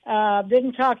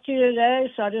 didn't talk to you today,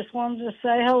 so I just wanted to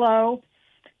say hello.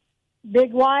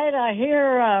 Big White, I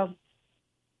hear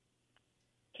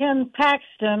Ken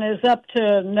Paxton is up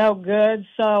to no good,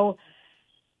 so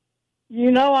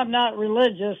you know I'm not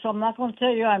religious, so I'm not going to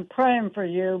tell you I'm praying for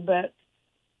you, but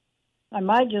I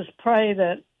might just pray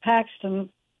that Paxton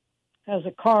has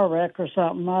a car wreck or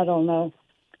something. I don't know.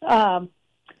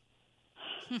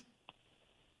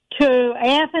 To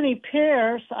Anthony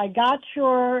Pierce, I got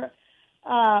your,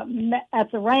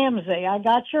 at the Ramsey, I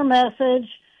got your message.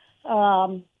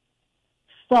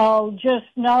 So just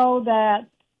know that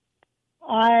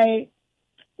right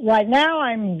now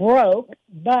I'm broke,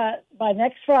 but by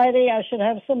next Friday I should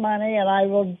have some money and I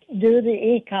will do the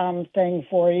e-com thing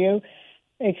for you,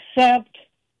 except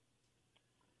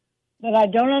that I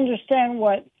don't understand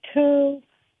what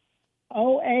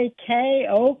OAK,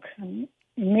 oak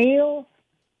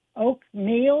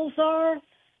meals are.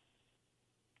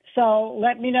 So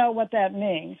let me know what that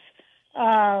means.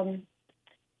 And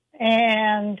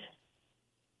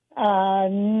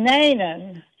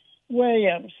Nanan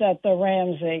Williams at the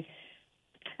Ramsey.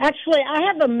 Actually, I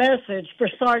have a message for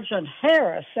Sergeant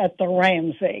Harris at the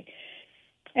Ramsey.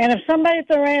 And if somebody at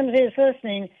the Ramsey is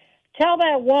listening, tell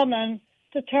that woman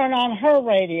to turn on her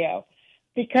radio.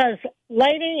 Because,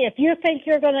 lady, if you think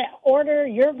you're going to order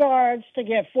your guards to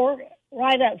get 4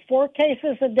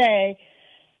 cases a day,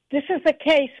 this is a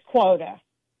case quota.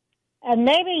 And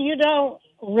maybe you don't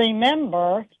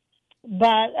remember,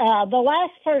 but the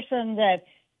last person that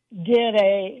did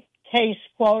a case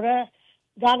quota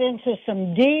got into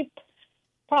some deep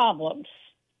problems.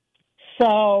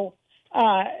 So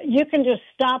you can just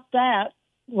stop that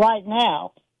right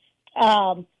now.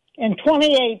 In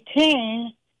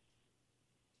 2018,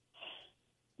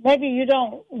 maybe you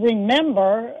don't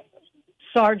remember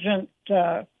Sergeant,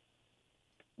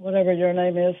 whatever your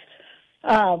name is,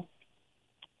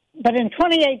 but in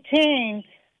 2018,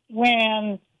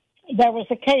 when there was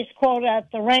a case quota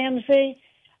at the Ramsey,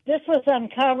 this was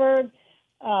uncovered.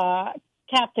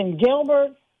 Captain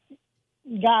Gilbert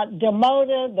got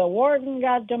demoted. The warden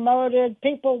got demoted.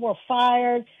 People were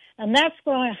fired. And that's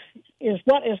what is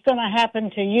going to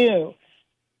happen to you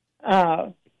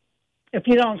if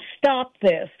you don't stop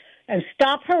this. And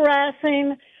stop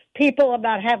harassing people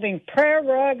about having prayer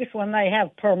rugs when they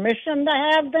have permission to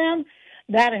have them.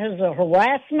 That is a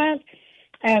harassment.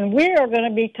 And we are going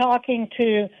to be talking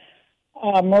to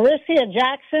Marcia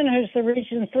Jackson, who's the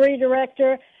Region 3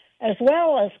 director, as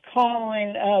well as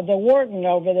calling the warden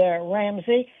over there,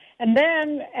 Ramsey. And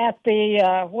then at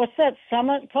the, what's that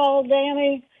summit called,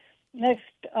 Dani? Next,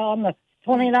 on the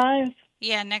 29th?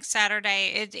 Yeah, next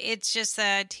Saturday. It's just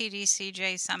the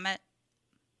TDCJ summit.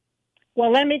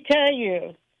 Well, let me tell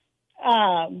you,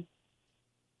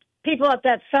 people at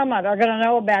that summit are going to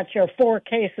know about your 4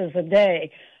 cases a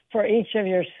day for each of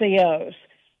your COs.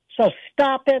 So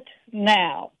stop it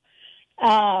now.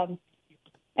 And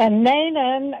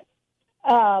Nanan,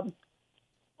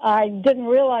 I didn't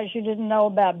realize you didn't know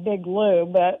about Big Lou,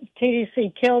 but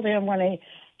TDC killed him when he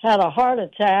had a heart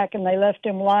attack, and they left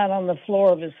him lying on the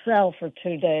floor of his cell for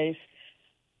 2 days.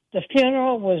 The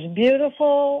funeral was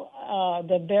beautiful.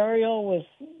 The burial was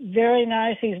very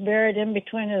nice. He's buried in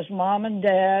between his mom and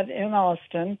dad in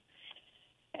Austin.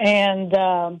 And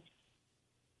tell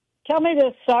me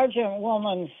this sergeant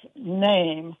woman's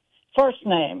name, first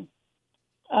name,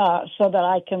 so that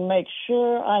I can make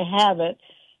sure I have it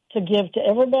to give to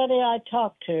everybody I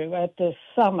talk to at this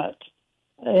summit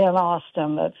in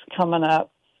Austin that's coming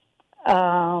up.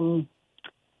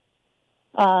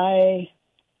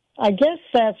 I guess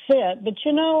that's it. But,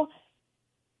 you know,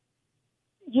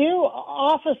 you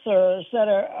officers that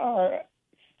are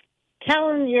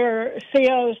telling your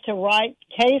COs to write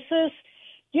cases,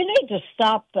 you need to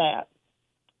stop that.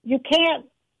 You can't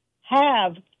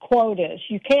have quotas.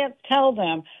 You can't tell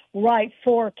them write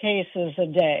 4 cases a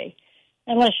day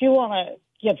unless you want to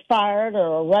get fired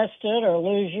or arrested or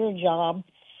lose your job,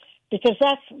 because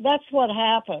that's what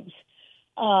happens.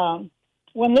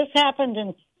 When this happened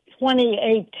in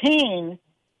 2018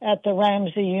 at the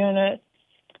Ramsey unit,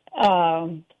 a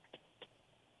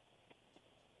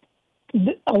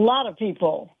lot of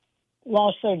people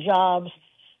lost their jobs.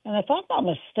 And if I'm not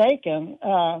mistaken,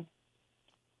 well,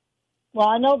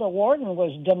 I know the warden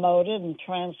was demoted and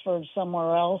transferred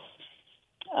somewhere else.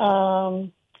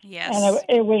 Yes. And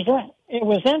it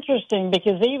was interesting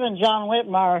because even John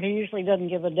Whitmire, he usually doesn't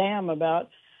give a damn about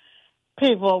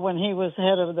people when he was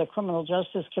head of the Criminal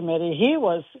Justice Committee, he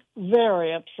was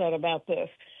very upset about this.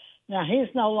 Now, he's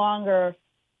no longer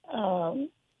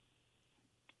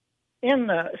in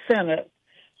the Senate,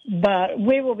 but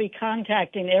we will be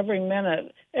contacting every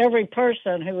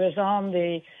person who is on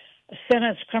the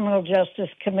Senate's Criminal Justice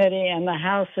Committee and the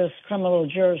House's Criminal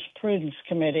Jurisprudence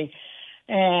Committee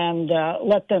and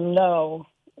let them know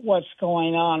what's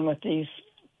going on with these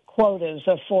quotas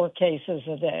of 4 cases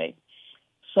a day.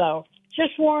 So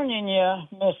just warning you,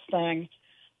 Miss Thing.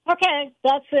 Okay,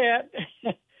 that's it.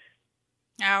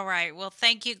 All right. Well,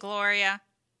 thank you, Gloria.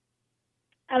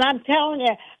 And I'm telling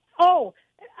you,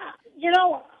 you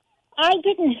know, I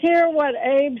didn't hear what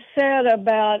Abe said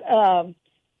about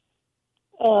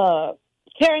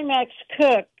Terry Max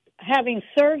Cook having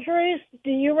surgeries.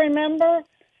 Do you remember?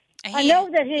 I know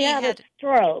that he had a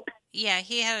stroke. Yeah,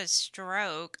 he had a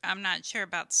stroke. I'm not sure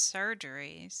about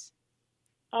surgeries.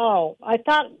 Oh, I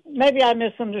thought maybe I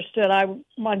misunderstood.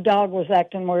 My dog was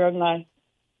acting weird and I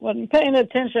wasn't paying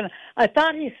attention. I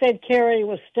thought he said Kerry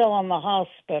was still in the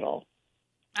hospital.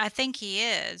 I think he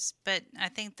is, but I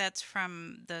think that's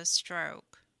from the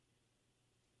stroke.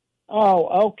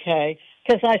 Oh, okay.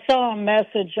 Because I saw a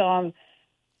message on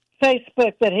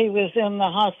Facebook that he was in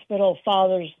the hospital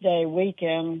Father's Day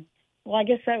weekend. Well, I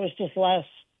guess that was just last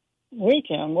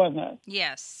weekend, wasn't it?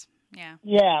 Yes. Yeah.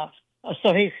 Yeah.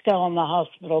 So he's still in the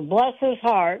hospital. Bless his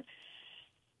heart.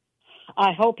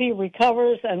 I hope he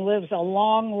recovers and lives a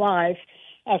long life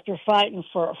after fighting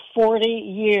for 40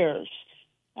 years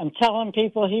and telling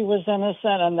people he was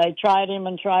innocent, and they tried him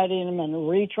and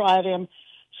retried him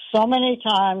so many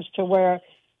times to where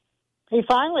he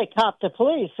finally copped the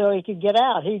plea so he could get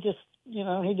out. He just, he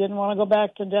didn't want to go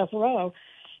back to death row.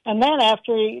 And then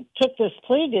after he took this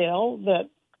plea deal that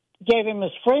gave him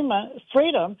his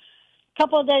freedom, a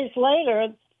couple of days later,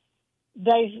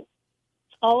 they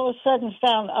all of a sudden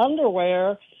found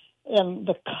underwear in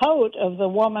the coat of the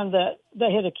woman that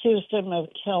they had accused him of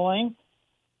killing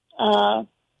that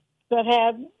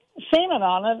had semen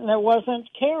on it, and it wasn't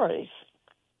Carrie's.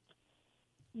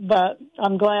 But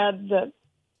I'm glad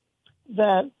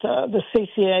that the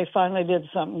CCA finally did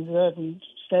something good and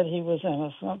said he was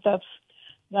innocent.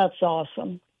 That's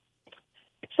awesome.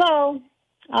 So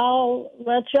I'll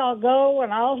let y'all go,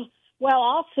 and I'll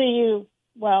see you.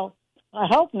 Well, I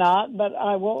hope not, but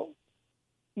I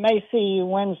may see you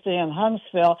Wednesday in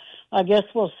Huntsville. I guess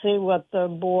we'll see what the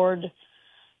board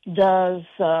does.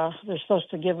 They're supposed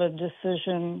to give a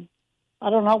decision. I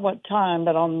don't know what time,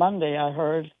 but on Monday I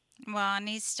heard. Well, and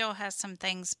he still has some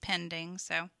things pending,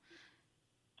 so.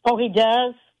 Oh, he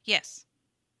does? Yes.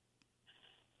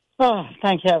 Oh,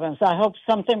 thank heavens. I hope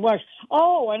something works.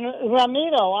 Oh, and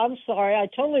Ramiro, I'm sorry. I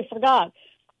totally forgot.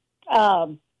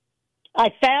 I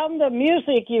found the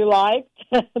music you liked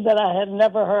that I had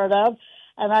never heard of,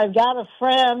 and I've got a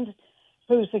friend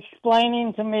who's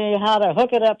explaining to me how to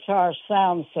hook it up to our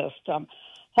sound system.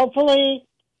 Hopefully,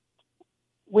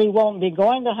 we won't be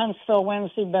going to Huntsville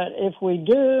Wednesday, but if we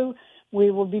do,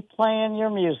 we will be playing your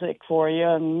music for you,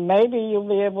 and maybe you'll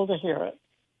be able to hear it.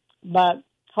 But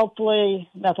hopefully,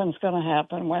 nothing's going to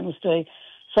happen Wednesday.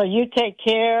 So you take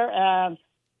care. I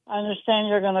understand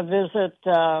you're going to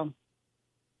visit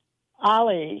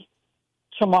Ali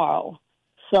tomorrow.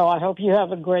 So I hope you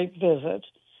have a great visit.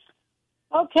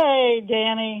 Okay,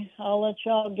 Dani, I'll let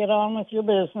y'all get on with your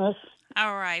business.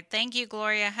 All right. Thank you,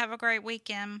 Gloria. Have a great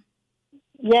weekend.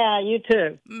 Yeah, you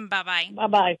too. Bye-bye.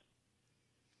 Bye-bye.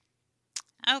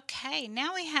 Okay,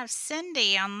 now we have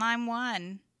Cindy on line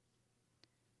 1.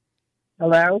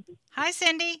 Hello? Hi,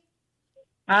 Cindy.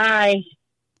 Hi.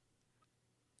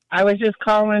 I was just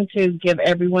calling to give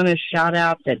everyone a shout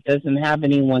out that doesn't have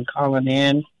anyone calling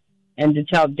in, and to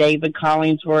tell David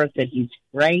Collingsworth that he's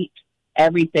great.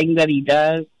 Everything that he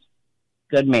does,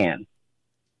 good man.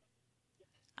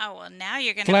 Oh, well, now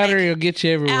you're going to Flattery will get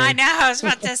you everywhere. I know. I was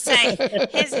about to say,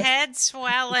 his head's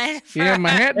swelling. Yeah, my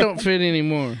hat don't fit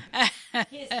anymore.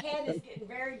 His head is getting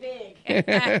very big.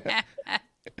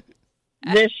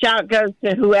 This shout goes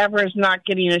to whoever is not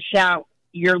getting a shout.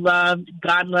 You're loved.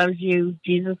 God loves you.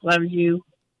 Jesus loves you.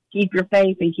 Keep your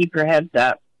faith and keep your heads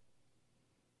up.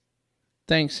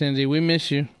 Thanks, Cindy. We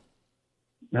miss you.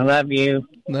 I love you.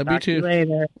 Love Talk you too. to you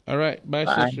later. All right. Bye,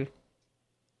 Bye. sister.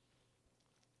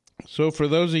 So for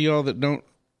those of y'all that don't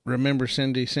remember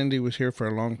Cindy, Cindy was here for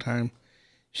a long time.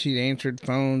 She answered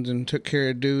phones and took care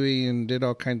of Dewey and did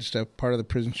all kinds of stuff, part of the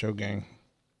prison show gang.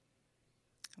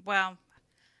 Well,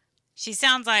 she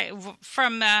sounds like,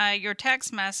 from your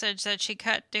text message, that she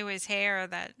cut Dewey's hair.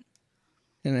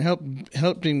 And it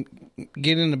helped him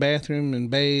get in the bathroom and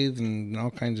bathe and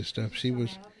all kinds of stuff. She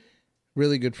was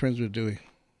really good friends with Dewey.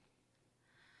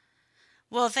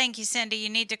 Well, thank you, Cindy. You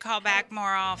need to call back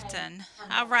more often.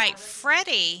 All right,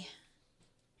 Freddie.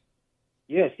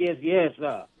 Yes.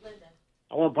 I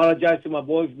want to apologize to my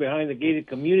boys behind the gated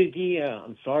community.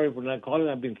 I'm sorry for not calling.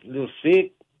 I've been a little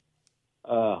sick,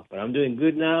 but I'm doing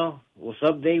good now. What's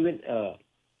up, David?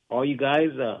 All you guys,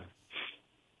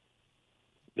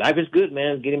 life is good,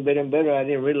 man. It's getting better and better. I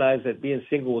didn't realize that being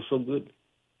single was so good.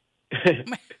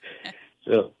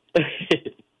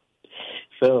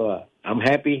 So I'm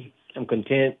happy. I'm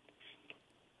content.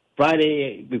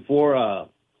 Friday, before I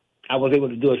was able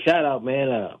to do a shout-out,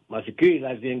 man, my security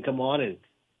lights didn't come on, and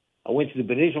I went to the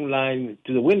benediction line,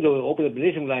 to the window, opened the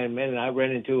benediction line, man, and I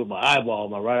ran into my eyeball,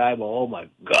 my right eyeball. Oh, my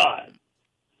God.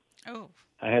 Oh.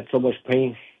 I had so much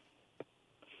pain.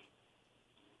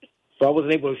 So I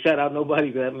wasn't able to shout out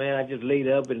nobody for that, man. I just laid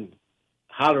up and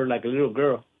hollered like a little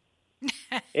girl.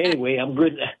 Anyway, I'm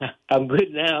good. I'm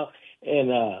good now. And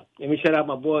let me shout out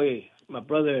my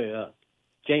brother,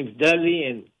 James Dudley,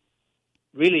 and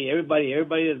really everybody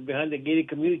that's behind the gated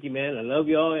community, man. I love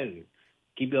y'all, and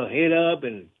keep your head up.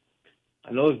 And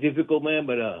I know it's difficult, man,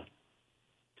 but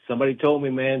somebody told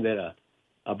me, man, that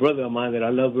a brother of mine that I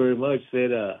love very much said,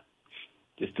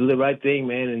 just do the right thing,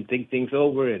 man, and think things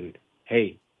over. And,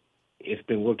 hey, it's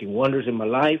been working wonders in my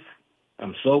life.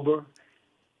 I'm sober.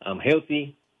 I'm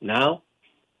healthy now,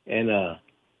 and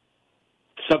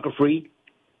sucker-free.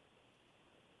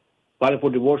 Filing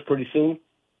for divorce pretty soon.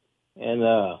 And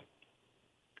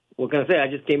what can I say? I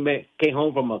just came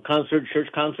home from a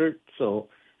church concert, so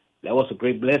that was a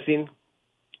great blessing.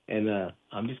 And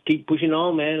I'm just keep pushing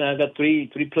on, man. I got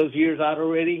three plus years out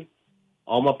already,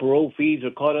 All my parole fees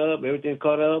are caught up. Everything's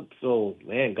caught up. So,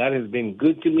 man, God has been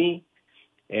good to me.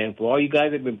 And for all you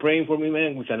guys that have been praying for me,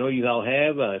 man, which I know you all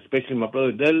have, especially my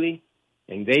brother Dudley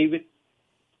and David,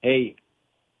 hey,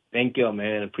 thank y'all,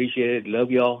 man. Appreciate it.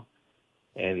 Love y'all.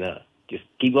 And just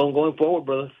keep on going forward,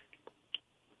 brothers.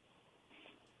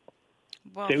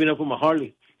 Well, saving up for my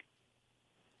Harley.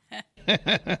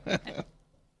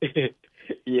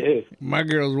 Yeah. My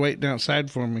girl's waiting outside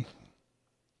for me.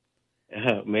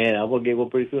 Man, I'm going to get one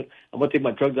pretty soon. I'm going to take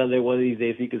my truck down there one of these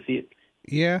days so you can see it.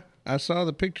 Yeah, I saw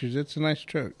the pictures. It's a nice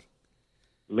truck.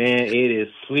 Man, it is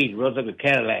sweet. It runs like a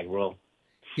Cadillac, bro.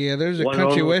 Yeah, there's a One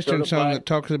country owner, western song certified. that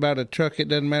talks about a truck. It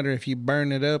doesn't matter if you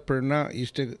burn it up or not.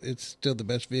 It's still the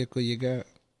best vehicle you got.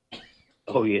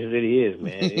 Oh, yes, it is,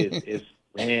 man. It's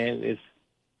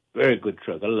a very good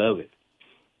truck. I love it.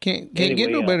 Can't get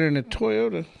no better than a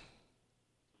Toyota.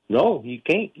 No, you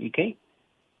can't. You can't.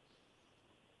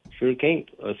 Sure can't.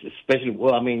 Especially,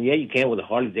 well, I mean, yeah, you can with a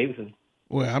Harley Davidson.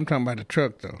 Well, I'm talking about a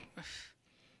truck, though.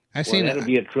 That'll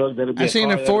be a truck. That'll be I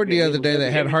seen a car, Ford that'll be the a other day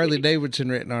that had everything. Harley Davidson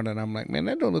written on it. I'm like, man,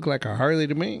 that don't look like a Harley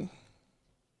to me.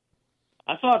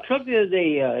 I saw a truck the other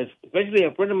day, especially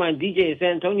a friend of mine, DJ in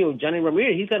San Antonio, Johnny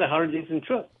Ramirez. He's got a Harley Davidson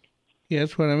truck. Yeah,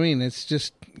 that's what I mean. It's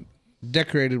just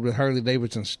decorated with Harley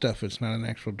Davidson stuff. It's not an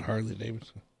actual Harley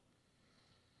Davidson.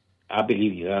 I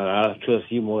believe you. I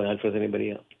trust you more than I trust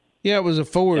anybody else. Yeah, it was a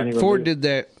Ford. Johnny Ford Ramirez. did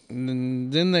that,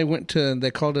 and then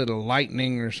they called it a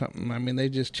Lightning or something. I mean, they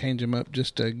just changed them up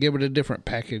just to give it a different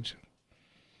package.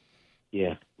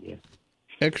 Yeah, yeah.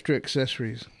 Extra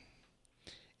accessories.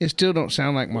 It still don't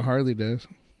sound like my Harley does.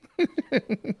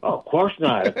 Oh, of course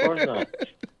not. Of course not.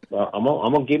 Well, I'm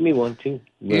gonna give me one too.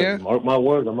 Yeah. Mark my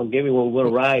words. I'm gonna give me one. We're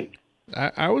gonna ride.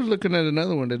 I was looking at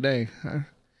another one today.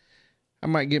 I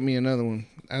might get me another one.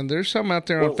 And there's some out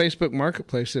there on Facebook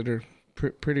Marketplace that are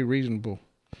pretty reasonable.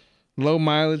 Low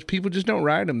mileage. People just don't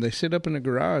ride them. They sit up in the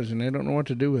garage and they don't know what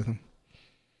to do with them.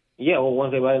 Yeah, well,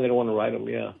 once they ride them, they don't want to ride them.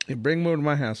 Yeah. Hey, bring them over to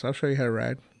my house. I'll show you how to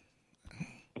ride.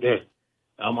 Yeah.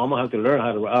 I'm gonna have to learn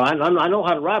how to ride. I know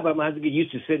how to ride, but I'm gonna have to get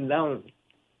used to sitting down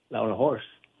on a horse.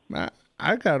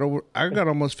 I got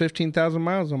almost 15,000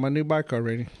 miles on my new bike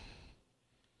already.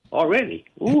 Already?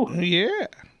 Ooh. Yeah.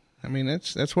 I mean,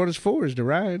 that's what it's for, is to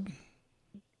ride.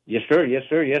 Yes, sir. Yes,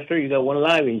 sir. Yes, sir. You got one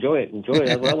alive. Enjoy it. Enjoy it.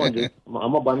 That's what I want to do. I'm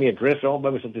gonna buy me a dress. I'm gonna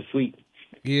buy me something sweet.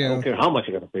 Yeah. I don't care how much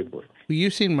I got to pay for it. Well, you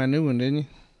seen my new one, didn't you?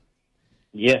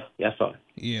 Yeah. Yeah, I saw it.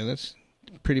 Yeah, that's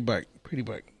pretty bike. Pretty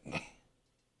bike.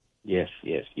 Yes.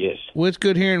 Yes. Yes. Well, it's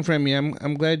good hearing from you.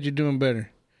 I'm glad you're doing better.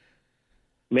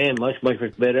 Man, much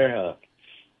better.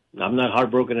 I'm not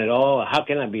heartbroken at all. How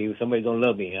can I be if somebody don't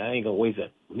love me? I ain't gonna waste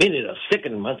a minute, a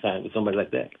second of my time with somebody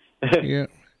like that. Yeah.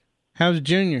 How's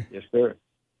Junior? Yes, sir.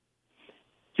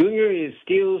 Junior is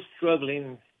still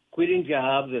struggling, quitting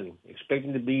jobs and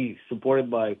expecting to be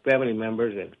supported by family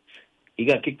members. And he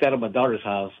got kicked out of my daughter's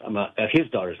house. At his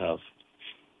daughter's house.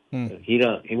 He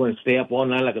want to stay up all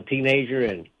night like a teenager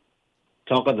and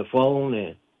talk on the phone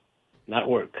and not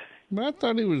work. But I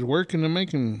thought he was working and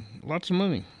making lots of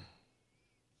money.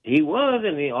 He was,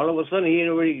 and all of a sudden he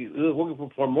was working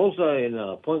for Formosa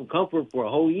in Point Comfort for a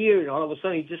whole year, and all of a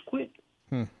sudden he just quit.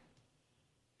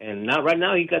 And right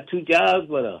now he got 2 jobs,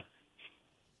 but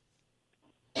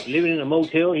living in a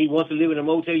motel. He wants to live in a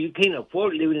motel. You can't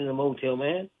afford living in a motel,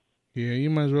 man. Yeah,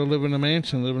 you might as well live in a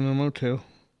mansion, live in a motel.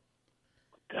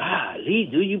 Golly,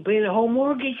 dude, you paying the whole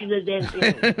mortgage to the damn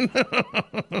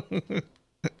thing.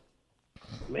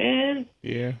 Man.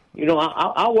 Yeah. You know,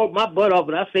 I work my butt off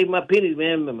and I save my pennies,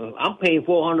 man. I'm paying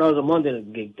 $400 a month,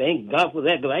 and thank God for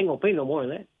that, because I ain't going to pay no more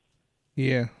than that.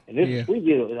 Yeah. And this is sweet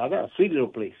little, I got a sweet little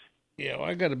place. Yeah, well,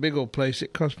 I got a big old place.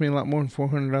 It cost me a lot more than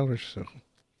 $400. So,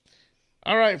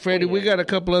 all right, Freddie, we got a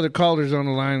couple other callers on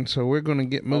the line, so we're going to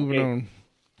get moving on.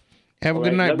 Have a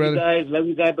good night, brother. Love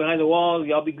you guys behind the walls.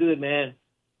 Y'all be good, man.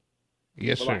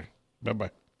 Yes, Bye-bye. sir.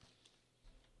 Bye-bye.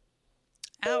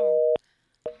 Oh,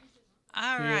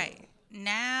 all right.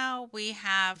 Now we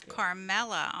have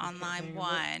Carmela on line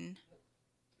 1.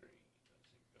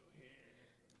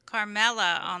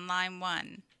 Carmela on line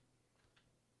 1.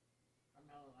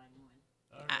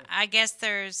 I guess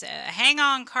there's... hang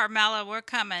on, Carmela. We're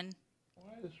coming.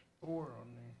 Why is 4 on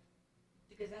there?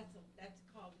 Because that's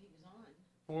the call he was on.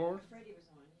 4? Freddie was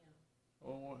on, yeah.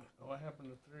 Well, what happened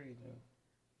to 3 then?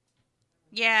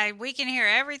 Yeah, we can hear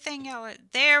everything y'all...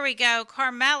 There we go.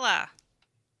 Carmela.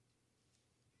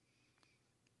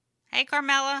 Hey,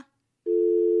 Carmela.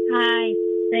 Hi.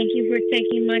 Thank you for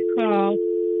taking my call.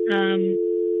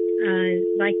 I'd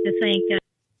like to thank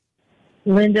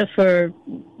Linda for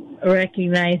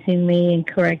recognizing me and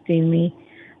correcting me.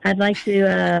 I'd like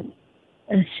to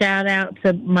shout out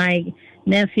to my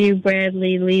nephew,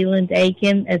 Bradley Leland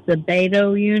Aiken, at the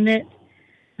Beto unit.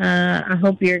 I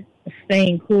hope you're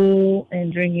staying cool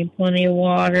and drinking plenty of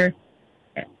water.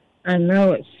 I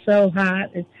know it's so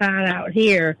hot. It's hot out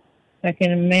here. I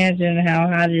can imagine how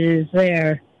hot it is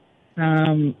there.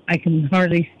 I can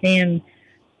hardly stand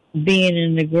being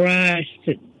in the garage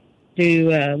to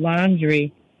do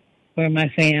laundry for my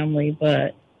family,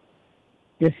 but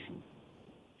just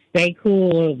stay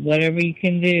cool, whatever you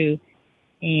can do,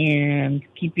 and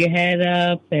keep your head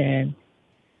up and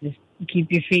just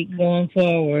keep your feet going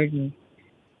forward, and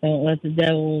don't let the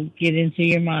devil get into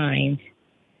your mind.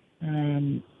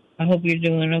 I hope you're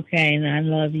doing okay, and I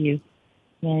love you.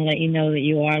 I want to let you know that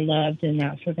you are loved and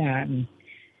not forgotten.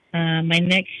 My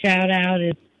next shout out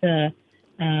is to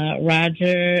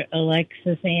Roger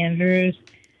Alexis Andrews.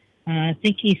 I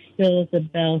think he's still at the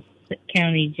Bell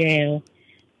County Jail.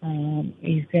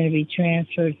 He's going to be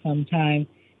transferred sometime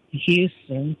to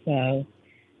Houston. So,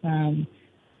 Rebel,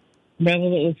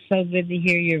 it was so good to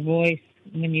hear your voice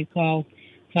when you called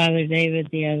Father David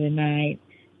the other night.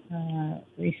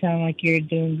 You sound like you're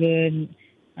doing good and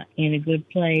in a good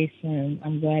place, and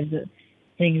I'm glad that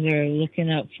things are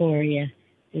looking up for you.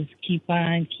 Just keep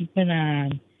on keeping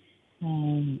on.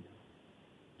 And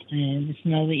just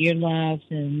know that you're loved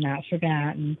and not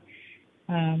forgotten.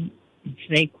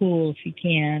 Stay cool if you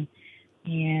can.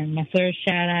 And my third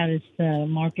shout out is to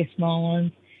Marcus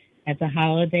Mullins at the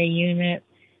Holiday Unit.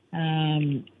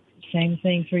 Same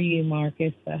thing for you,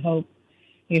 Marcus. I hope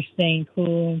you're staying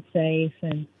cool and safe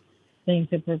and things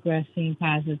are progressing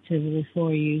positively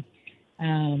for you.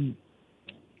 To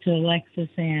Alexis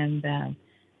and,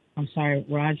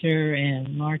 Roger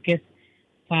and Marcus,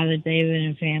 Father David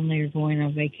and family are going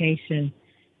on vacation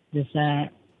this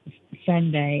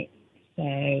Sunday, so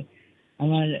I'm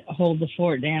going to hold the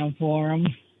fort down for them.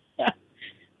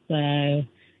 So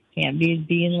can't be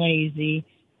being lazy.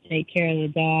 Take care of the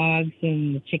dogs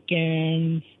and the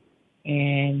chickens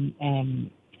and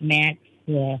Max,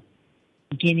 the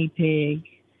guinea pig.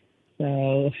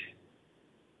 So,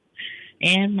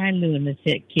 and my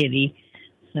lunatic kitty.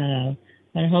 So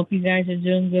I hope you guys are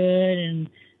doing good.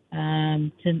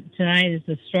 And tonight is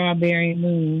a strawberry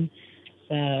moon,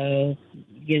 so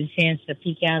you get a chance to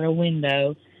peek out a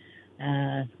window.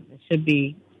 It should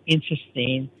be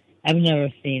interesting. I've never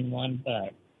seen one,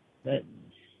 but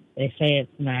they say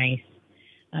it's nice.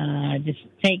 Just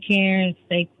take care and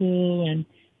stay cool, and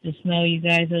just know you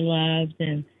guys are loved,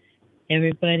 and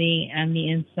everybody on the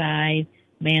inside,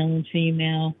 male and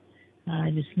female,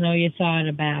 just know you're thought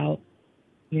about.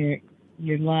 You're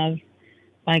loved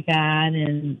by God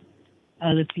and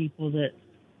other people that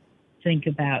think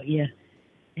about you.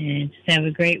 And just have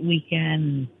a great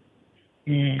weekend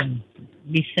and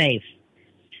be safe.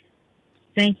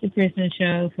 Thank you, Prison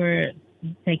Show, for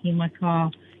taking my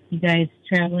call. You guys,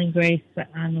 traveling grace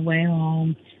on the way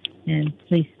home, and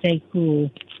please stay cool.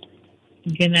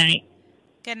 Good night.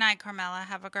 Good night, Carmela.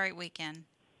 Have a great weekend.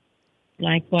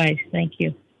 Likewise. Thank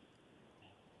you.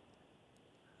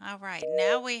 All right.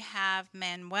 Now we have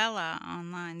Manuela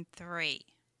on line 3.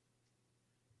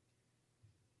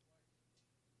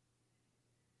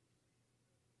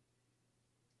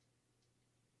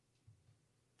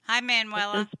 Hi,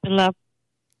 Manuela.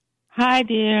 Hi,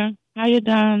 dear. How you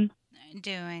doing?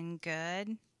 Doing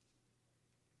good.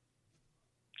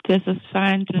 This is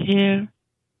fine to hear.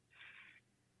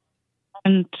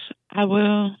 And I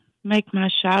will make my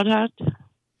shout out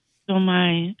to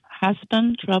my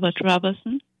husband, Robert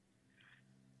Robertson,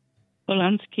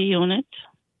 Polanski unit.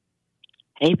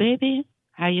 Hey, baby.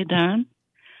 How you doing?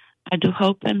 I do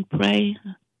hope and pray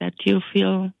that you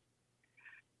feel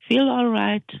all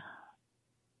right.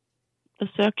 The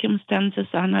circumstances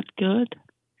are not good,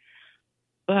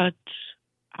 but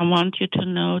I want you to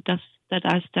know that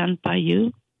I stand by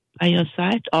you, by your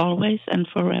side, always and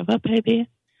forever, baby.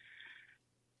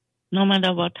 No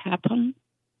matter what happens,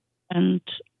 and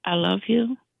I love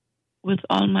you with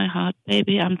all my heart,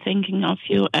 baby. I'm thinking of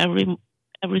you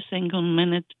every single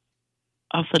minute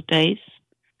of the days.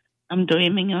 I'm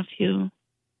dreaming of you.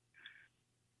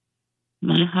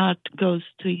 My heart goes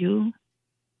to you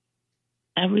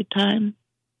every time.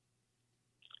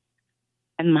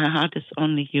 And my heart is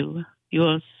only you.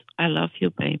 Yours. I love you,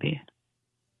 baby.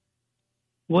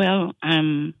 Well,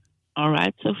 I'm all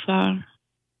right so far,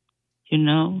 you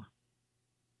know.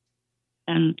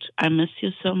 And I miss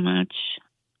you so much.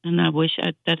 And I wish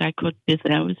that I could be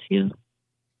there with you.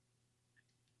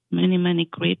 Many, many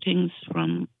greetings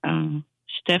from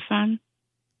Stefan.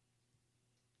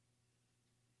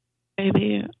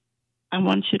 Baby, I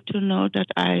want you to know that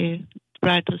I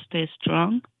try to stay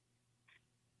strong.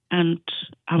 And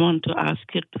I want to ask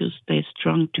you to stay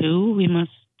strong too. We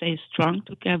must stay strong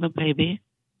together, baby.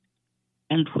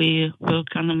 And we will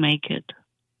gonna make it.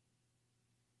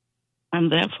 I'm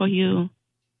there for you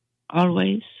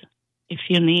always. If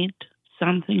you need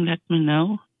something, let me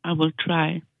know. I will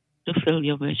try to fill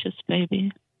your wishes,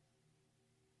 baby.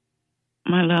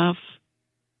 My love,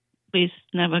 please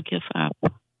never give up.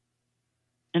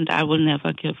 And I will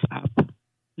never give up.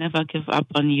 Never give up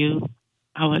on you,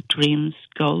 our dreams,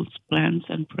 goals, plans,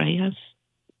 and prayers.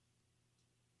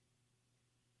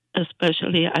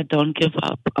 Especially, I don't give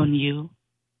up on you.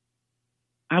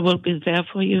 I will be there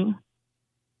for you.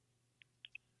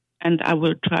 And I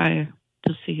will try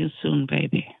to see you soon,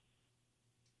 baby.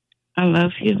 I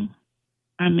love you.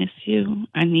 I miss you.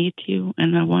 I need you.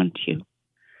 And I want you.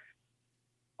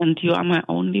 And you are my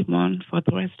only one for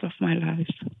the rest of my life.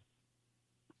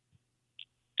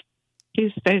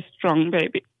 Please stay strong,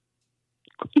 baby.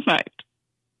 Good night.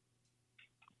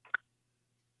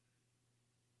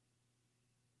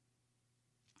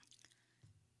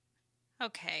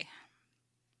 Okay.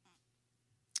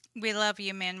 We love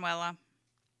you, Manuela.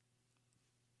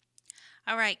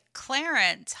 All right,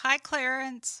 Clarence. Hi,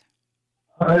 Clarence.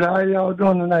 All right, how y'all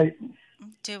doing tonight?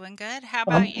 Doing good. How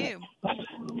about you?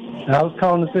 I was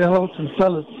calling to say hello to the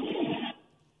fellas.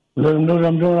 Let them know that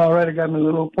I'm doing all right. I got me a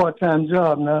little part-time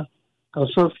job now. Because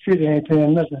Social Security ain't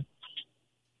paying nothing.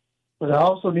 But I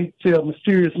also need to tell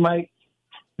Mysterious Mike,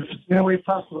 if it's any way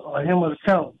possible, or him or the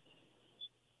count,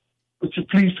 would you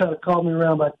please try to call me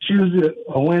around by Tuesday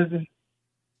or Wednesday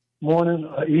morning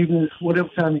or evening, whatever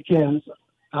time you can.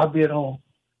 I'll be at home.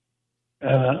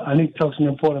 I need to talk some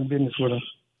important business with them.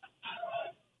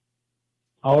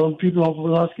 All them people on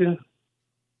Pulaski,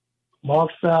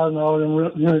 Mark Stiles, and all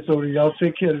them units over there, y'all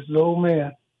take care of this old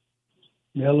man.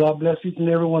 May Allah bless each and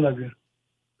every one of you.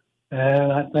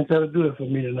 And I think that'll do it for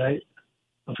me tonight.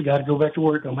 I forgot to go back to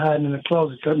work. I'm hiding in the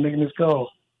closet, making this call.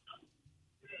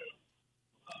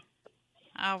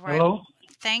 All right. Hello?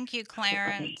 Thank you,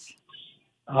 Clarence.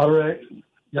 All right.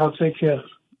 Y'all take care.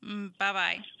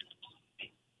 Bye-bye.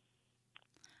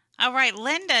 All right,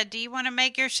 Linda, do you want to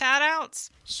make your shout-outs?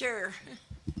 Sure.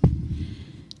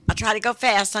 I'll try to go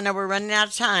fast. I know we're running out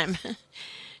of time.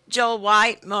 Joel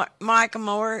White, Michael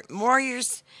Moore,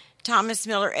 Warriors, Thomas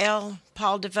Miller L.,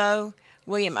 Paul DeVoe,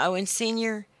 William Owen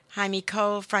Sr., Jaime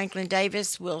Cole, Franklin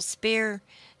Davis, Will Spear,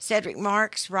 Cedric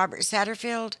Marks, Robert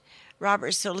Satterfield,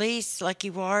 Robert Solis,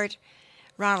 Lucky Ward,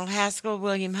 Ronald Haskell,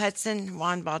 William Hudson,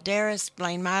 Juan Balderas,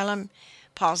 Blaine Milam,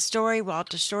 Paul Story,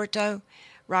 Walter Shorto,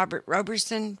 Robert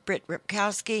Roberson, Britt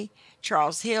Ripkowski,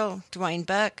 Charles Hill, Dwayne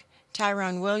Buck,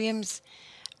 Tyrone Williams,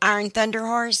 Iron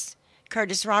Thunderhorse,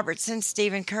 Curtis Robertson,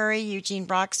 Stephen Curry, Eugene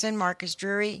Broxton, Marcus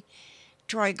Drury,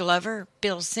 Troy Glover,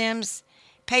 Bill Sims,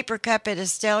 Paper Cup at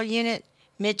Estelle Unit,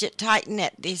 Midget Titan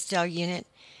at the Estelle Unit,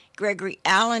 Gregory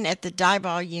Allen at the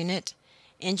Dieball Unit,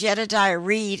 and Jedediah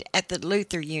Reed at the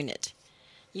Luther Unit.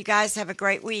 You guys have a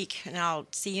great week, and I'll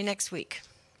see you next week.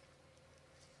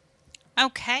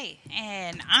 Okay,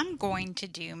 and I'm going to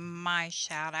do my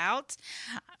shout-outs.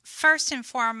 First and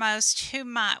foremost, to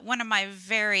one of my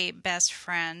very best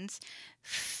friends,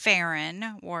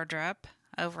 Farron Wardrop,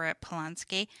 over at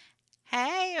Pulaski.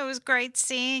 Hey, it was great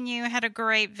seeing you. Had a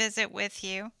great visit with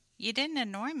you. You didn't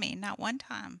annoy me, not one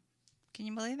time. Can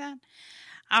you believe that?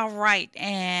 All right,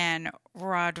 and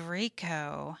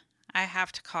Rodrigo. I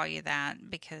have to call you that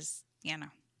because,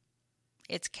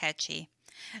 it's catchy.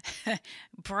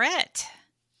 Brett.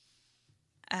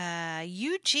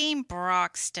 Eugene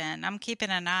Broxton. I'm keeping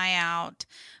an eye out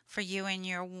for you and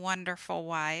your wonderful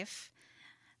wife.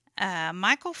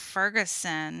 Michael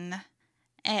Ferguson.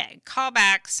 Call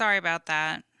back. Sorry about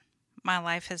that. My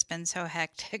life has been so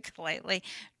hectic lately.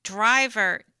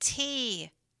 Driver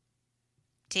T.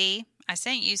 I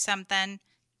sent you something.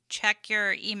 Check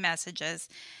your e-messages.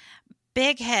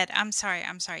 Big Head. I'm sorry.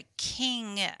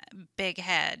 King Big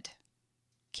Head.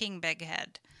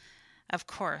 Of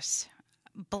course.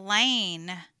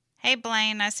 Blaine. Hey,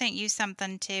 Blaine. I sent you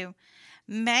something too.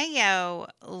 Mayo.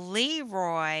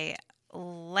 Leroy.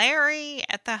 Larry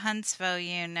at the Huntsville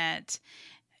unit.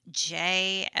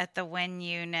 Jay at the Wynn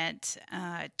unit.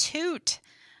 Toot.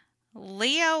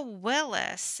 Leo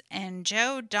Willis and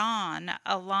Joe Don,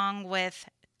 along with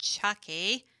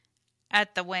Chucky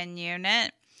at the Wynn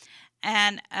unit.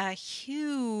 And a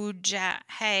huge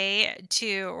hey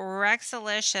to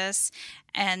Rexalicious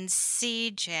and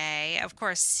CJ. Of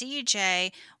course,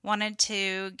 CJ wanted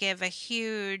to give a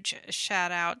huge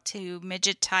shout out to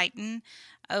Midget Titan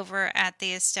over at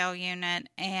the Estelle unit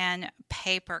and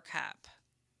Paper Cup.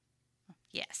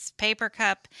 Yes, Paper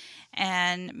Cup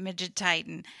and Midget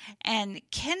Titan. And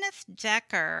Kenneth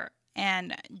Decker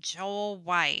and Joel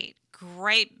White.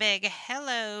 Great big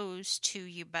hellos to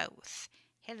you both.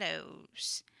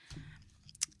 Hellos.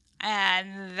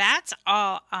 And that's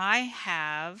all I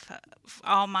have,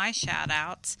 all my shout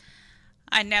outs.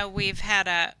 I know we've had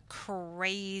a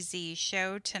crazy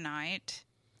show tonight.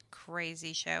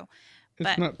 Crazy show.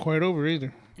 It's not quite over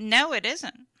either. No, it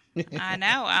isn't. I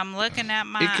know. I'm looking at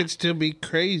my... It could still be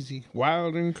crazy.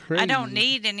 Wild and crazy. I don't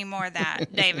need any more of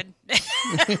that, David.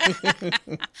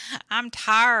 I'm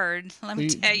tired. Let me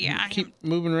tell you. Keep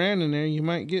moving around in there. You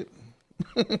might get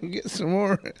some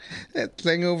more. That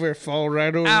thing over there fall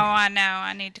right over. Oh, I know.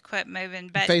 I need to quit moving.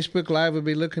 But Facebook Live will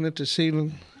be looking at the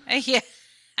ceiling. Yeah.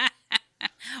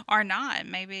 Or not.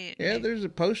 Maybe. Yeah, there's a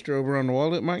poster over on the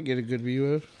wall. It might get a good view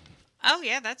of. Oh,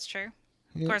 yeah, that's true.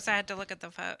 Yep. Of course, I had to look at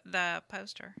the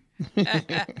poster.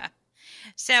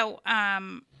 So,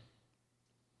 I'm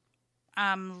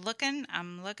looking. I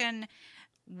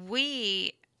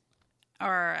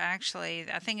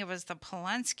think it was the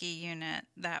Polensky unit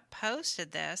that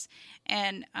posted this.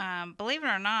 And believe it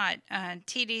or not,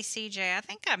 TDCJ, I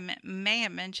think I may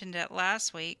have mentioned it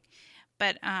last week,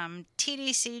 but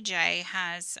TDCJ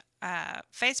has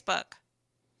Facebook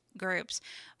groups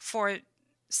for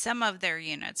some of their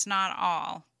units, not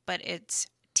all, but it's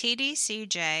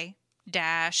TDCJ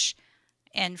dash,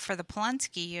 and for the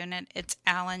Polensky unit, it's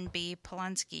Alan B.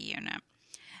 Polensky unit.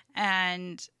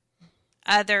 And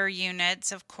other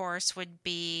units, of course, would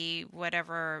be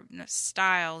whatever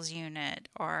Styles unit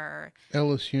or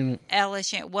Ellis unit.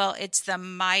 Well, it's the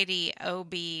Mighty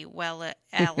OB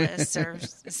Ellis or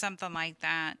something like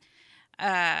that.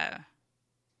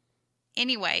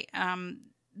 Anyway, some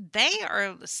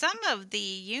of the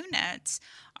units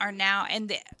are now,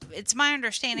 and it's my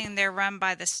understanding they're run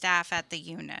by the staff at the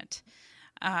unit.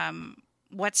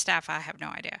 What staff, I have no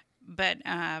idea. But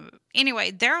anyway,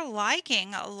 they're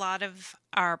liking a lot of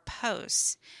our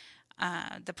posts,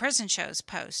 the prison shows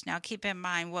post. Now, keep in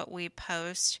mind what we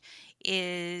post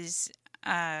is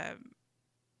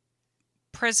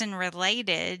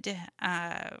prison-related,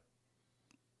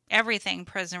 everything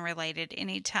prison-related.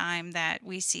 Anytime that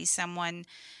we see someone,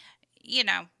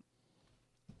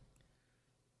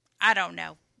 I don't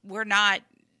know. We're not...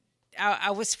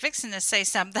 I was fixing to say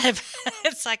something.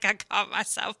 It's like I caught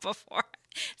myself before.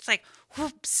 It's like,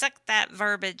 whoop, suck that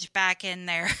verbiage back in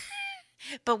there.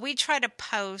 But we try to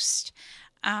post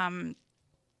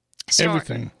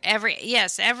everything.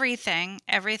 Everything.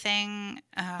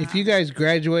 If you guys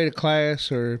graduate a class,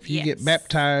 or if you get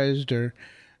baptized, or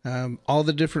all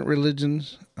the different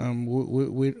religions,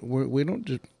 we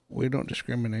don't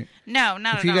discriminate. No, not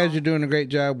at all. If you guys are doing a great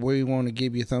job, we want to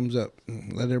give you a thumbs up.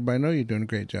 Let everybody know you're doing a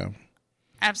great job.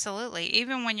 Absolutely.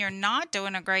 Even when you're not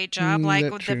doing a great job,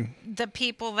 like with the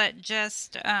people that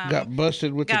just got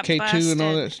busted with the K2 and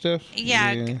all that stuff.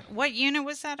 Yeah. What unit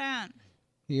was that at?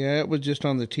 Yeah, it was just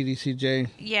on the TDCJ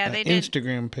they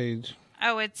Instagram page.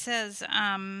 Oh, it says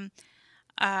the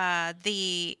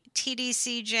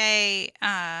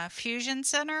TDCJ Fusion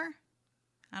Center.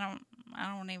 I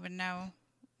don't even know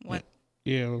what.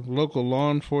 Yeah, local law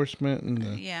enforcement and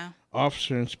the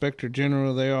officer, inspector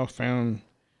general, they all found.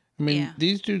 I mean,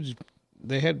 these dudes,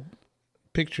 they had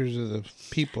pictures of the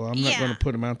people. I'm not going to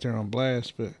put them out there on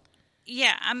blast, but...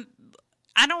 Yeah,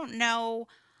 I don't know.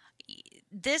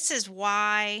 This is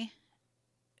why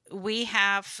we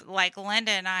have, like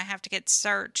Linda and I have to get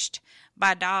searched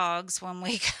by dogs when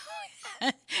we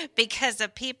go, because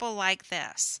of people like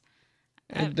this.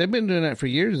 They've been doing that for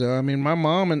years, though. I mean, my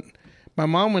mom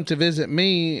went to visit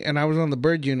me, and I was on the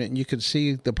bird unit, and you could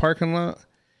see the parking lot.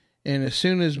 And as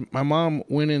soon as my mom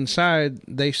went inside,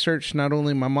 they searched not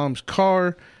only my mom's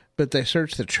car, but they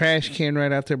searched the trash can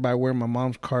right out there by where my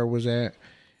mom's car was at.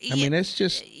 I mean, it's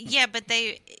just... Yeah, but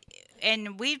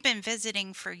and we've been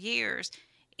visiting for years.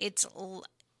 It's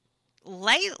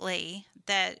lately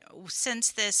that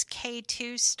since this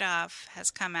K2 stuff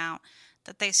has come out,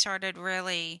 that they started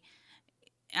really...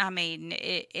 I mean,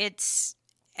 it's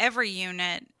every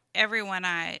unit, everyone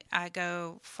I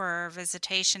go for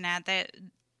visitation at,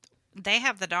 they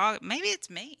have the dog. Maybe it's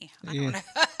me. I don't know.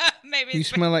 Maybe you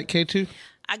smell like K2?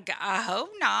 I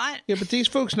hope not. Yeah, but these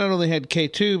folks not only had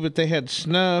K2, but they had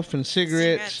snuff and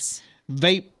cigarettes,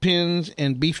 vape pens,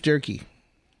 and beef jerky.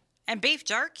 And beef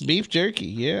jerky? Beef jerky,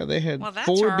 yeah. They had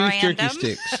 4 beef jerky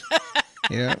sticks.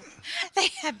 Yeah. They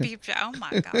had beef jerky. Oh,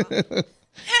 my God.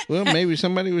 Well, maybe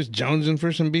somebody was jonesing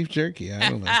for some beef jerky. I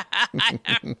don't know.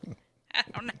 I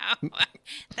don't know.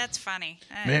 That's funny.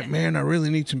 Man, I really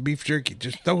need some beef jerky.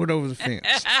 Just throw it over the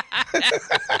fence.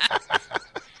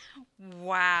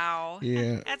 Wow.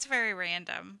 Yeah. That's very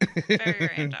random. Very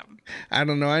random. I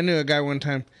don't know. I knew a guy one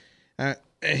time.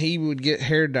 he would get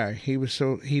hair dye. He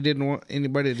didn't want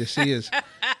anybody to see his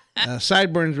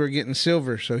sideburns were getting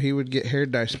silver, so he would get hair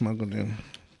dye smuggled in.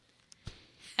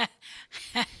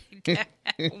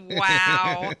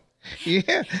 Wow.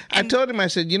 Yeah, I told him, I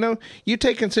said, you're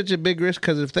taking such a big risk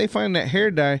because if they find that hair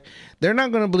dye, they're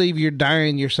not going to believe you're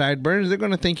dyeing your sideburns. They're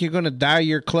going to think you're going to dye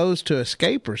your clothes to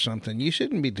escape or something. You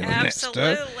shouldn't be doing that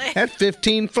stuff. That's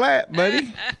 15 flat,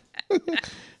 buddy.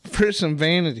 For some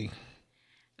vanity.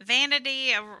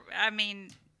 Vanity, I mean...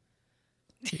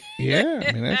 Yeah,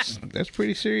 I mean, that's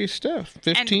pretty serious stuff.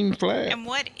 15 flat. And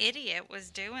what idiot was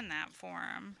doing that for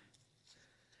him?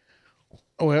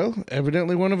 Well,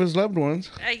 evidently one of his loved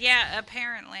ones. Yeah,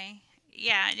 apparently.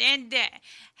 Yeah, and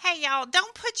hey, y'all,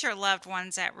 don't put your loved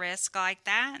ones at risk like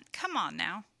that. Come on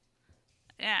now.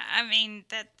 Yeah, I mean,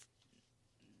 that's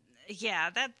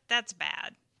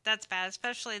bad. That's bad,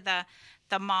 especially the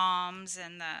moms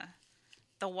and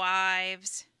the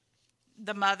wives,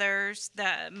 the mothers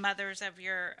of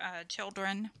your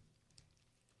children.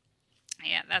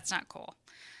 Yeah, that's not cool.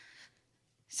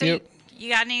 So yep.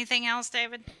 You got anything else,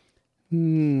 David?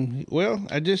 Well,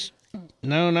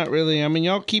 no, not really. I mean,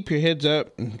 y'all keep your heads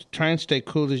up and try and stay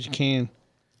cool as you can.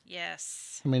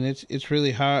 Yes. I mean, it's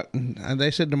really hot, and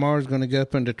they said tomorrow's going to go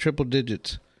up into triple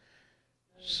digits.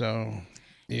 So,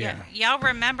 yeah. Y'all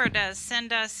remember to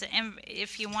send us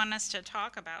if you want us to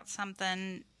talk about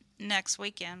something next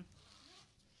weekend.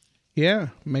 Yeah,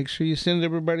 make sure you send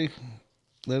everybody.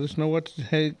 Let us know what the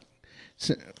heck.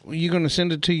 You going to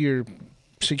send it to your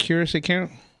Securus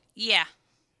account? Yeah.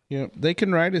 Yeah, they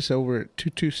can write us over at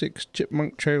 226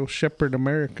 Chipmunk Trail, Shepherd,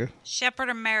 America. Shepherd,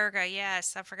 America,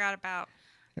 yes. I forgot about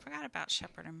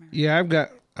Shepherd, America. Yeah, I've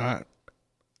got,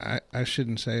 I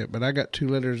shouldn't say it, but I got 2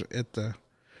 letters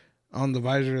on the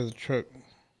visor of the truck.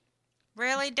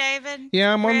 Really, David?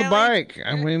 Yeah, I'm on the bike.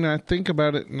 I mean, I think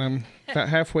about it, and I'm about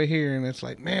halfway here, and it's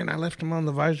like, man, I left them on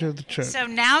the visor of the truck. So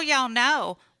now y'all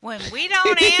know, when we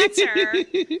don't answer...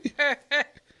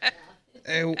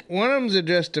 Hey, one of them's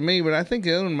addressed to me, but I think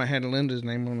the other one might have Linda's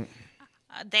name on it.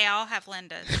 They all have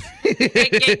Linda's.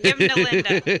 Give them to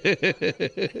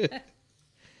Linda.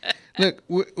 Look,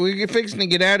 we're fixing to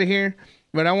get out of here,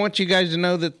 but I want you guys to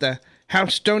know that the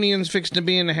Housetonian's fixing to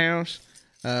be in the house.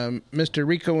 Mr.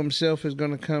 Rico himself is going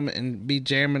to come and be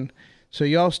jamming. So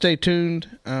y'all stay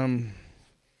tuned.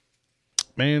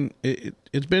 Man,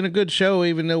 it's been a good show,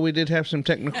 even though we did have some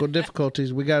technical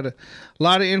difficulties. We got a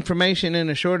lot of information in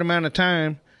a short amount of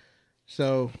time.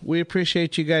 So we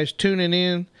appreciate you guys tuning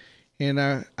in. And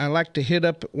I like to hit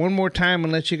up one more time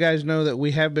and let you guys know that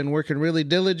we have been working really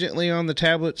diligently on the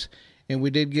tablets. And we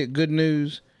did get good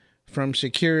news from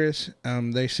Securus.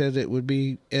 They said it would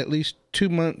be at least 2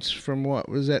 months from what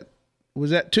was that?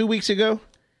 Was that 2 weeks ago?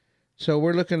 So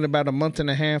we're looking at about a month and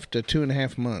a half to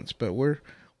 2.5 months. But we're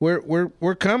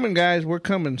coming, guys. We're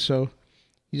coming. So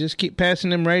you just keep passing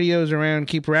them radios around,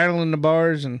 keep rattling the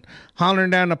bars and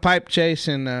hollering down the pipe chase,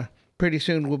 and pretty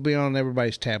soon we'll be on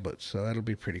everybody's tablets. So that'll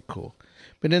be pretty cool.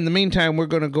 But in the meantime, we're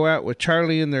going to go out with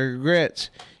Charlie and the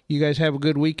Regrets. You guys have a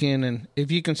good weekend, and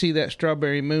if you can see that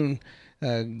strawberry moon,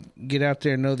 get out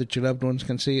there and know that your loved ones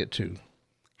can see it too.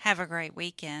 Have a great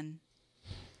weekend.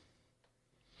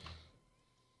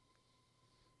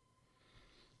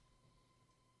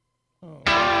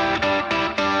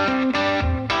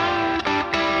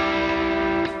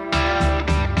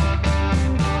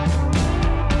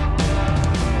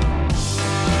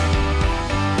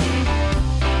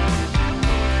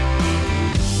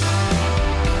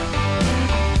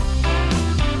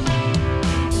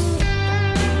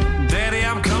 Daddy,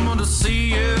 I'm coming to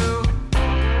see you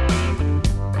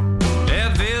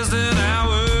at visiting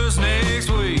hours next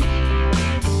week.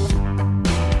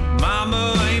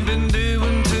 Mama ain't been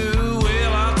doing too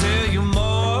well.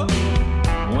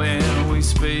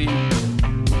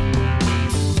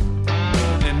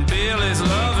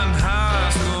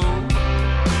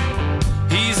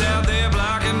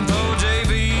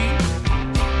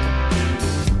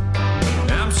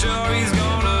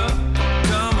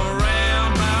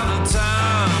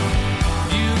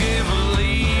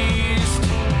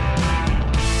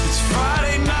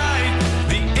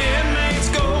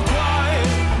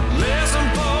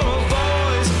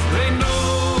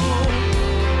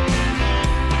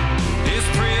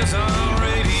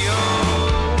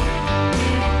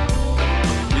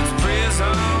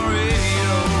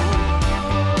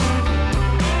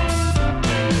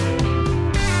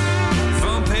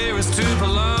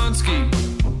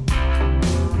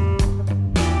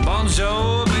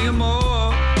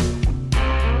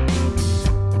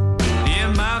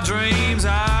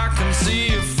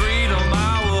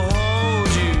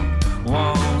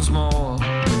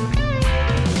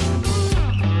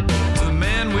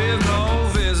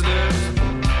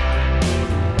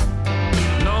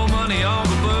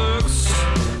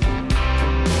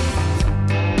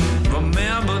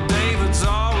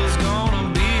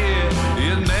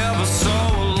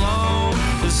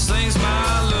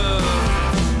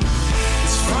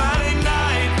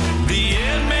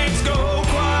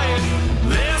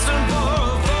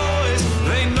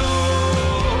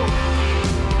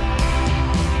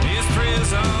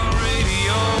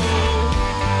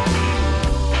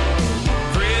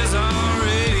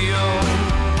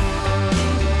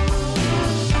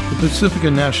 Pacifica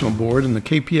National Board and the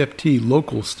KPFT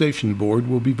Local Station Board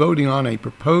will be voting on a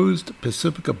proposed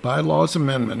Pacifica Bylaws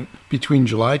Amendment between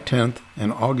July 10th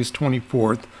and August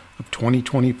 24th of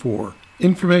 2024.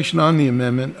 Information on the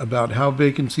amendment, about how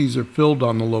vacancies are filled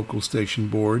on the local station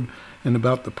board, and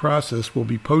about the process will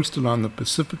be posted on the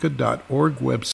pacifica.org website